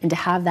it, and to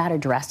have that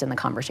addressed in the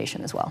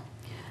conversation as well.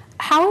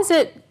 How is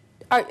it?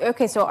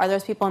 Okay, so are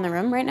those people in the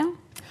room right now?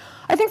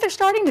 I think they're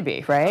starting to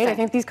be, right? Okay. I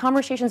think these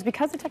conversations,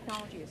 because the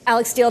technology is...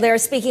 Alex Steele there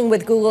speaking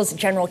with Google's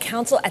General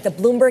Counsel at the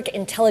Bloomberg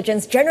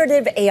Intelligence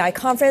Generative AI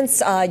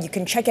Conference. You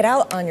can check it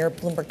out on your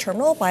Bloomberg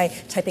terminal by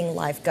typing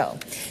Live Go.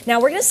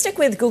 Now, we're going to stick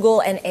with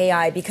Google and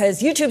AI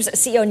because YouTube's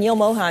CEO Neil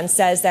Mohan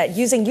says that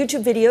using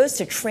YouTube videos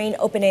to train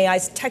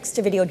OpenAI's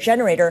text-to-video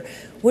generator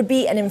would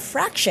be an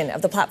infraction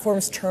of the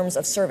platform's terms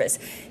of service.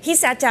 He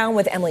sat down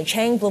with Emily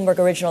Chang, Bloomberg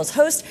Originals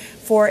host,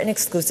 for an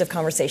exclusive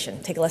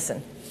conversation. Take a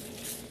listen.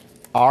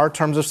 Our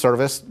terms of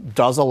service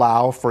does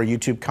allow for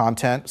YouTube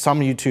content, some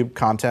YouTube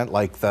content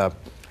like the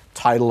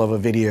title of a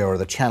video or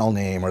the channel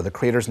name or the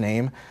creator's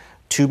name,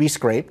 to be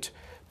scraped,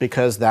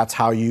 because that's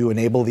how you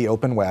enable the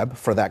open web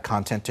for that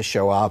content to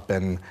show up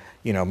and,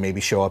 you know,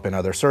 maybe show up in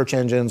other search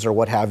engines or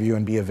what have you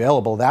and be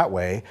available that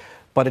way.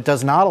 But it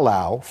does not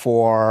allow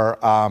for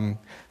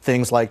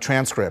things like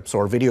transcripts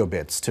or video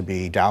bits to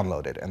be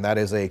downloaded, and that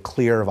is a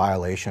clear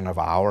violation of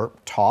our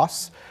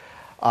TOS.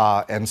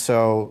 And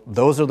so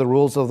those are the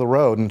rules of the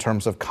road in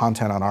terms of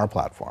content on our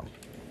platform.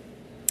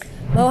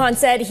 Mohan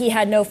said he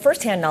had no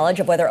firsthand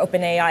knowledge of whether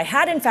OpenAI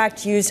had in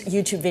fact used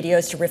YouTube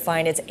videos to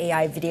refine its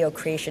AI video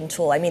creation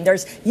tool. I mean,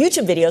 there's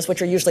YouTube videos,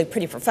 which are usually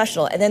pretty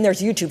professional, and then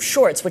there's YouTube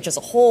Shorts, which is a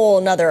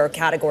whole other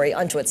category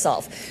unto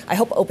itself. I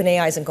hope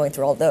OpenAI isn't going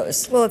through all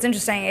those. Well, it's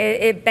interesting.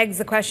 It begs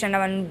the question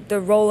on the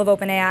role of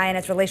OpenAI and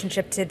its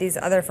relationship to these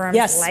other firms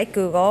like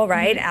Google,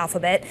 right,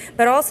 Alphabet.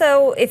 But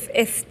also,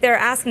 if they're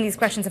asking these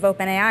questions of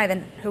OpenAI,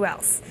 then who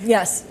else?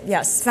 Yes.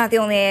 It's not the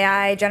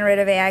only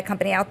generative AI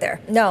company out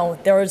there. No,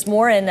 there was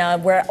more, and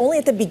we're only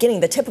at the beginning,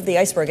 the tip of the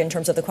iceberg in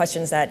terms of the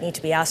questions that need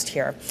to be asked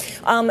here.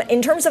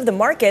 In terms of the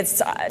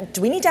markets,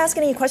 do we need to ask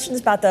any questions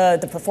about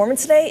the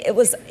performance today? It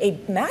was a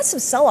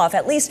massive sell-off,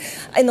 at least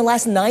in the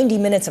last 90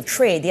 minutes of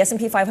trade. The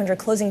S&P 500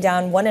 closing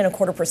down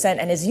 1.25%.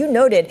 And as you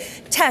noted,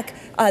 tech,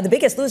 the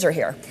biggest loser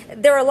here.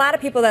 There were a lot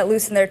of people that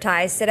loosened their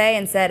ties today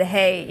and said,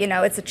 hey,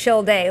 it's a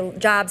chill day,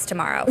 jobs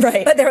tomorrow.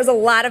 Right. But there was a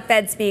lot of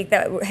Fed speak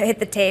that hit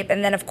the tape.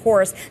 And then, of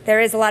course, there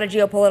is a lot of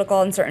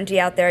geopolitical uncertainty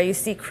out there. You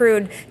see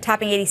crude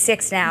topping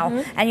 86 now.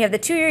 And you have the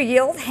 2-year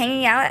yield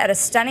hanging out at a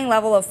stunning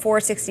level of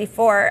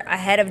 464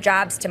 ahead of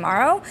jobs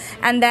tomorrow.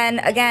 And then,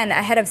 again,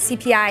 ahead of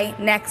CPI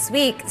next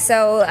week.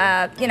 So,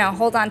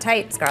 hold on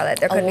tight, Scarlett.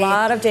 There could be a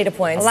lot of data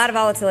points. A lot of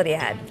volatility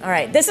ahead. All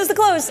right. This is The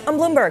Close on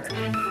Bloomberg.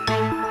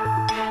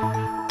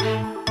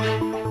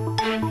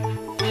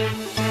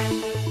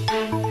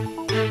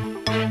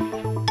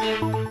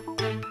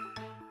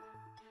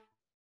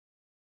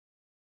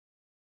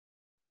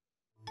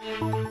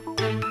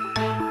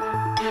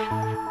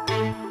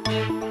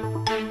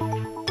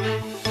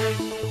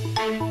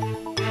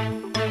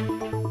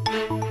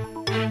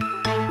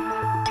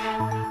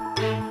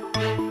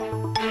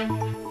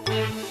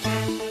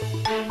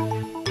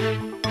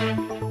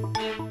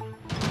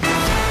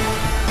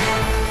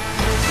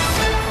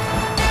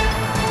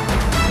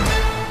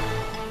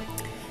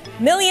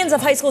 Millions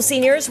of high school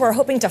seniors who are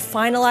hoping to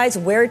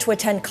finalize where to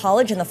attend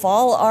college in the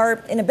fall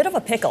are in a bit of a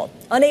pickle,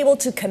 unable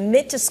to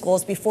commit to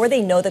schools before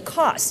they know the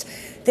cost.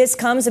 This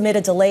comes amid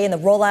a delay in the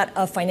rollout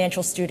of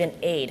financial student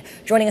aid.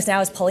 Joining us now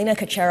is Paulina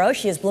Cachero.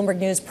 She is Bloomberg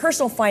News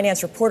personal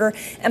finance reporter.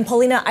 And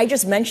Paulina, I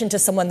just mentioned to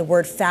someone the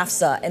word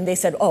FAFSA, and they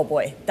said, oh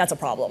boy, that's a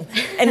problem.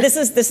 And this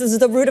is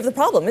the root of the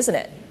problem, isn't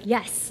it?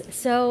 Yes.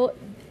 So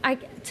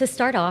to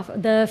start off,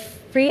 the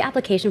free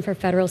application for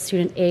federal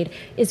student aid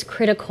is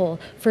critical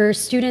for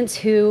students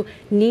who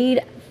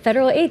need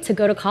federal aid to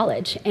go to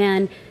college.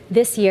 And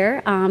this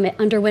year, it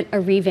underwent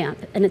a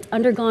revamp, and it's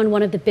undergone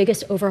one of the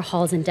biggest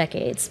overhauls in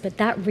decades. But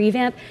that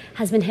revamp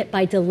has been hit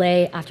by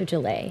delay after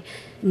delay.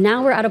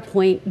 Now we're at a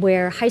point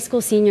where high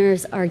school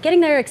seniors are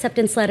getting their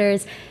acceptance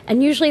letters,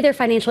 and usually their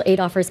financial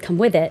aid offers come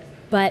with it.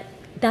 But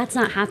that's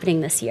not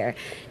happening this year.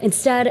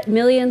 Instead,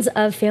 millions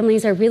of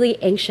families are really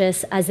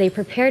anxious as they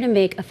prepare to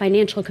make a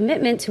financial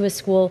commitment to a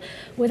school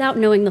without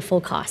knowing the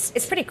full cost.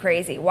 It's pretty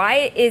crazy.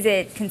 Why is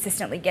it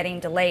consistently getting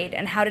delayed,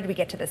 and how did we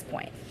get to this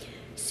point?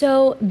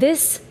 So the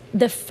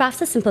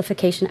FAFSA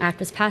Simplification Act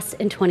was passed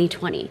in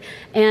 2020,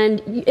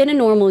 and in a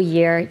normal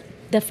year,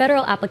 the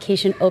federal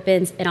application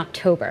opens in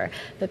October.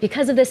 But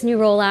because of this new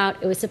rollout,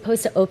 it was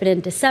supposed to open in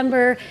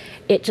December.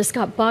 It just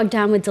got bogged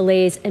down with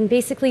delays, and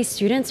basically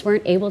students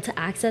weren't able to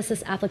access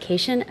this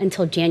application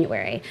until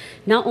January.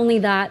 Not only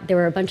that, there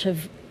were a bunch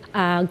of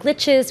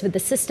glitches with the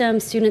system.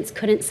 Students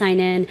couldn't sign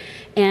in,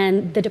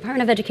 and the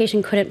Department of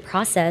Education couldn't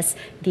process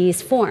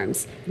these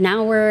forms.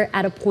 Now we're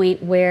at a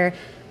point where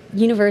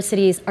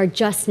universities are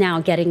just now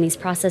getting these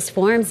processed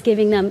forms,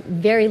 giving them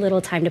very little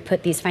time to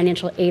put these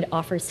financial aid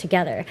offers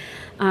together.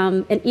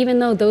 And even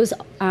though those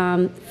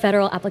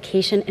federal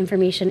application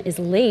information is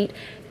late,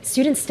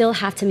 students still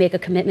have to make a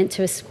commitment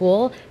to a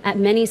school at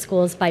many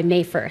schools by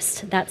May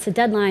 1st. That's a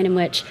deadline in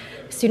which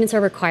students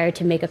are required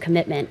to make a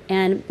commitment.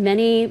 And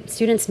many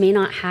students may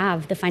not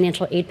have the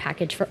financial aid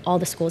package for all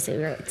the schools they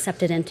were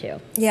accepted into.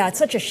 Yeah, it's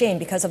such a shame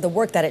because of the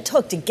work that it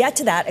took to get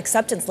to that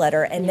acceptance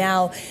letter. And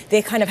now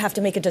they kind of have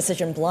to make a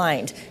decision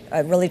blind.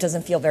 It really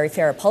doesn't feel very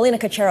fair. Paulina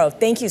Cachero,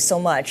 thank you so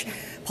much.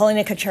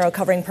 Paulina Cachero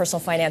covering personal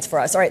finance for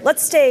us. All right,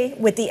 let's stay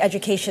with the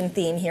education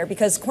theme here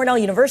because Cornell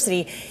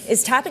University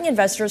is tapping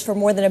investors for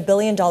more than $1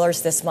 billion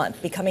this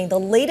month, becoming the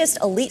latest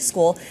elite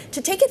school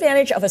to take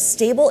advantage of a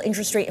stable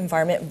interest rate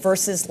environment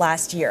versus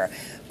last year.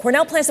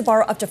 Cornell plans to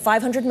borrow up to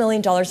 $500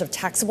 million of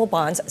taxable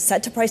bonds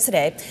set to price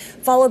today,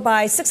 followed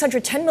by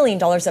 $610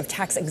 million of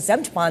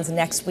tax-exempt bonds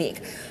next week.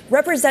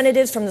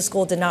 Representatives from the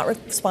school did not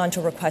respond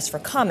to requests for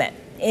comment.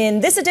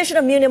 In this edition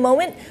of Muni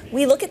Moment,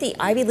 we look at the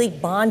Ivy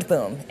League bond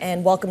boom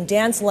and welcome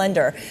Dan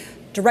Solender,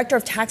 Director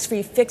of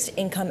Tax-Free Fixed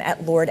Income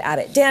at Lord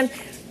Abbett. Dan,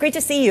 great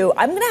to see you.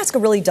 I'm going to ask a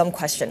really dumb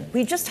question.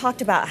 We just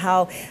talked about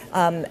how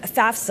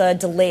FAFSA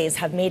delays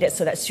have made it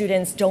so that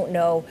students don't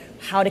know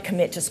how to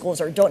commit to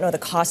schools or don't know the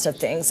cost of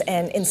things.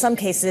 And in some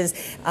cases,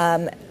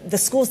 the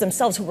schools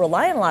themselves who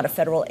rely on a lot of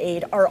federal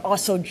aid are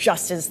also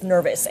just as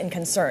nervous and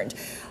concerned.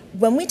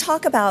 When we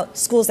talk about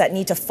schools that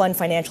need to fund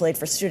financial aid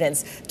for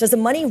students, does the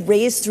money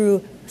raised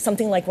through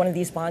something like one of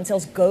these bond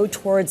sales go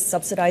towards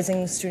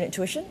subsidizing student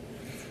tuition?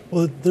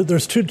 Well,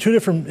 there's two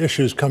different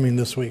issues coming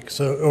this week.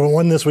 So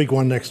one this week,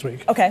 one next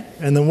week. Okay.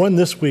 And the one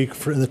this week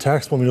in the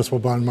taxable municipal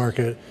bond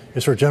market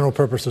is for general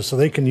purposes, so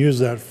they can use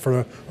that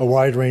for a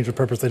wide range of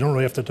purposes. They don't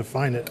really have to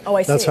define it. Oh,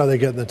 I see. That's how they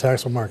get in the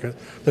taxable market.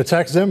 The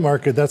tax-exempt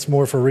market, that's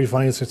more for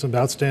refinancing some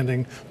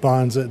outstanding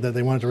bonds that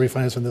they wanted to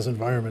refinance in this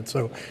environment.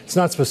 So it's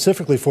not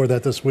specifically for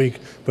that this week,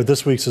 but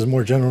this week's is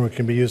more general. It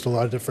can be used a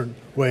lot of different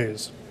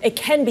ways. It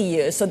can be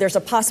used, so there's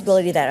a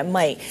possibility that it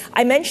might.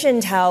 I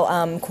mentioned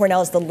how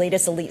Cornell is the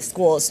latest elite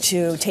schools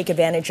to take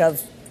advantage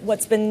of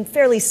what's been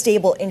fairly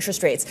stable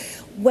interest rates.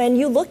 When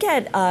you look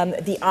at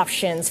the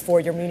options for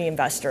your muni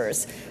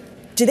investors,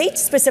 Do they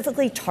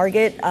specifically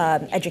target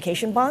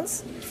education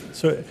bonds?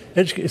 So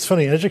it's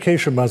funny,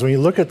 education bonds, when you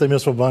look at the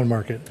municipal bond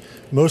market,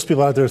 most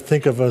people out there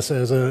think of us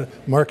as a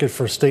market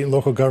for state and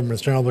local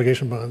governments, general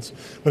obligation bonds.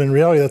 But in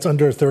reality, that's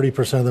under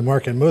 30% of the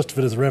market. Most of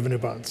it is revenue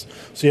bonds.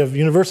 So you have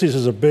universities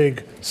as a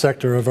big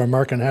sector of our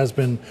market and has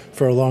been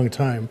for a long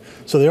time.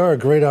 So they are a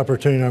great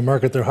opportunity in our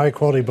market. They're high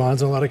quality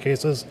bonds in a lot of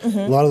cases,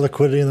 a lot of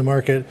liquidity in the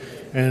market.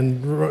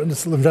 And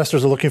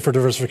investors are looking for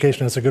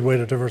diversification. It's a good way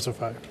to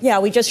diversify. Yeah,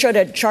 we just showed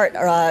a chart,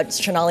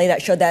 Sonali,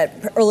 that showed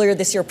that earlier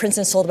this year,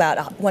 Princeton sold about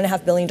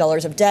 $1.5 billion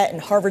of debt, and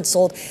Harvard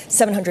sold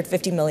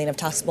 $750 million of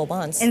taxable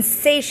bonds.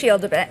 Insatiable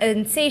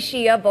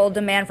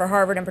demand for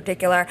Harvard in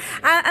particular.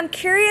 I'm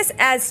curious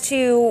as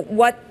to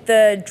what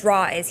the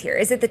draw is here.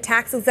 Is it the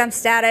tax-exempt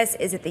status?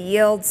 Is it the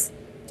yields?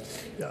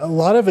 A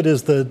lot of it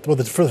is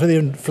obviously for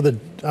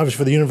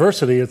the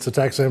university, it's the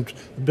tax-exempt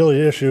ability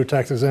to issue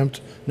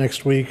tax-exempt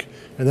next week,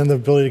 and then the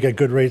ability to get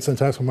good rates in the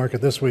taxable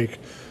market this week.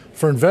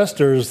 For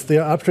investors, the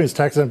opportunity is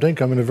tax-exempt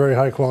income and a very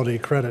high-quality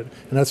credit,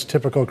 and that's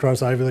typical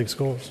across Ivy League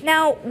schools.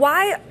 Now,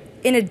 why,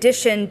 in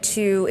addition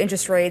to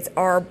interest rates,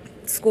 are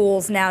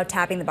schools now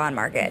tapping the bond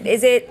market?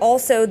 Is it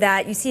also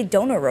that you see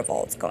donor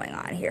revolts going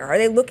on here? Are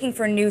they looking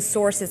for new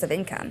sources of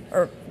income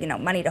or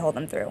money to hold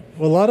them through?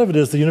 Well, a lot of it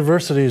is the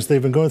universities.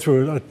 They've been going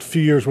through a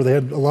few years where they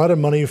had a lot of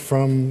money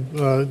from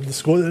the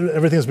school.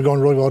 Everything's been going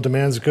really well.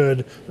 Demand's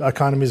good,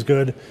 economy's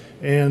good,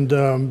 and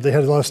they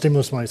had a lot of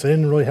stimulus money, so they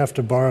didn't really have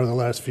to borrow the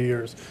last few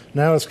years.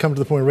 Now it's come to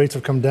the point where rates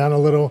have come down a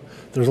little.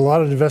 There's a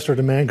lot of investor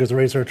demand because the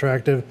rates are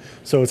attractive,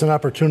 so it's an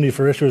opportunity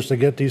for issuers to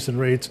get decent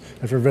rates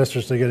and for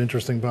investors to get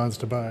interesting bonds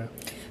to buy.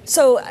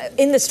 So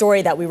in the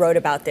story that we wrote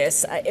about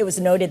this, it was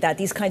noted that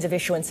these kinds of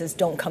issuances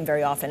don't come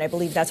very often. I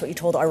believe that's what you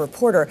told our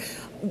reporter.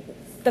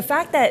 The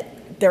fact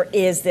that there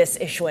is this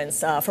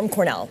issuance from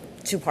Cornell,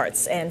 2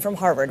 parts, and from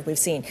Harvard, we've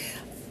seen.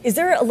 Is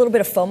there a little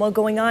bit of FOMO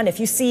going on?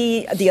 If you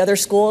see the other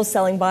schools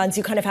selling bonds,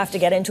 you kind of have to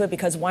get into it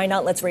because why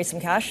not? Let's raise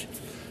some cash.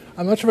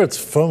 I'm not sure if it's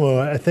FOMO.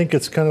 I think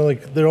it's kind of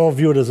like they're all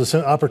view it as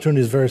an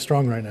opportunity is very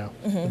strong right now.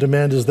 The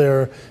demand is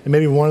there, and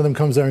maybe one of them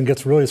comes there and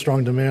gets really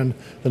strong demand.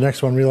 The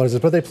next one realizes,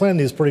 but they plan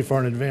these pretty far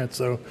in advance.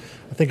 So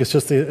I think it's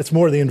just it's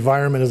more the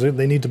environment. Is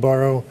they need to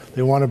borrow,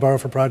 they want to borrow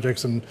for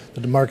projects, and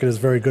the market is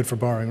very good for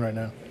borrowing right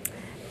now.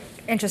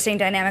 Interesting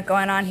dynamic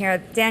going on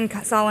here. Dan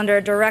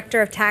Solender,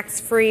 Director of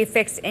Tax-Free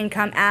Fixed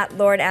Income at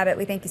Lord Abbett.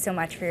 We thank you so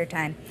much for your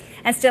time.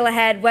 And still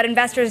ahead, what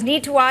investors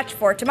need to watch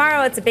for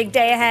tomorrow. It's a big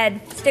day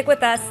ahead. Stick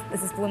with us.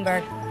 This is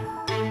Bloomberg.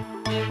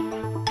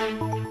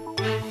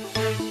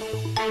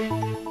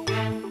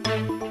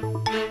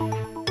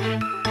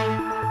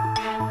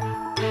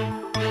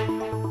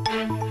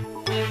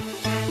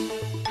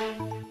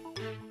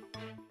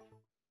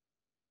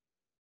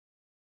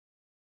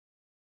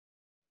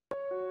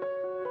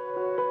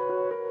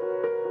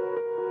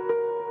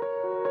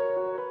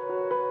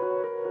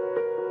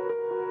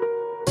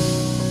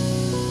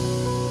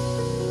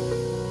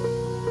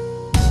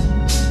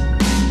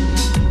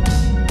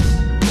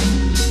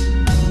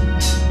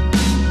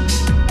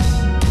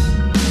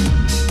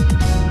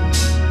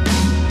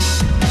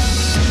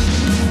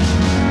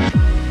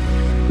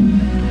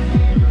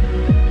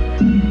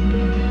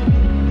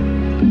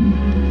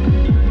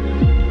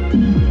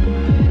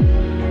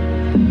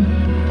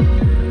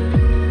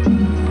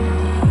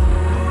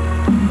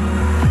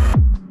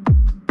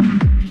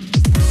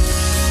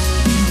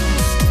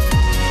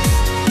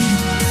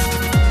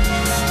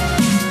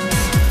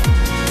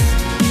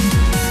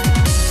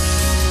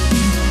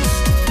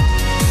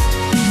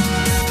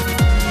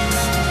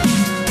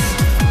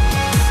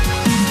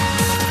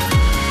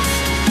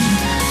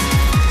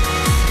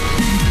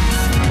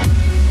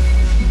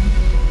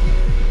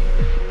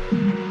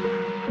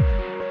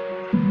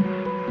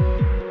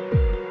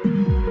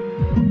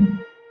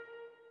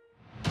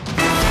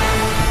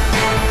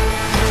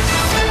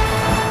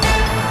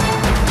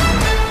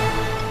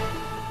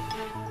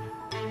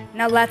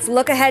 Now let's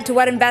look ahead to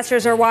what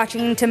investors are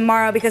watching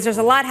tomorrow, because there's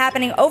a lot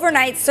happening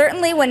overnight.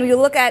 Certainly when we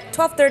look at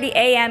 12:30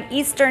 a.m.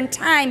 Eastern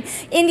Time,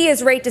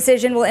 India's rate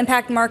decision will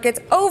impact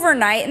markets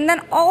overnight. And then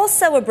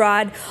also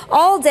abroad,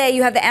 all day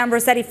you have the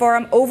Ambrosetti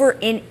Forum over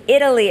in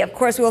Italy. Of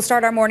course, we will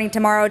start our morning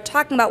tomorrow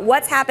talking about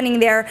what's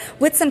happening there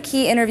with some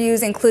key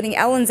interviews, including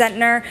Ellen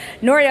Zentner,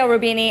 Nouriel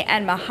Roubini,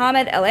 and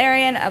Mohamed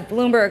El-Arian of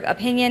Bloomberg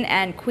Opinion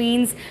and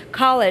Queens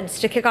College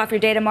to kick off your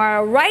day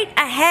tomorrow, right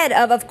ahead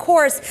of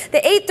course, the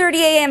 8:30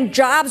 a.m.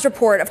 jobs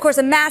report. Of course,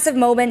 a massive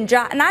moment,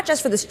 not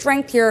just for the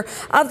strength here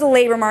of the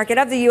labor market,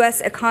 of the U.S.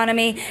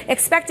 economy,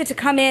 expected to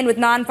come in with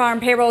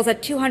non-farm payrolls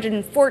at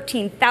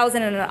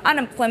 214,000 and an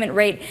unemployment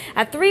rate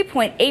at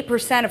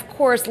 3.8%, of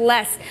course,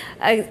 less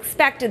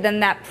expected than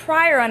that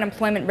prior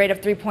unemployment rate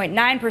of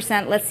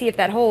 3.9%. Let's see if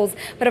that holds.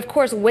 But of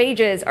course,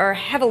 wages are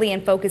heavily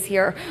in focus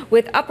here,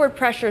 with upward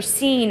pressure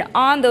seen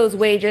on those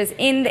wages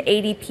in the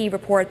ADP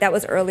report that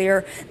was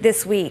earlier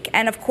this week.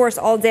 And of course,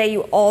 all day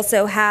you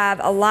also have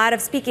a lot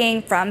of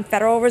speaking from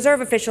Federal Reserve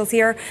Reserve officials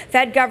here,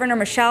 Fed Governor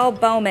Michelle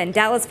Bowman,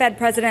 Dallas Fed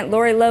President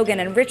Lori Logan,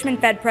 and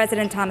Richmond Fed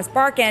President Thomas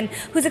Barkin,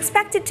 who's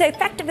expected to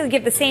effectively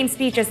give the same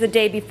speech as the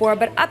day before,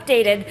 but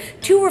updated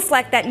to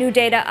reflect that new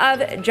data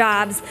of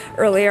jobs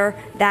earlier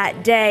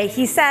that day.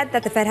 He said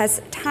that the Fed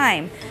has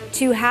time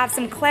to have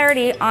some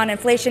clarity on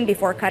inflation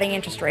before cutting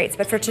interest rates.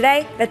 But for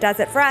today, that does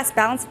it for us.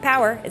 Balance of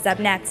Power is up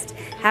next.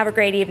 Have a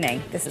great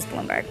evening. This is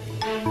Bloomberg.